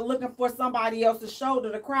out, or they're looking for somebody else's shoulder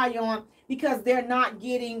to cry on because they're not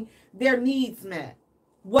getting their needs met.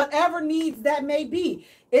 Whatever needs that may be.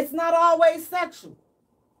 It's not always sexual.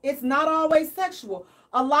 It's not always sexual.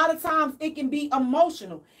 A lot of times it can be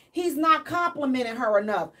emotional. He's not complimenting her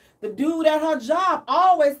enough. The dude at her job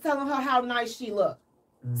always telling her how nice she looked.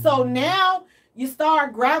 So now you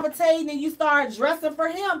start gravitating and you start dressing for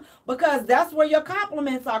him because that's where your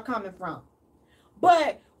compliments are coming from.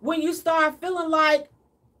 But when you start feeling like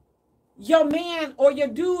your man or your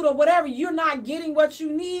dude or whatever, you're not getting what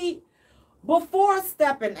you need, before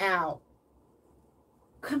stepping out,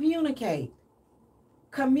 communicate.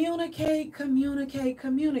 Communicate, communicate,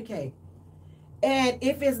 communicate. And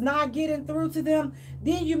if it's not getting through to them,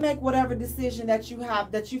 then you make whatever decision that you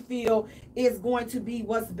have that you feel is going to be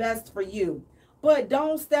what's best for you. But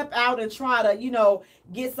don't step out and try to, you know,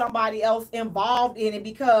 get somebody else involved in it,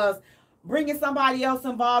 because bringing somebody else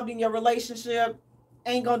involved in your relationship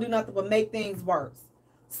ain't going to do nothing but make things worse.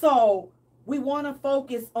 So we want to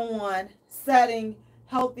focus on setting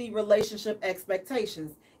healthy relationship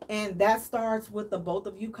expectations. And that starts with the both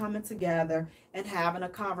of you coming together and having a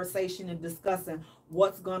conversation and discussing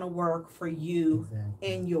what's going to work for you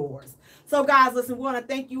and yours. So guys, listen, we want to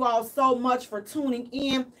thank you all so much for tuning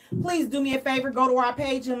in. Please do me a favor, go to our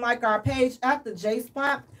page and like our page at the J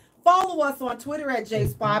Spot. Follow us on Twitter at J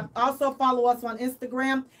Spot. Also follow us on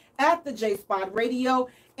Instagram at the J Spot Radio.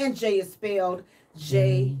 And J is spelled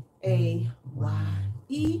Jaye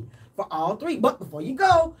for all three. But before you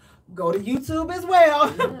go to YouTube as well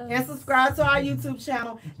and subscribe to our YouTube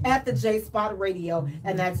channel at the J Spot Radio,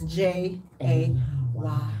 and that's Jaye.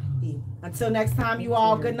 Until next time, you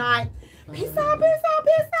all, good night. Peace out, peace out,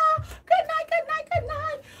 peace out. Good night, good night, good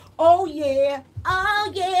night. Oh yeah,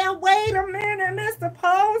 wait a minute, Mr.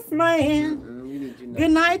 Postman.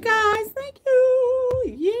 Good night, guys. Thank you.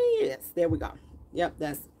 Yes, there we go. Yep,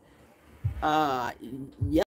 that's yep.